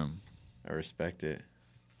 Yeah. I respect it.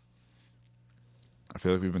 I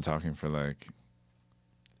feel like we've been talking for like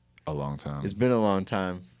a long time. It's been a long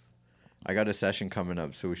time. I got a session coming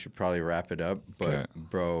up, so we should probably wrap it up. But okay.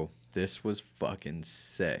 Bro, this was fucking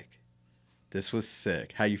sick. This was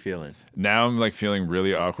sick. How you feeling? Now I'm like feeling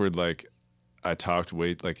really awkward. Like I talked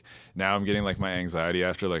now I'm getting like my anxiety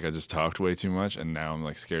after like I just talked way too much, and now I'm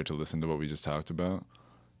like scared to listen to what we just talked about.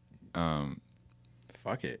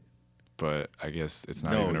 Fuck it. But I guess it's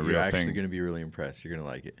not even a real thing. You're actually gonna be really impressed. You're gonna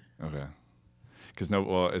like it. Okay. Because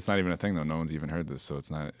it's not even a thing though. No one's even heard this, so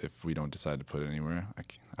it's not. If we don't decide to put it anywhere,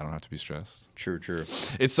 I don't have to be stressed. True.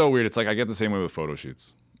 It's so weird. It's like I get the same way with photo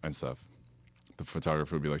shoots and stuff. The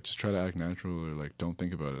photographer would be like, just try to act natural, or like, don't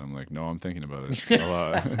think about it. I'm like, no, I'm thinking about it a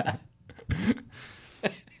lot.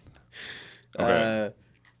 Okay.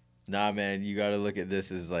 Nah, man, you got to look at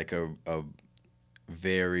this as like a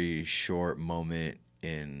very short moment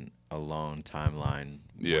in a long timeline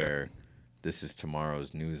where this is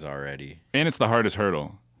tomorrow's news already. And it's the hardest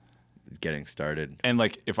hurdle. getting started. And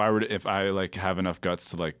like if I like have enough guts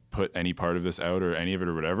to like put any part of this out or any of it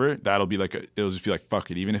or whatever, that'll be like it'll just be like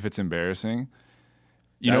fuck it, even if it's embarrassing.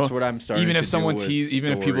 That's what I'm starting. Even if someone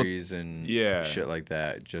even if people and yeah shit like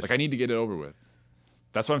that, just like I need to get it over with.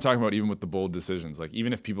 That's what I'm talking about. Even with the bold decisions, like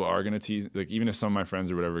even if people are gonna tease, like even if some of my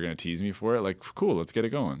friends or whatever are gonna tease me for it, like cool, let's get it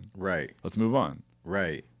going. Right. Let's move on.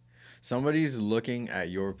 Right. Somebody's looking at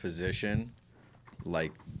your position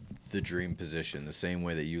like the dream position, the same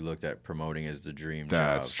way that you looked at promoting as the dream job.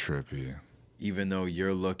 That's trippy. Even though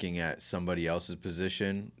you're looking at somebody else's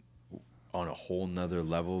position on a whole nother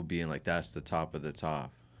level, being like, that's the top of the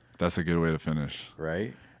top. That's a good way to finish.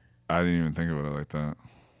 Right? I didn't even think about it like that.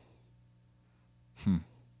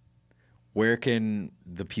 Where can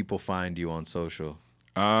the people find you on social?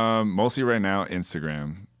 Mostly right now,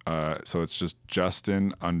 Instagram. So it's just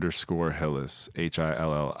Justin_Hillis,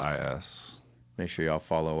 HILLIS. Make sure y'all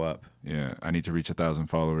follow up. Yeah, I need to reach 1,000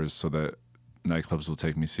 followers so that nightclubs will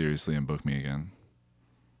take me seriously and book me again.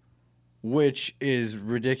 Which is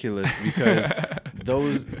ridiculous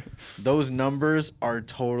because those numbers are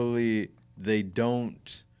totally, they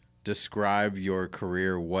don't describe your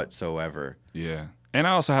career whatsoever. Yeah. And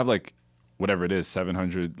I also have like whatever it is,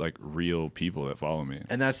 700 like real people that follow me.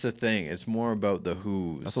 And that's the thing. It's more about the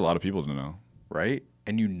who's. That's a lot of people to know. Right?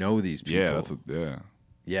 And you know these people. Yeah,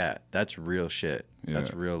 Yeah, that's real shit. Yeah.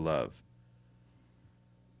 That's real love.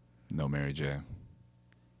 No Mary J.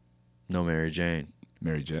 No Mary Jane.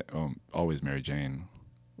 Mary J. Oh, always Mary Jane.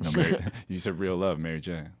 No, Mary, you said real love, Mary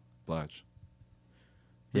J. Blige.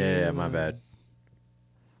 Yeah, my bad.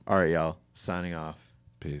 All right, y'all. Signing off.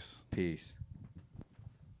 Peace. Peace.